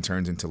confusion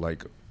turns into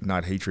like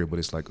not hatred, but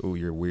it's like, oh,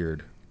 you're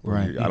weird, or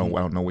Right. I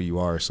don't know what you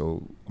are,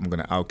 so I'm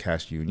gonna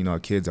outcast you. You know how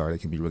kids are; they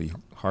can be really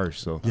harsh.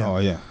 So Yeah. Oh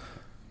yeah.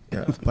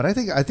 yeah, But I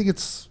think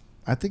it's.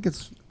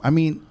 I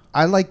mean,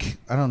 I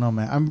don't know,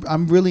 man.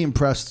 I'm really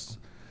impressed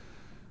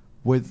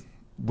with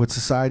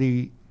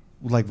society,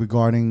 like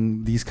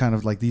regarding these kind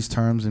of like these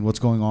terms and what's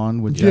going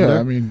on with gender. Yeah,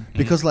 I mean,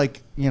 because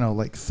like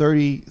like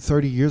 30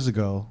 years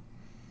ago,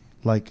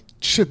 like.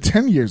 shit,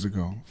 10 years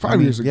ago, 5 I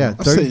mean, years ago. yeah.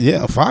 I said,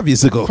 yeah, 5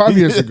 years ago. 5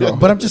 years ago.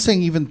 But I'm just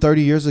saying, even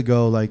 30 years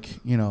ago, like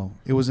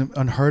it was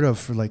unheard of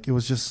for like it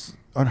was just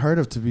unheard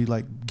of to be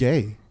like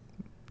gay,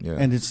 yeah,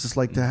 and it's just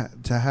like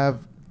to have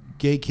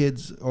gay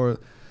kids or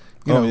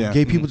Oh, yeah.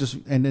 gay people just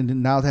and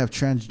then now to have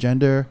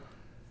transgender,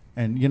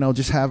 and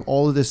just have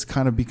all of this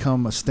kind of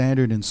become a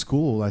standard in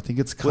school. I think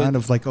it's kind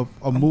of like a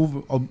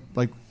move,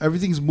 like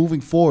everything's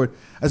moving forward.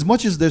 As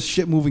much as there's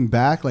shit moving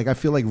back, like I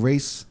feel like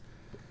race.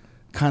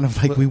 Kind of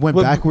like we went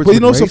backwards. But you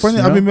know with what's so race,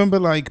 funny? I remember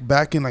like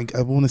back in like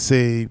I want to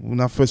say when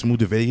I first moved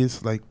to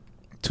Vegas, like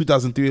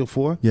 2003 or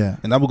 4. Yeah.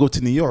 And I would go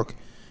to New York,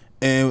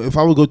 and if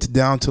I would go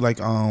down to like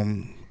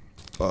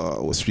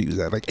what street was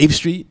that? Like 8th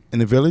Street in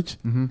the Village.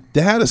 Mm-hmm.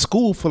 They had a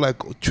school for like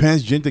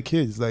transgender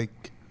kids. Like,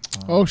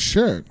 Oh,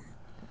 shit.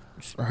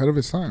 Ahead of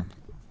its time.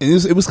 and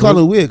it was kind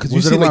of weird because you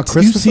was it see around like you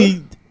Christopher?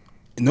 see.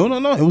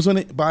 No. It was on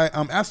it by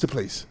Astor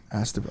Place.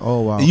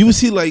 Oh wow. And you would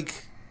see like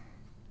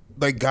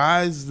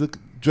guys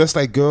dressed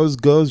like girls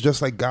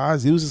dressed like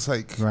guys. It was just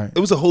like Right. It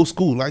was a whole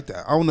school like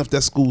that. I don't know if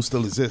that school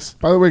still exists.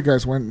 By the way,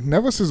 guys, when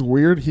Nevis is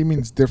weird, he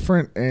means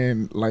different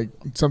and like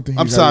something.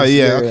 I'm sorry.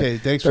 Yeah. Okay.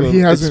 Thanks That for he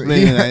hasn't-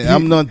 explaining. he-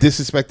 I'm not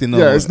disrespecting. No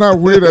Yeah, one. it's not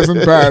weird as in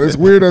bad. It's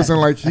weird as in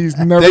like he's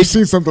never Thanks-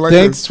 seen something like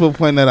Thanks this. for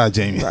pointing that out,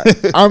 Jamie.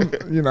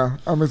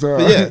 I'm his.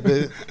 But yeah,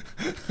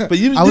 but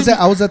you. I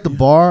was at the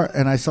bar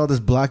and I saw this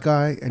black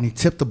guy and he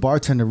tipped the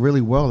bartender really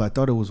well. I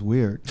thought it was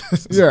weird.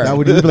 Yeah. That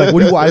would be like,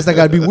 why is that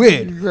gotta be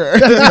weird? He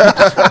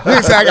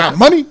said, I got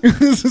money.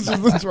 This is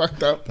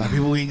fucked up. Black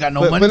people ain't got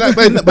no money.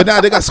 But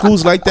now they got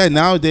schools like that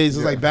nowadays.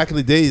 It's like back in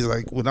the days,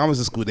 like when I was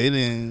in school, they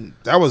didn't.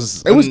 That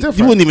was It was different.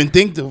 You wouldn't even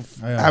think of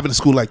Yeah. having a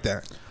school like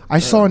that. I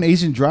saw an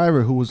Asian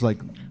driver who was like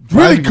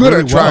Really driving good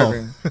really at well.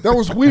 driving. That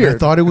was And I weird.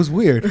 thought it was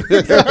weird.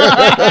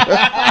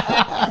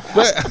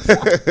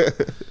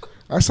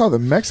 I saw the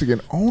Mexican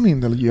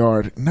owning the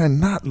yard,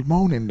 not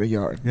moaning the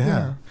yard.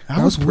 Yeah. That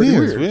That was was pretty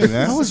weird. weird,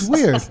 man. That was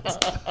weird.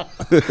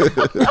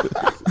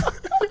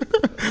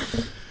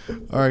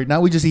 All right,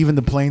 now we just even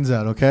the planes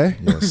out, okay?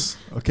 yes,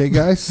 Okay,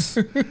 guys?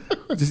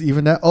 Just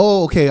even that.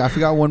 Oh, okay. I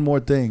forgot one more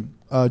thing.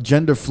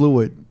 Gender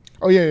fluid.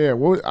 Oh yeah.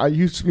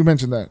 You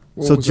mentioned that.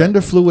 What So was gender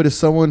that? fluid is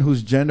someone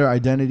whose gender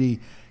identity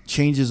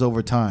changes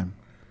over time.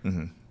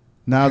 hmm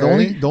Now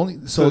Okay. the only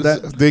so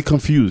that they're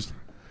confused.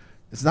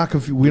 it's not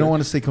confused. We don't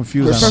want to say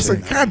confused. I don't Professor,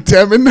 think. God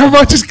damn it! Never,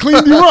 I just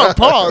cleaned you up.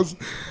 Pause.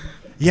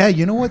 Yeah,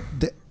 you know what?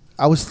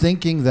 I was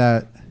thinking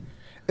that.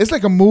 It's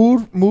like a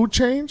mood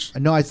change.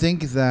 No, I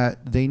think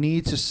that they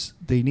need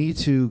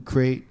to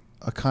create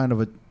a kind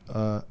of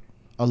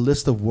a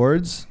list of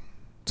words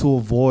to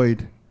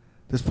avoid.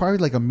 There's probably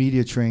like a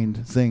media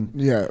trained thing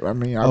Yeah, I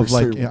mean, of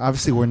obviously, like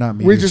obviously we're not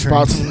media we just trained.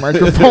 bought some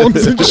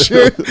microphones and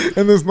shit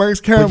and this nice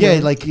camera.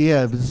 But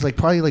yeah, but it's like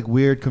probably like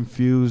weird,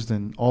 confused,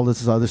 and all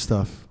this other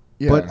stuff.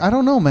 Yeah. But I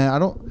don't know, man. I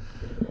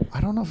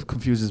don't know if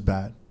confused is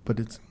bad,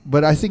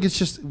 but I think it's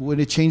just when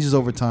it changes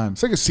over time.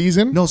 It's like a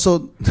season. No,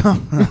 so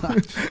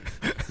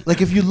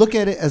like if you look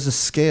at it as a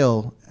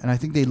scale, and I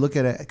think they look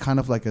at it kind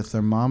of like a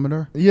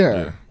thermometer,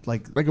 Yeah.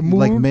 like a mood?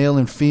 like male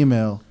and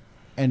female,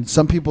 and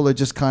some people are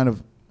just kind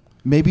of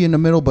maybe in the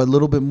middle, but a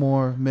little bit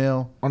more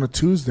male, On a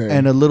Tuesday.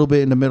 and a little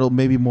bit in the middle,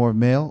 maybe more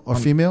male or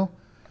female.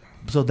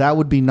 So that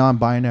would be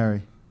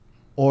non-binary.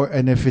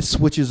 And if it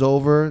switches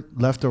over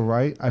left or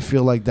right, I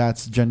feel like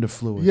that's gender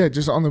fluid. yeah,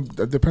 just on the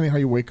depending how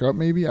you wake up,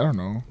 maybe I don't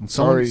know.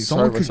 Someone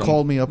sorry could if I call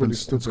sound me up really in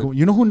stupid. school.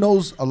 You know who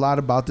knows a lot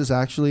about this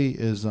actually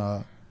is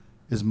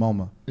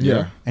MoMA.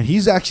 Yeah. And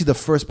he's actually the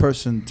first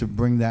person to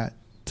bring that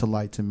to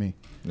light to me.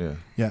 yeah.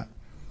 Yeah.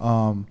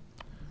 What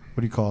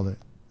do you call it?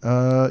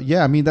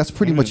 Yeah, I mean that's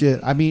pretty much it.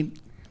 I mean,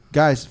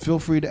 guys, feel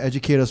free to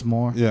educate us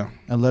more. Yeah.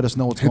 And let us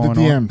know what's Hit the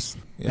going on. DMs.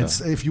 Yeah.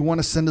 If you want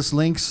to send us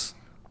links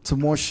to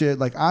more shit,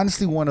 like I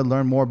honestly want to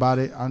learn more about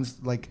it.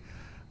 Like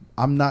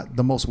I'm not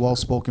the most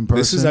well-spoken person.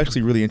 This is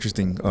actually really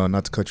interesting.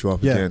 Not to cut you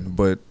off Yeah. again,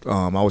 but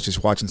I was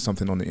just watching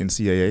something on the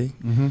NCAA,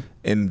 Mm-hmm.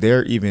 and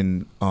they're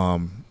even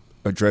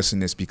addressing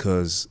this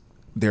because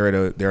they're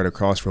at a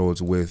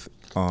crossroads with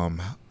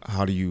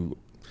how do you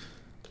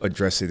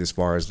address it as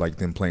far as like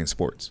them playing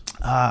sports.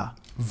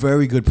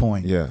 Very good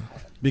point. Yeah,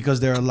 Because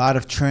there are a lot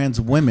of trans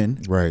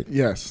women right.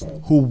 Yes.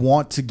 who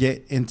want to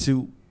get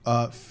into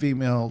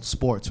female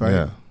sports, right?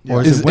 Yeah.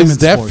 Or Is it women's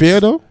that sports? fair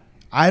though?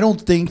 I don't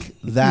think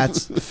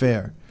that's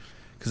fair.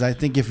 Because I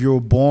think if you were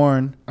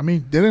born I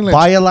mean, they didn't let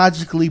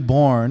biologically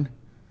born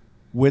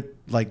with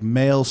like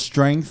male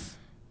strength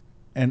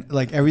and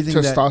like everything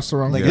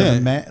Testosterone. that, like Yeah. as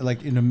a man,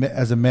 like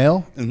as a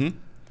male, Mm-hmm.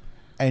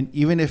 and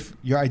even if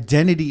your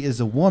identity is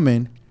a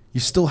woman, you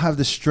still have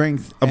the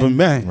strength of a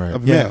man. Right.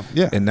 Of a Yeah. man.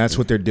 Yeah. And that's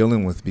what they're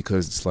dealing with,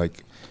 because it's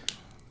like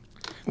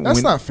That's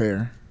when- not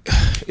fair.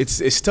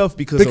 It's tough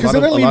because, Because a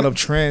it didn't lot leave- of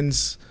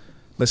trans.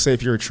 Let's say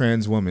if you're a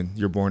trans woman,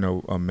 you're born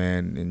a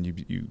man and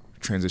you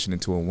transition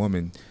into a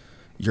woman,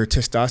 your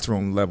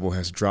testosterone level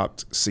has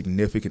dropped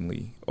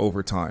significantly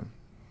over time,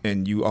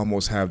 and you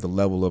almost have the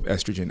level of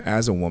estrogen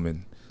as a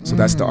woman. So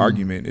that's the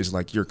argument, is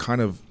like you're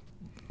kind of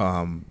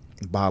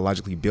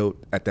biologically built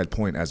at that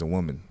point as a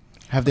woman.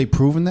 Have they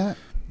proven that?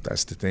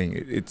 That's the thing.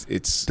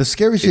 It's The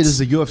scary shit it's- is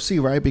the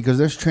UFC, right? Because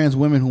there's trans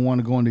women who want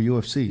to go into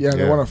UFC. Yeah,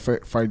 they Yeah. want to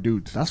fight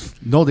dudes.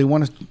 No, they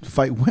want to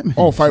fight women.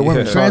 Oh, fight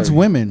women. Yeah. Trans sorry.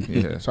 women.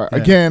 yeah. Sorry. Yeah.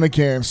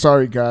 Again.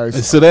 Sorry,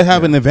 guys. So they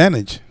have an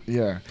advantage.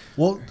 Yeah.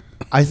 Well,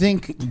 I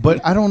think,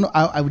 but I don't know.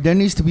 there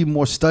needs to be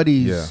more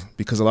studies. Yeah,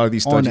 because a lot of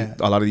these on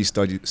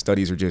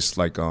studies are just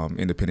like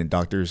independent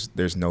doctors.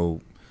 There's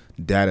no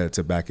data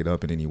to back it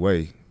up in any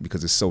way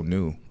because it's so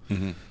new.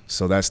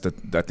 So I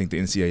think the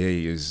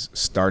NCAA is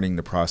starting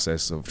the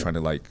process of trying to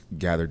like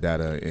gather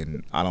data,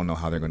 and I don't know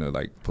how they're going to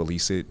like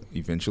police it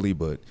eventually,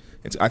 but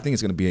I think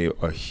it's going to be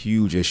a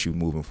huge issue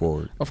moving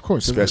forward, Of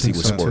course. especially think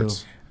with so, too.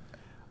 sports.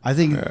 I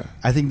think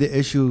Yeah. the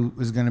issue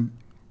is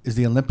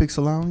the Olympics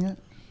allowing it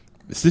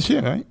It's this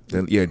year, right?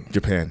 Yeah,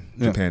 Japan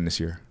Yeah. this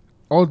year.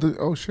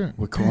 Oh shit.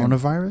 with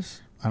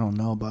coronavirus. I don't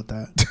know about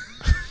that.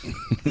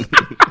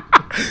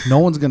 No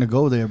one's gonna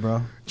go there,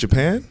 bro.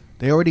 Japan?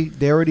 They already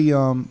Wait,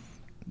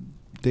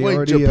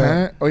 already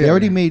Japan? Oh, they yeah,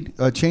 already yeah. made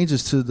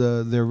changes to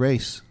their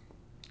race.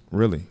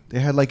 Really? They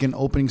had like an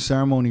opening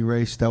ceremony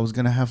race that was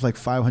gonna have like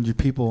 500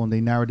 people, and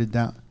they narrowed it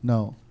down.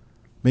 No,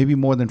 maybe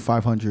more than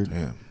 500.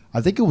 Yeah. I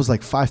think it was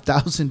like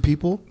 5,000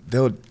 people.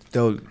 They'll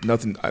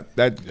nothing.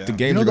 The You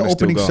games know are the going to still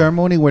opening go.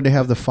 ceremony where they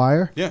have the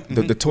fire? Yeah.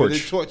 The torch.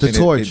 The torch. The And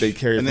torch. They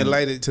carry it And they from-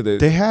 light it to the.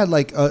 They had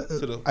like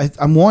the-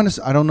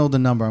 I don't know the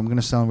number. I'm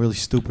gonna sound really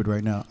stupid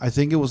right now. I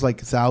think it was like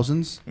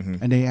thousands,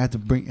 and they had to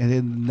and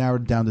then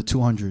narrowed it down to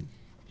 200.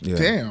 yeah.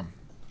 Damn.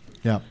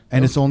 Yeah,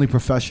 and it's only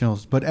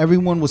professionals. But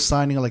everyone was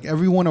signing. Like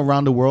everyone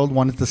around the world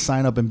wanted to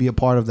sign up and be a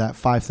part of that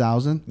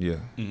 5,000, Yeah.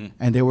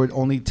 and they were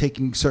only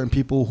taking certain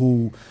people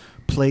who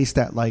placed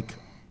at like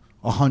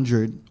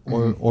 100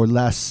 or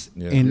less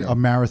Yeah. in Yeah. a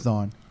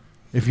marathon.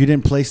 If you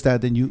didn't place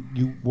that, then you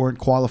weren't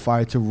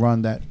qualified to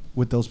run that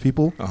with those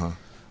people. Uh huh.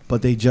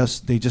 But they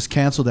just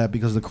canceled that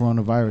because of the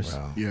coronavirus.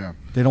 Wow. Yeah.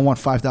 They don't want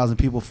 5,000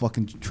 people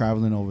fucking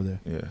traveling over there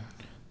Yeah.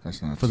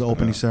 That's not for the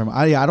opening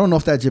ceremony. I don't know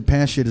if that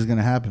Japan shit is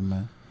gonna happen,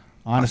 man.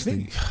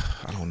 Honestly,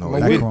 I don't know.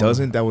 Well, If it what-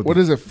 doesn't, that would. What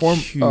be is it?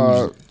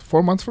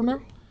 4 months from now?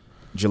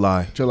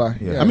 July. July.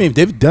 Yeah. Yeah. I mean,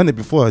 they've done it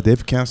before.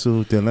 They've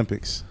canceled the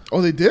Olympics. Oh,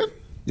 they did?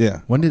 Yeah.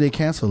 when did they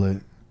cancel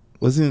it?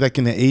 Wasn't it like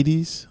in the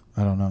 80s?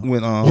 I don't know. When You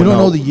don't no,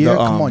 know the year? the,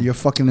 Come on, you're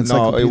fucking No,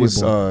 encyclopedia. it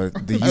was boy.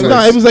 the No,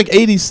 U.S. it was like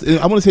 80s.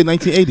 I want to say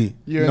 1980.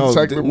 You're no,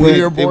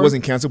 encyclopedia it board?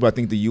 wasn't canceled, but I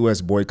think the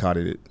U.S.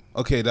 boycotted it.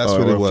 Okay, that's Or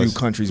what it a was. few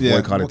countries Yeah,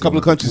 boycotted a couple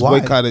of the countries Why?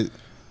 boycotted.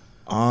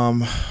 I'm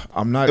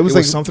not. It was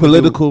like something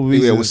political to do, Yeah,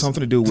 it reasons. was something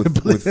to do with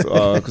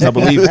because I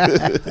believe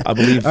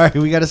All right,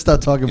 we got to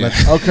start talking about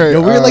this. Okay.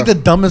 Yo, we're like the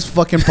dumbest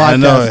fucking podcast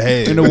know,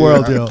 hey. in the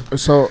world, yo.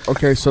 So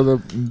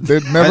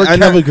they never. I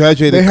never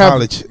graduated they have-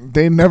 college.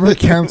 They never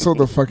canceled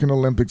the fucking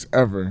Olympics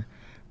ever.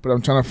 But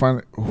I'm trying to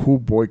find who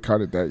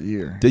boycotted that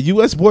year. The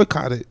U.S.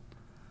 boycotted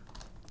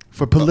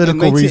For in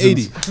political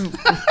 1980.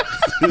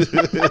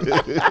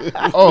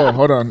 reasons. Oh,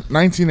 hold on.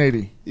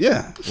 1980.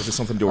 Yeah. was it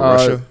something to do with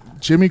Russia?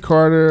 Jimmy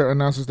Carter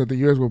announces that the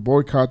U.S. will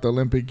boycott the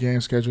Olympic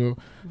Games scheduled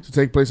to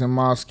take place in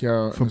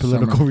Moscow For in the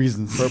political summer.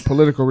 reasons. For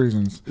political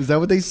reasons. Is that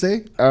what they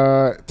say?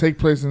 Take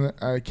place in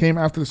came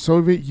after the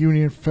Soviet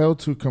Union failed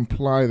to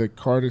comply the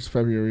Carter's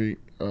February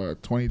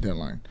 20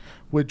 deadline,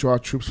 withdraw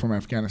troops from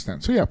Afghanistan.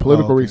 So yeah,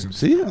 political okay. reasons.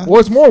 See? Well,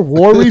 it's more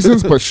war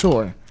reasons, but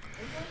sure.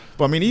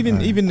 But I mean,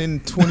 even in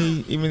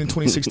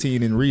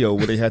 2016 in Rio,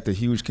 where they had the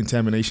huge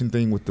contamination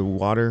thing with the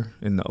water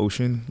in the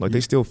ocean, like they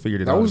still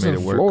figured it That out was and made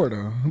in it work.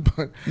 Florida,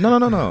 but No.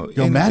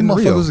 Yo, in, mad in motherfuckers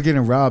Rio. was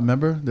getting robbed.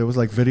 Remember, there was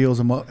like videos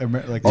of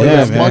like oh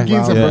Yeah, yeah, man.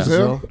 monkeys in Yeah.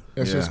 Brazil.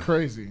 That's Yeah. just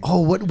crazy.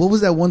 Oh, what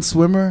was that one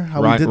swimmer?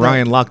 How he did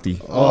Ryan that?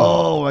 Lochte,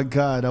 Oh my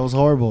god, that was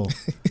horrible.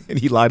 and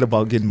he lied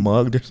about getting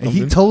mugged or And something.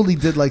 he totally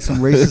did like some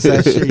racist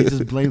ass shit. He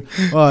just blamed.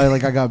 Oh,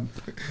 like I got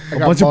a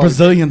got bunch of mugged.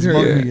 Brazilians Yeah.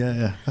 mugged me.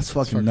 Yeah. That's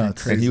fucking fucking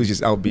nuts. and he was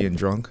just out being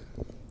drunk.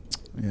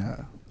 Yeah,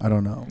 I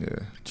don't know.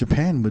 Yeah,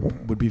 Japan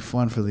would be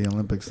fun for the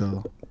Olympics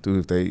though.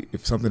 dude,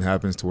 if something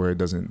happens to where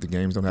the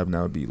games don't happen,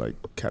 that would be like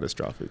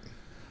catastrophic.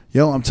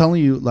 Yo, I'm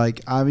telling you,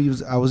 like I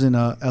was in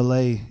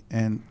L.A.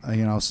 and I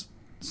was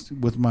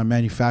with my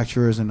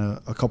manufacturers and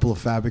a couple of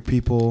fabric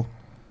people,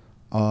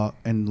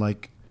 and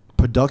like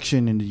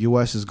production in the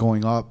U.S. is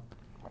going up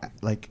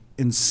like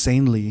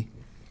insanely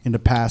in the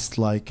past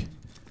like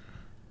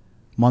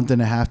month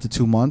and a half to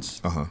 2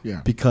 months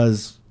Yeah.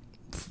 because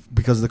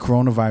of the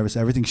coronavirus.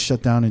 Everything's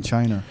shut down in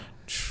China.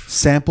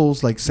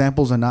 Samples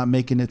are not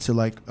making it to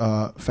like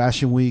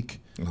Fashion Week.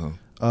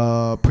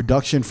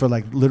 Production for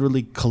like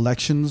literally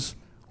collections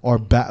are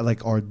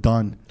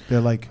done.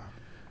 They're like,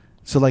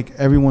 so like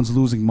everyone's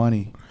losing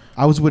money.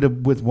 I was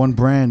with one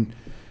brand,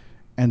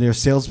 and their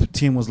sales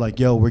team was like,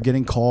 "Yo, we're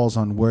getting calls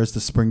on where's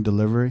the spring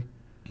delivery,"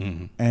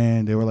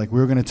 and they were like, "We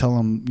were gonna tell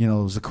them, you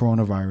know, it was a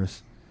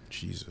coronavirus."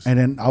 Jesus. And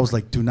then I was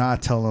like, "Do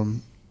not tell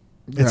them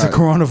it's a Right.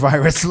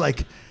 coronavirus."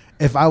 Like,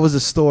 if I was a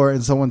store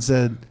and someone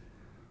said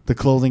the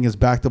clothing is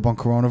backed up on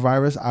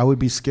coronavirus, I would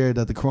be scared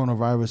that the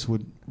coronavirus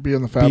would Be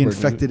on the be fabric.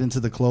 infected into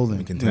the clothing.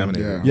 And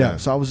contaminated. Yeah. Yeah,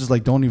 so I was just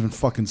like, "Don't even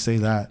fucking say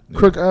that."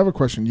 Crook, I have a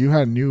question. You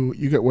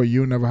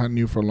never had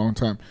new for a long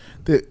time.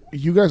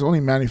 You guys only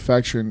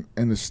manufacture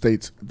in the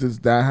States. Does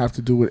that have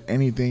to do with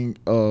anything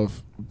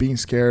of being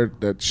scared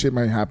that shit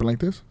might happen like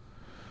this?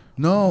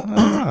 No,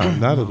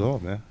 Not at all,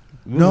 man.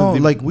 no,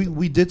 like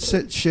we did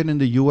set shit in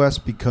the U.S.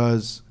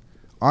 because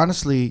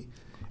honestly,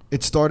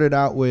 it started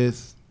out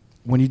with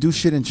when you do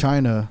shit in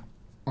China,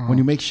 when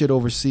you make shit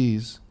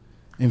overseas,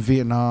 in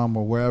Vietnam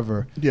or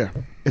wherever, Yeah.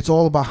 it's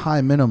all about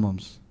high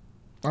minimums.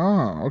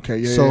 Oh, okay.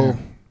 Yeah. So, yeah.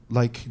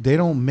 like, they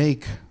don't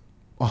make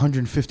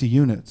 150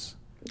 units.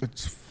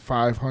 It's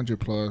 500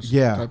 plus.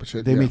 Yeah, Type of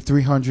shit. they yeah. make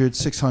 300,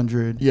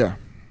 600. Yeah.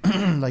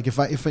 Like,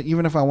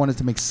 even if I wanted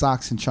to make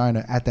socks in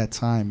China at that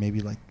time, maybe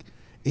like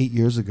 8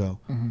 years ago,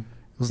 it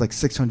was like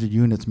 600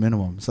 units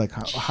minimum. It's like,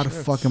 how the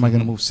fuck am I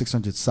going to move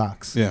 600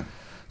 socks? Yeah.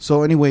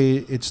 So anyway,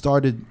 it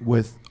started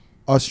with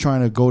us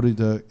trying to go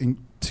to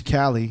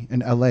Cali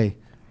and LA,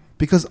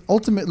 because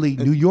ultimately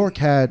New York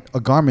had a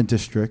garment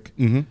district,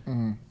 and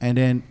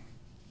then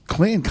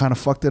Clinton kind of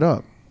fucked it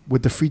up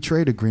with the free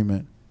trade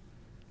agreement,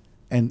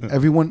 and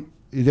everyone,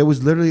 there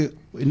was literally,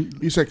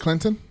 You said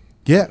Clinton?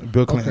 yeah,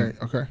 Bill Clinton.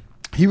 Okay.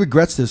 he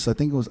regrets this. I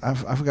think it was, I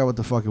forgot what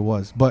the fuck it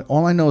was, but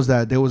all I know is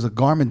that there was a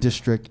garment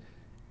district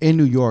in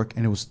New York,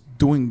 and it was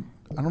doing,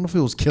 I don't know if it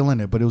was killing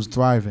it, but it was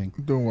thriving.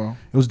 Doing well.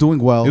 It was doing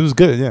well. It was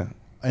good, yeah.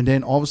 And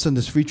then all of a sudden,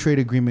 this free trade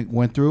agreement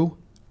went through,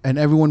 and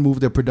everyone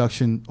moved their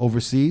production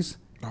overseas,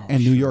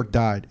 and New York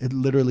died. It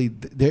literally,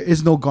 there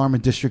is no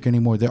garment district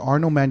anymore. There are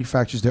no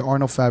manufacturers. There are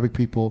no fabric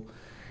people.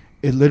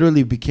 It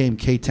literally became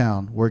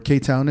K-Town. Where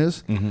K-Town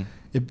is,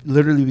 it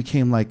literally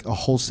became like a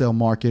wholesale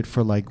market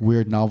for like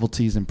weird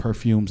novelties and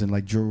perfumes and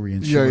like jewelry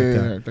and shit Yeah, like yeah,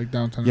 that. yeah. Like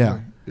downtown. Yeah, LA.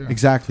 Yeah.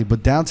 exactly.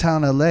 But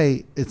downtown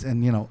LA, it's,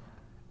 and you know,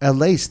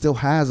 LA still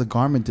has a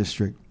garment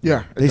district.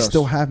 Yeah. it They does.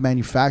 still have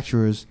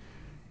manufacturers,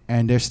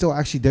 and they're still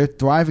actually, they're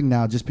thriving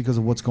now just because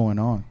of what's going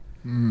on.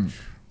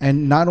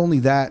 And not only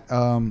that,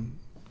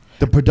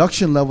 the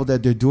production level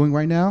that they're doing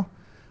right now,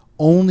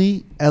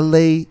 only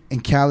LA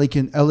and Cali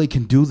LA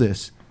can do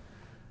this,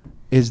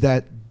 is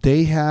that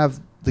they have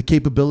the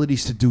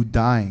capabilities to do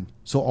dyeing.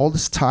 So all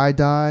this tie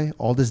dye,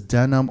 all this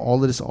denim, all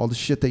the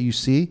shit that you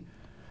see,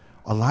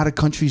 a lot of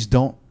countries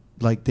don't.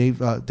 Like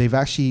they've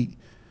actually,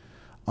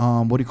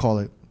 what do you call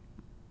it?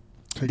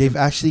 They've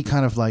actually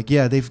kind of like,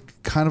 yeah, they've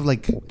kind of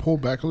like Pull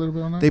back a little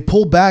bit on that. they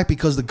pull back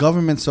because the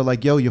governments are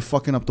like, yo, you're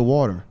fucking up the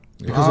water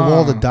because of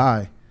all the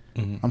dye.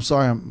 I'm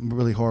sorry, I'm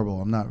really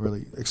horrible. I'm not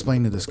really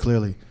explaining this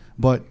clearly,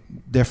 but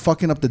they're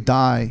fucking up the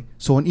dye.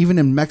 So even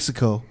in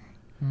Mexico,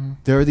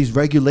 there are these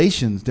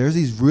regulations. There's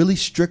these really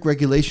strict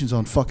regulations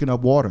on fucking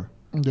up water.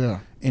 Yeah.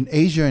 In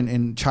Asia and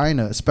in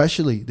China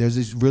especially, there's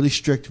these really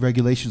strict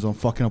regulations on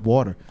fucking up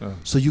water.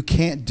 So you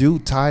can't do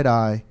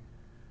tie-dye.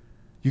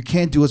 You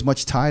can't do as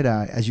much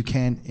tie-dye as you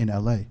can in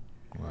LA.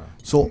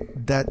 So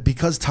that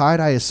because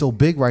tie-dye is so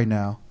big right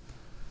now,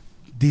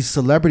 these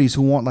celebrities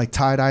who want like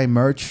tie-dye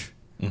merch,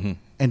 and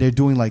they're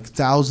doing like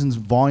thousands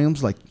of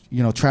volumes, like,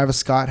 you know, Travis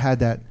Scott had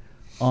that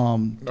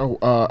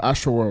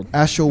Astro World.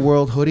 Astro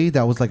World hoodie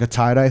that was like a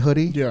tie-dye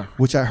hoodie. Yeah.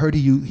 Which I heard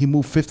he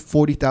moved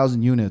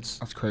 40,000 units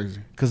That's crazy.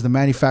 because the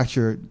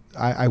manufacturer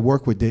I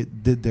work with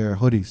did their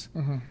hoodies.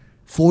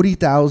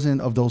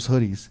 40,000 of those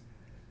hoodies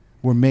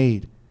were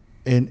made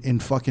in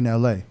fucking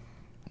LA.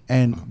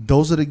 And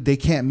those are they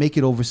can't make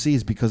it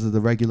overseas because of the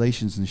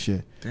regulations and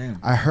shit. Damn.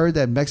 I heard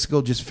that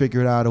Mexico just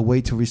figured out a way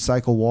to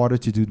recycle water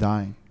to do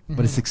dyeing,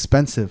 but it's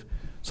expensive.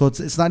 So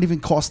it's not even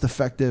cost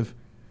effective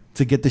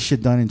to get this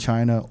shit done in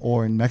China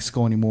or in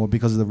Mexico anymore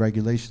because of the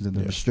regulations and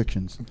the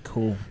restrictions.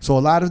 Cool. So a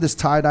lot of this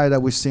tie-dye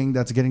that we're seeing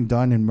that's getting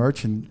done in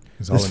merch and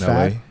It's this all in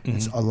fad, LA?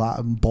 it's a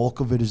lot, bulk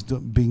of it is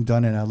being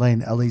done in LA,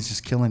 and LA's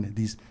just killing it.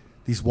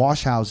 These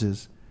wash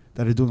houses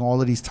that are doing all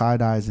of these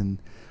tie-dyes and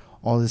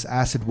all this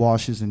acid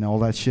washes and all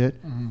that shit,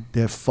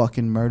 they're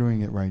fucking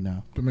murdering it right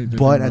now.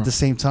 But at the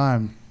same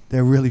time,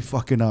 they're really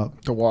fucking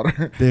up The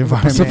water. the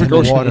environment Pacific and the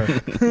Ocean.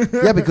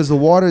 water. Yeah, because the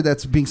water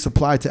that's being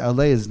supplied to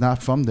LA is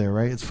not from there,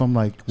 right? It's from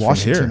like from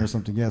Washington here. or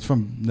something. Yeah, it's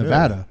from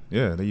Nevada.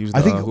 Yeah, they use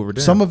I think Hoover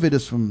Dam. some of it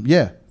is from,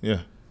 yeah. Yeah.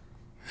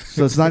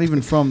 So it's not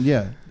even from,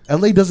 yeah.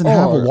 LA doesn't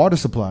have a water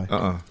supply.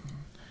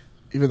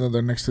 Even though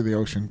they're next to the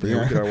ocean. But We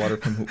get yeah. our water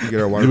from. We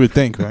get our water. You would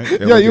think, right?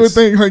 Yeah, you would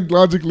think like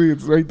logically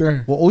it's right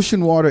there. Well,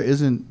 ocean water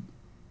isn't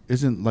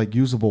like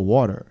usable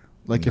water.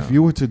 Like if No.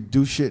 you were to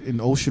do shit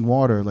in ocean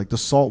water, like the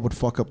salt would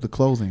fuck up the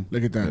clothing.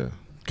 Look at that. Yeah.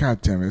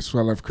 God damn it. That's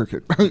why I love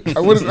cricket.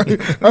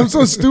 I'm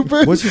so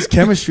stupid. What's just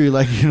chemistry?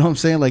 Like, you know what I'm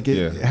saying? Like it,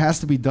 Yeah. it has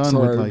to be done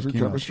Sorry, with like, it's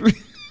you know, chemistry.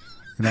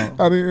 you know.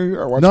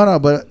 I watch No,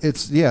 but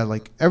it's, yeah,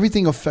 like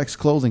everything affects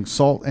clothing,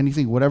 salt,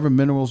 anything, whatever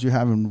minerals you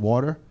have in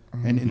water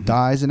and in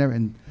dyes and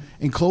everything.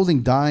 In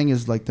clothing, dyeing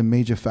is like the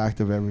major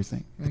factor of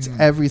everything. It's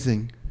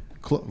everything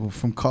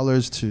from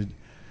colors to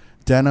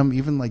denim.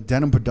 Even like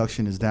denim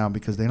production is down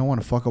because they don't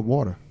want to fuck up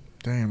water.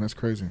 Damn, that's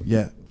crazy.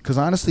 Yeah, because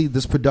honestly,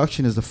 this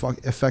production is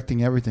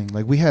affecting everything.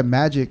 Like we had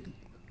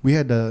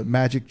the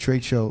Magic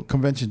trade show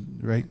convention,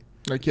 right?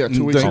 Like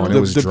 2 weeks ago. it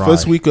was the dry.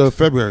 first week of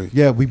February,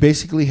 Yeah, we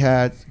basically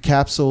had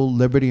Capsule,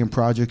 Liberty, and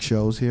Project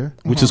shows here.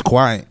 which is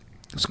quiet.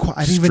 It was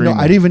I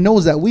didn't even know it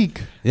was that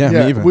week. Yeah, me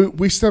either.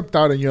 we stepped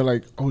out and you're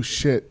like, oh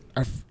shit,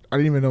 I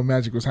didn't even know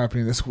Magic was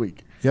happening this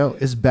week. Yo,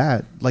 it's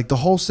bad. Like the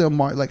wholesale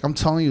market. Like I'm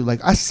telling you, like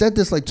I said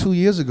this like 2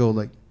 years ago.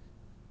 Like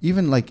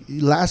even like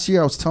last year,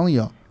 I was telling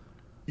y'all,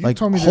 You like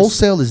told me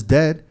wholesale is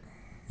dead,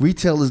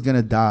 retail is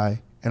gonna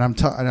die, and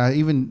and I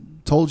even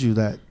told you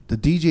that the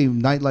DJ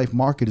nightlife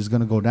market is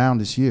gonna go down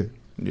this year.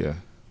 Yeah.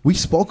 We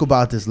spoke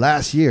about this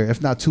last year,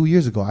 if not 2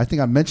 years ago. I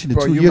think I mentioned it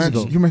Bro, 2 you years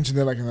mentioned, ago. You mentioned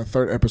it like in the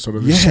 3rd episode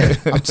of this Yeah,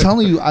 shit. I'm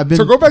telling you,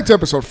 So go back to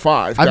episode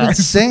 5, I've been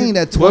guys. saying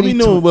that Well, we 20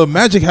 know. Well,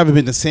 Magic haven't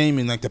been the same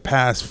in like the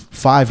past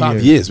 5 5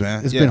 years. years,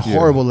 man. It's Yeah. been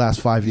horrible last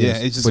 5 years.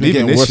 Yeah, it's just But been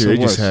even getting this worse year,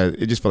 and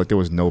it just felt like there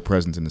was no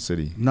presence in the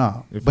city.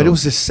 No, It but it felt-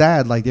 was just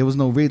sad. Like there was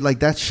no like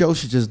that show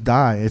should just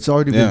die. It's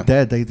already Yeah. been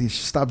dead. They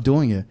should stop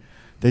doing it.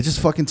 They're just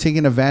fucking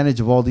taking advantage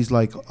of all these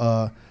like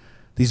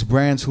these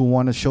brands who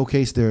want to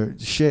showcase their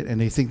shit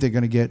and they think they're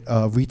gonna get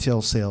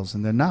retail sales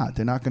and they're not.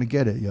 They're not gonna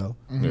get it, yo.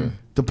 Yeah.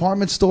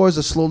 Department stores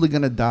are slowly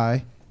gonna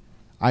die.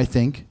 I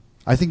think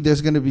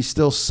there's gonna be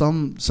still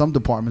some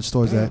department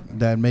stores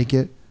that make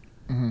it,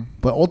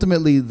 but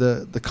ultimately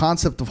the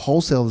concept of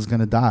wholesale is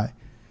gonna die.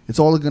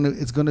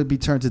 It's gonna be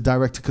turned to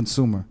direct to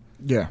consumer.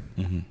 Yeah.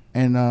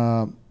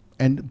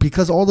 And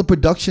because all the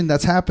production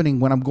that's happening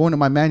when I'm going to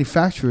my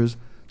manufacturers,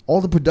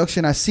 all the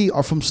production I see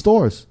are from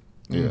stores.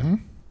 Yeah.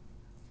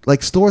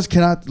 Like stores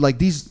cannot, like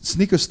these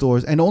sneaker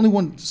stores, and the only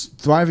one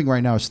thriving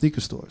right now is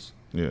sneaker stores.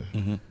 Yeah.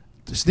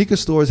 The sneaker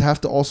stores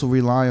have to also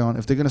rely on,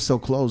 if they're going to sell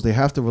clothes, they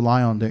have to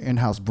rely on their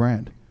in-house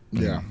brand.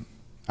 Yeah.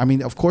 I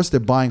mean, of course, they're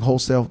buying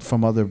wholesale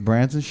from other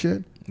brands and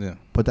shit, Yeah.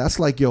 but that's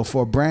like, yo,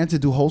 for a brand to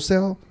do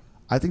wholesale,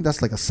 I think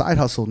that's like a side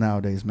hustle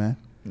nowadays, man.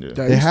 Yeah. That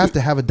They used have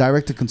to have a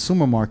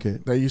direct-to-consumer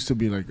market. That used to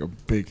be like a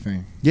big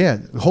thing. Yeah,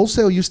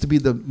 wholesale used to be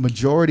the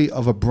majority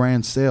of a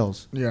brand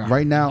sales. Yeah.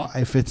 Right now,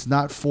 if it's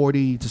not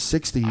 40 to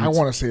 60, I it's-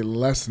 want to say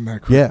less than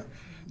that. Yeah,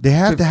 they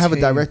have to have a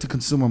 15.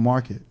 direct-to-consumer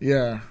market.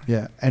 Yeah.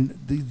 Yeah, and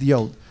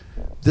yo,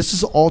 this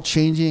is all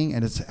changing,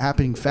 and it's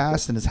happening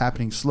fast, and it's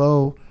happening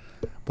slow,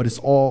 but it's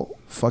all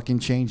fucking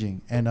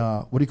changing. And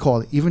what do you call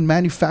it? Even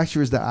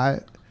manufacturers that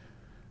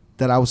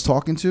I was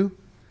talking to,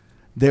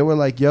 they were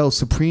like, "Yo,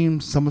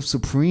 some of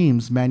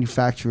Supreme's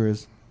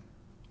manufacturers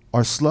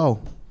are slow.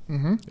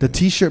 Mm-hmm. The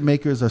T-shirt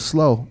makers are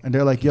slow, and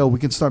they're like, "Yo, we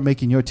can start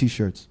making your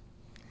T-shirts."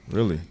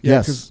 Really? Yeah.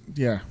 Yes. 'Cause-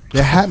 Yeah.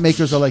 The hat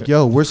makers are like,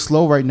 "Yo, we're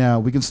slow right now.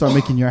 We can start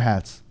making your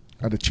hats."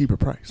 At a cheaper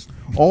price.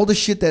 All the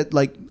shit that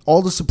like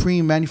all the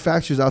Supreme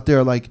manufacturers out there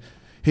are like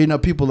hitting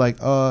up people like,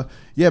 yeah,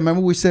 remember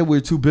we said we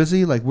were too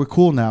busy? Like we're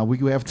cool now. We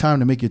have time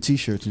to make your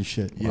T-shirts and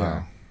shit. Yeah.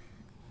 Wow.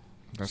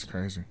 That's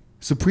crazy.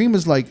 Supreme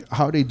is like,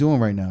 how are they doing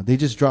right now? They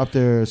just dropped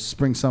their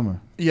spring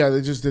summer. Yeah, they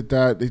just did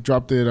that. They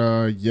dropped it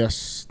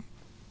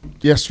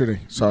yesterday.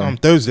 Sorry.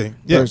 Thursday.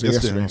 Yeah, Thursday,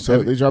 yesterday.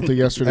 So they dropped it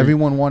yesterday.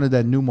 Everyone wanted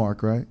that new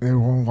mark, right?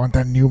 Everyone want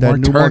that new That mark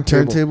new mark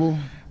turntable. turntable.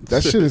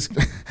 That shit is.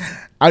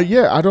 I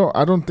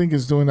don't think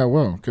it's doing that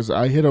well because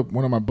I hit up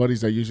one of my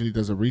buddies that usually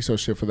does a resale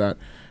shit for that,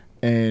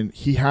 and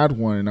he had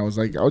one, and I was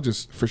like, I'll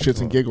just for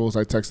shits and giggles,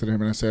 I texted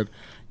him and I said,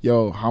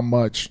 "Yo, how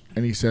much?"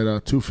 And he said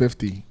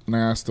 $250, and I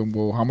asked him,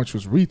 "Well, how much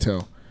was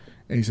retail?"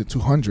 And he said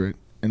 $200,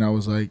 and I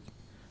was like,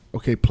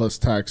 "Okay, plus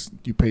tax,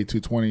 you paid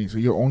 $220, so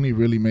you're only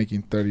really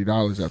making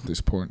 $30 at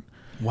this point."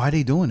 Why are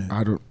they doing it?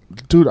 I don't,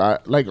 dude. I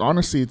like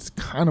honestly, it's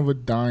kind of a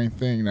dying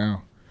thing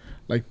now.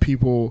 Like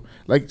people,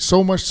 like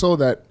so much so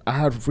that I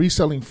have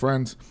reselling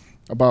friends,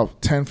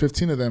 about 10,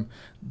 15 of them.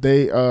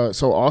 They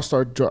so All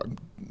Star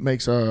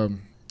makes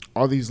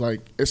all these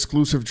like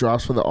exclusive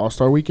drops for the All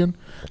Star weekend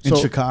In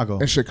So- Chicago.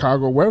 in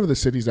Chicago, wherever the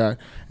city's at,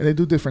 and they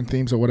do different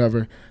themes or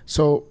whatever.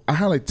 So I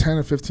had like 10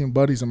 or 15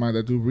 buddies of mine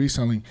that do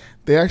reselling.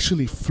 They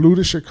actually flew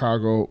to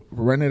Chicago,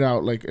 rented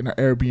out like an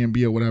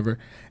Airbnb or whatever,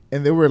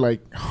 and they were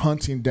like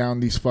hunting down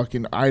these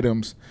fucking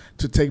items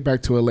to take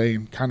back to LA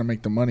and kind of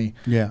make the money.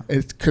 Yeah.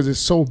 It's because it's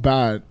so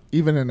bad.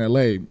 Even in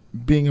LA,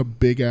 being a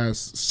big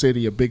ass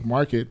city, a big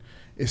market,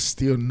 is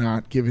still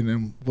not giving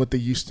them what they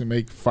used to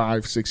make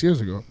 5-6 years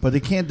ago. But they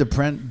can't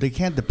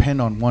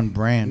depend on one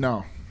brand.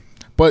 No.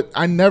 But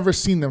I never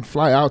seen them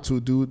fly out to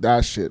do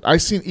that shit. I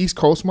seen East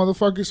Coast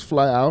motherfuckers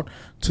fly out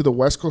to the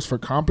West Coast for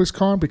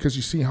ComplexCon because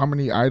you see how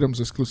many items,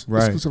 exclusive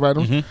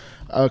items,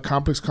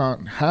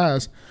 ComplexCon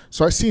has.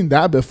 So I seen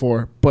that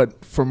before.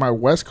 But for my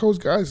West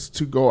Coast guys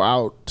to go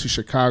out to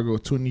Chicago,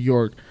 to New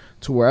York,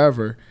 to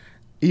wherever,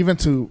 even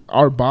to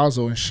Art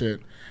Basel and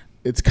shit,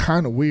 it's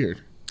kind of weird.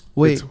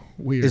 Wait, It's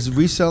weird. is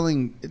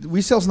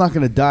resale's not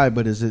going to die,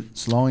 but is it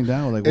slowing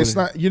down? Like, It's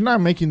not. You're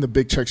not making the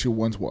big checks you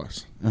once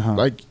was. Uh-huh.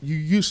 Like you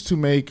used to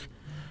make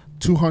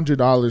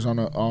 $200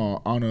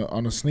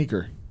 on a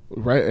sneaker,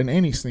 right? And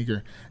any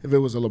sneaker, if it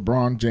was a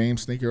LeBron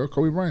James sneaker or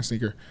Kobe Bryant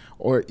sneaker,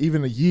 or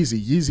even a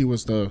Yeezy. Yeezy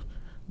was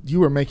you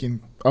were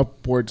making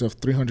upwards of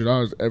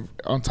 $300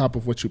 on top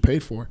of what you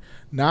paid for.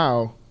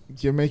 Now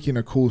you're making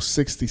a cool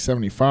 60,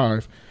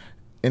 75,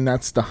 and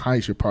that's the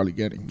highest you're probably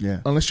getting.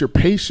 Yeah. Unless you're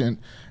patient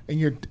and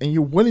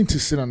you're willing to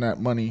sit on that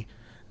money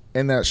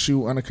and that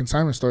shoe on a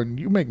consignment store, and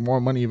you make more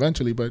money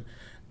eventually, but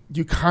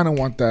you kind of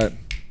want that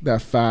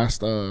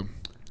fast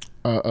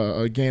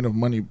gain of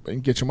money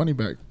and get your money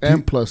back,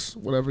 and plus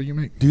whatever you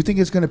make. Do you think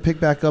it's going to pick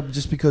back up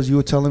just because you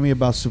were telling me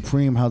about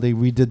Supreme, how they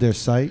redid their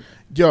site?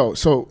 Yo,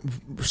 so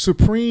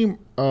Supreme,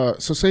 so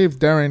say if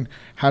Darren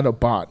had a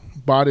bot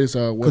is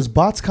Because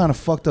bots kind of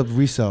fucked up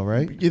resale,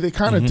 right? yeah, they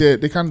kind of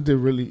did. They kind of did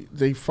really.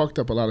 They fucked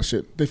up a lot of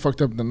shit. They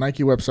fucked up the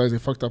Nike websites. They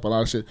fucked up a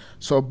lot of shit.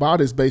 So a bot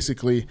is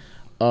basically,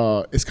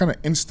 it's kind of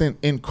instant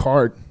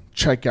in-cart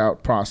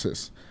checkout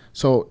process.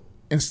 So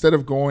instead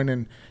of going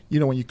and,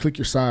 when you click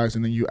your size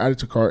and then you add it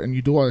to cart and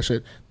you do all that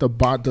shit, the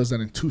bot does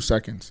that in 2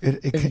 seconds.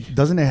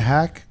 Doesn't it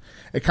hack?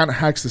 It kind of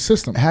hacks the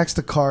system. It hacks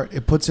the cart.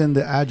 It puts in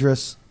the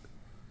address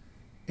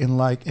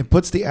it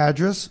puts the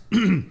address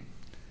and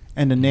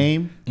the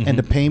name and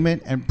the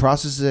payment and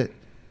processes it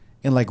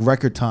in like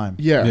record time.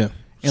 Yeah.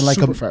 In like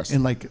super fast.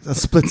 in like a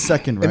split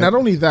second, right? And not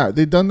only that,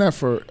 they've done that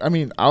for. I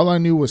mean, all I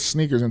knew was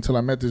sneakers until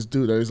I met this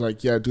dude that was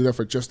like, "Yeah, do that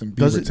for Justin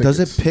Bieber." Does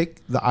it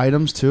pick the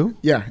items too?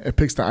 Yeah, it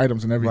picks the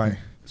items and everything. Right.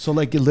 So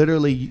like it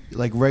literally,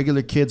 like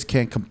regular kids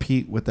can't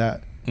compete with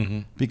that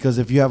because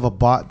if you have a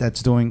bot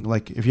that's doing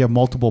like if you have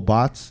multiple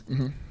bots,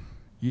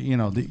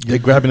 they're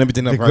grabbing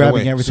everything up they're right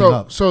grabbing away. everything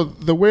up. So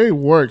the way it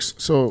works,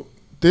 so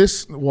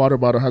this water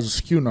bottle has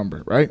a SKU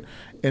number, right?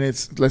 And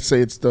let's say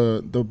it's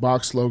the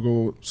box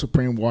logo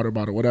Supreme water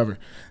bottle, whatever.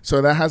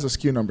 So that has a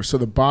SKU number. So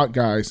the bot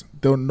guys,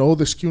 they'll know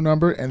the SKU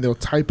number and they'll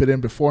type it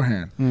in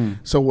beforehand.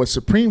 So what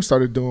Supreme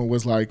started doing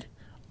was like,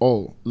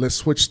 oh, let's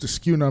switch the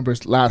SKU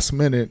numbers last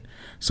minute.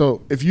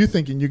 So if you're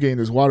thinking you're getting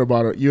this water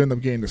bottle, you end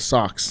up getting the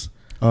socks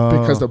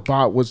because the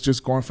bot was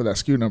just going for that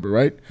SKU number,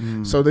 right?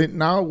 So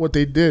what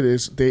they did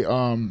is they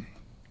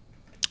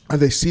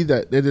see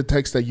that they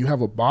detect that you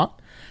have a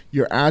bot,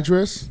 your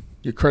address,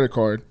 your credit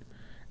card,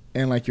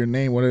 and like your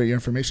name, whatever your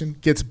information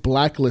gets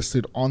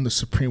blacklisted on the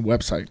Supreme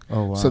website.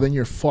 Oh wow! So then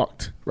you're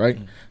fucked, right?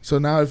 So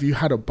now if you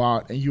had a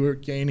bot and you were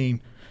gaining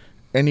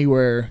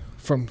anywhere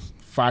from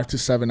 5 to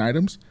 7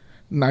 items,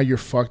 now you're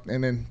fucked.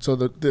 And then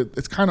so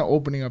it's kind of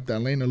opening up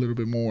that lane a little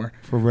bit more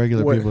for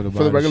regular people to buy.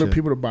 For the regular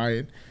people to buy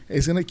it,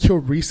 it's gonna kill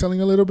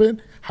reselling a little bit.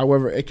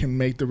 However, it can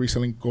make the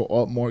reselling go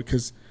up more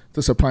because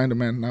the supply and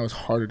demand now is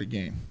harder to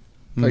gain.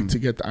 Like to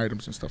get the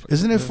items and stuff like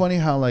Isn't that. it funny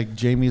how like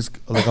Jamie's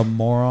like a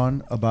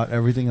moron about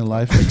everything in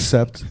life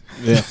except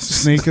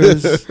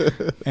sneakers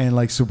and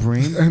like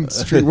Supreme and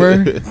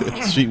streetwear?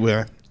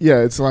 Streetwear. Yeah,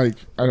 it's like,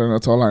 I don't know,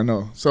 that's all I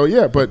know. So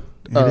yeah, but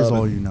it is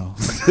all you know.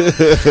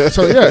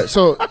 So yeah,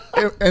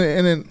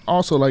 and then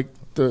also like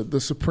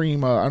the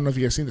Supreme, I don't know if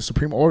you guys seen the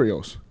Supreme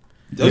Oreos.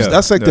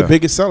 That's like the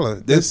biggest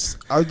seller.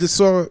 I just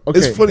saw. Okay.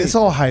 It's funny. It's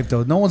all hype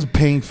though. No one's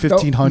paying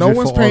 $1,500. No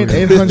one's paying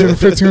 $800 and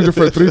 $1,500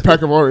 for a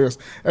 3-pack of Oreos.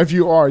 If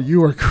you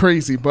are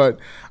crazy. But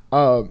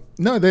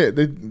no,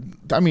 they.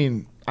 I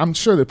mean, I'm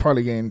sure they're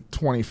probably getting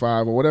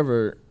 25 or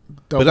whatever.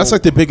 But that's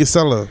like the biggest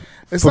seller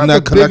it's from not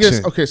that the collection.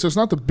 Biggest, okay, so it's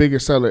not the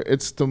biggest seller.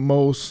 It's the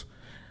most.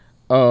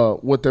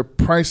 What they're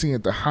pricing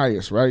at the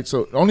highest, right?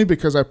 So only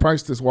because I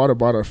priced this water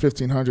bottle at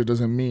 $1,500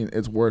 doesn't mean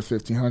it's worth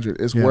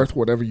 $1,500. It's worth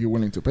whatever you're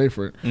willing to pay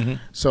for it.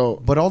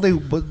 So, but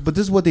this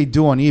is what they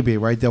do on eBay,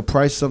 right? They'll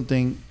price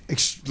something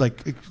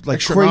like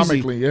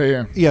astronomically, crazy.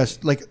 yeah. Yes,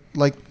 like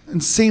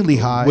insanely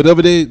high.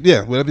 Whatever they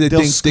they'll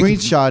think.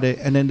 screenshot it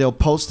and then they'll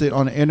post it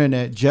on the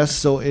internet just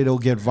so it'll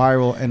get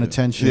viral and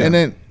attention. And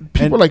then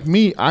people like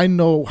me, I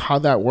know how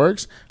that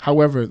works.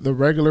 However, the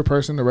regular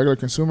person, the regular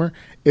consumer,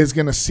 is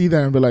gonna see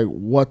that and be like,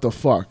 "What the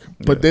fuck?"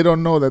 But they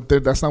don't know that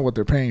that's not what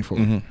they're paying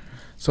for.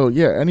 So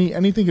yeah,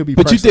 anything could be.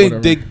 But you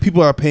priced think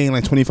people are paying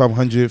like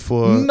 $2,500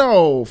 for?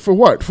 No, for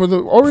what? For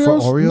the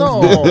Oreos? For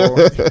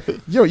Oreos? No.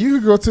 Yo, you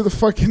could go to the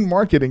fucking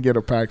market and get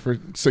a pack for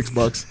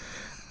 $6.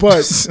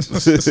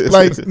 But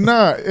like,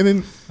 nah. And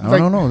then I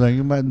don't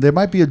know. There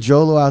might be a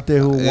Jolo out there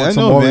who wants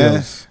some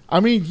Oreos. I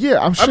mean, yeah,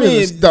 I'm sure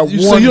that one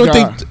so you don't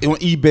guy. think on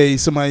eBay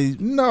somebody?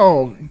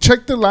 No,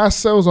 check the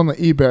last sales on the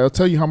eBay. I'll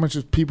tell you how much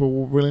people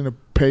were willing to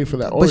pay for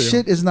that Oreo. But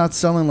shit is not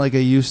selling like it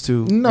used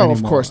to. No, anymore.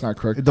 of course not.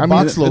 Correct. The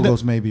box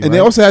logos maybe. And they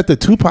also had the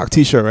Tupac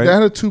T-shirt, right? They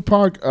had a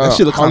Tupac. That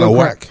shit look kind of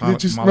whack.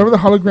 Remember the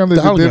hologram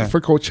that they did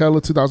for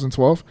Coachella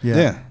 2012?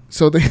 Yeah.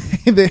 So they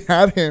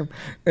had him,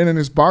 and in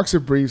his boxer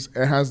briefs,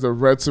 it has the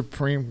red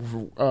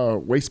Supreme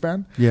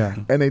waistband. Yeah.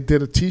 And they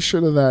did a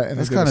T-shirt of that. And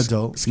that's kind of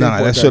dope.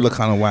 Nah, that shit look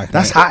kind of whack.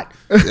 That's hot.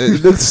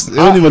 It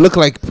don't even look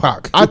like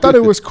Pac. I thought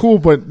it was cool,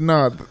 but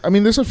no. I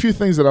mean, there's a few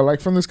things that I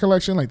like from this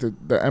collection, like the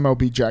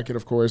MLB jacket,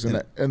 of course,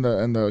 and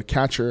the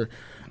catcher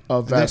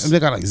of that. And they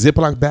got like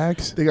Ziploc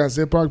bags. They got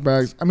Ziploc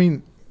bags. I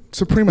mean,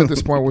 Supreme at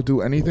this point will do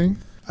anything.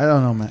 I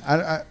don't know,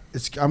 man.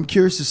 I'm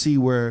curious to see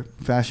where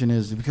fashion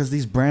is because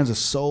these brands are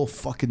so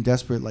fucking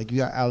desperate. Like you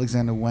got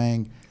Alexander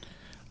Wang,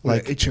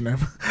 like H&M.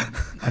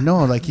 I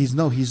know, like he's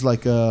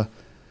like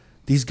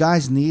these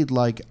guys need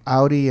like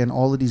Audi and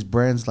all of these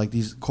brands, like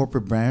these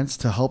corporate brands,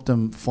 to help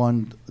them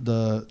fund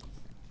the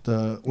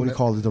what do you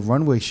call it? The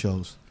runway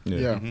shows.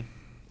 Yeah.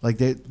 Like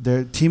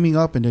they're teaming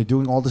up and they're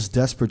doing all this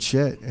desperate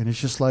shit, and it's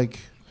just like,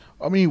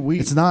 I mean,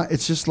 it's not.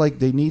 It's just like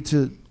they need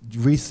to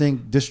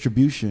rethink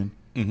distribution,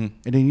 and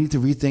they need to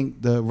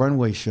rethink the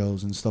runway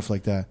shows and stuff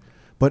like that.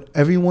 But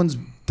everyone's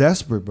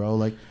desperate, bro.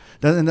 Like,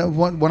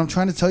 what I'm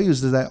trying to tell you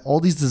is that all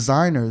these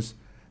designers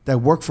that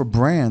work for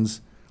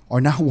brands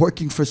are now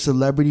working for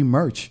celebrity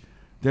merch.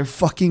 They're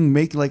fucking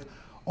like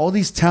all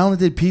these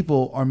talented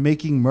people are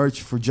making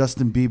merch for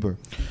Justin Bieber.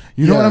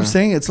 You know what I'm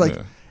saying? It's like.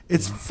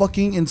 It's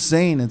fucking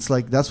insane. It's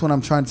like, that's what I'm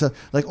trying to,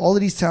 like, all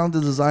of these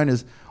talented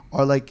designers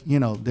are like,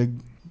 you know,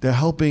 they're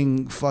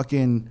helping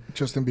fucking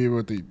Justin Bieber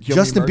with the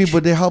Justin Bieber,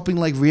 but they're helping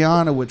like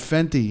Rihanna with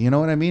Fenty. You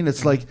know what I mean?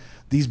 It's like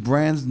these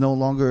brands no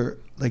longer,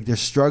 like, they're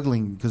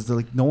struggling because they're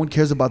like, no one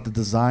cares about the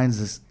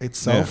designs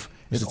itself.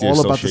 Yeah. It's all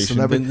about the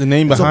celebrity. The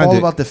name it's behind all it.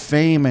 about the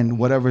fame and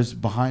whatever's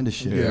behind the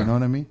shit. Yeah. You know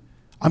what I mean?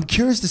 I'm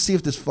curious to see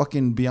if this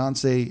fucking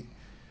Beyonce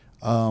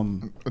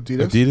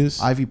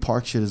Adidas Ivy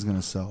Park shit is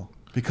gonna sell.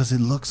 Because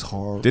it looks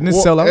horrible. Didn't it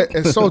sell out?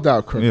 It sold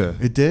out, Chris. Yeah.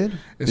 It did?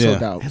 It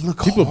sold out. It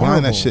looked People horrible.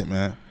 buying that shit,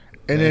 man.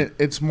 And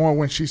it's more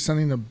when she's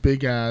sending the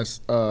big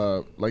ass,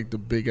 like the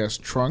big ass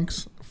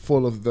trunks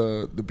full of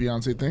the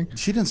Beyonce thing.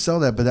 She didn't sell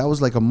that, but that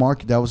was like a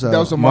market. That was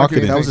a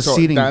marketing. That was a thing. So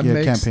seeding that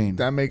campaign.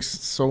 That makes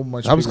so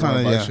much. That was people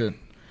kinda, wanna buy yeah. shit.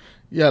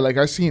 Yeah, like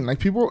I've seen, like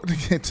people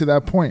to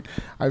that point.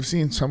 I've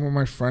seen some of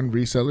my friend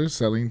resellers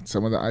selling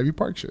some of the Ivy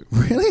Park shit.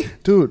 Really?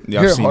 Dude,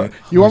 Yeah, I've seen it.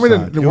 You want me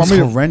God. to? It was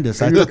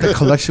horrendous. I thought the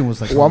collection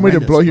was like. Want me to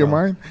horrendous, blow your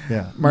bro. mind?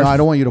 Yeah. My No, I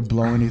don't want you to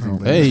blow anything.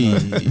 But Hey,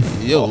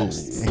 yo.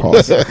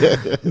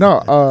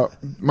 No,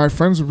 my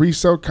friends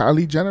resell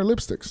Kylie Jenner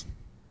lipsticks.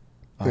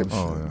 Oh, shit.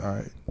 All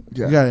right.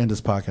 Yeah. We gotta end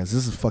this podcast.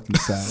 This is fucking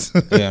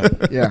sad. Yeah.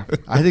 Yeah,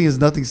 I think there's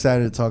nothing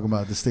sadder to talk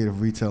about the state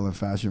of retail and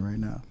fashion right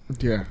now.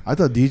 yeah. I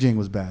thought DJing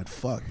was bad.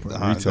 Fuck, bro.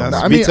 Retail.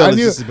 I mean, Retail I is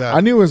knew, just as bad. I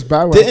knew it was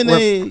bad Didn't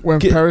they when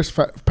get- Paris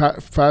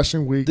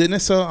Fashion Week. Didn't it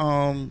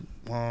sell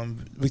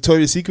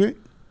Victoria's Secret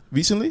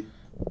recently?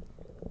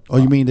 Oh,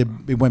 you mean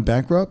it went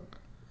bankrupt?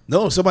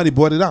 No, somebody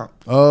bought it out.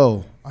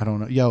 Oh, I don't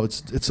know. Yo,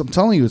 it's. I'm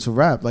telling you, it's a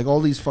wrap. Like all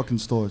these fucking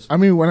stores. I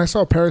mean, when I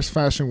saw Paris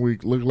Fashion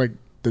Week look like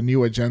the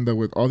new agenda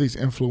with all these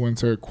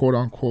influencer quote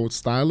unquote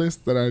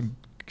stylists that I'd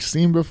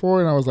seen before,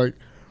 and I was like,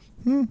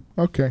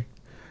 okay,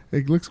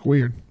 it looks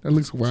weird. It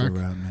looks It's a whack.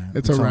 wrap, man.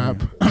 It's I'm a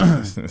telling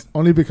wrap. you.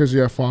 Only because you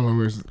have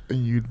followers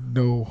and you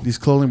know. These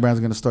clothing brands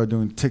are gonna start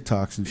doing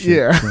TikToks and shit.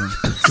 Yeah.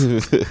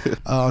 soon.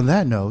 On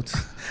that note,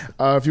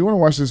 If you want to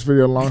watch this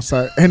video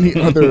alongside any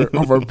other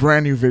of our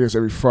brand new videos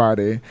every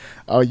Friday,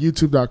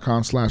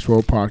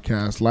 youtube.com/Road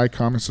Podcast. Like,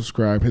 comment,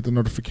 subscribe, hit the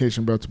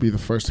notification bell to be the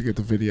first to get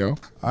the video.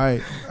 all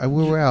right,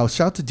 we're out.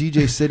 Shout out to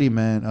DJ City,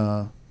 man.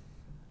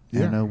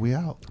 Yeah. And we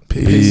out.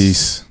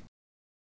 Peace.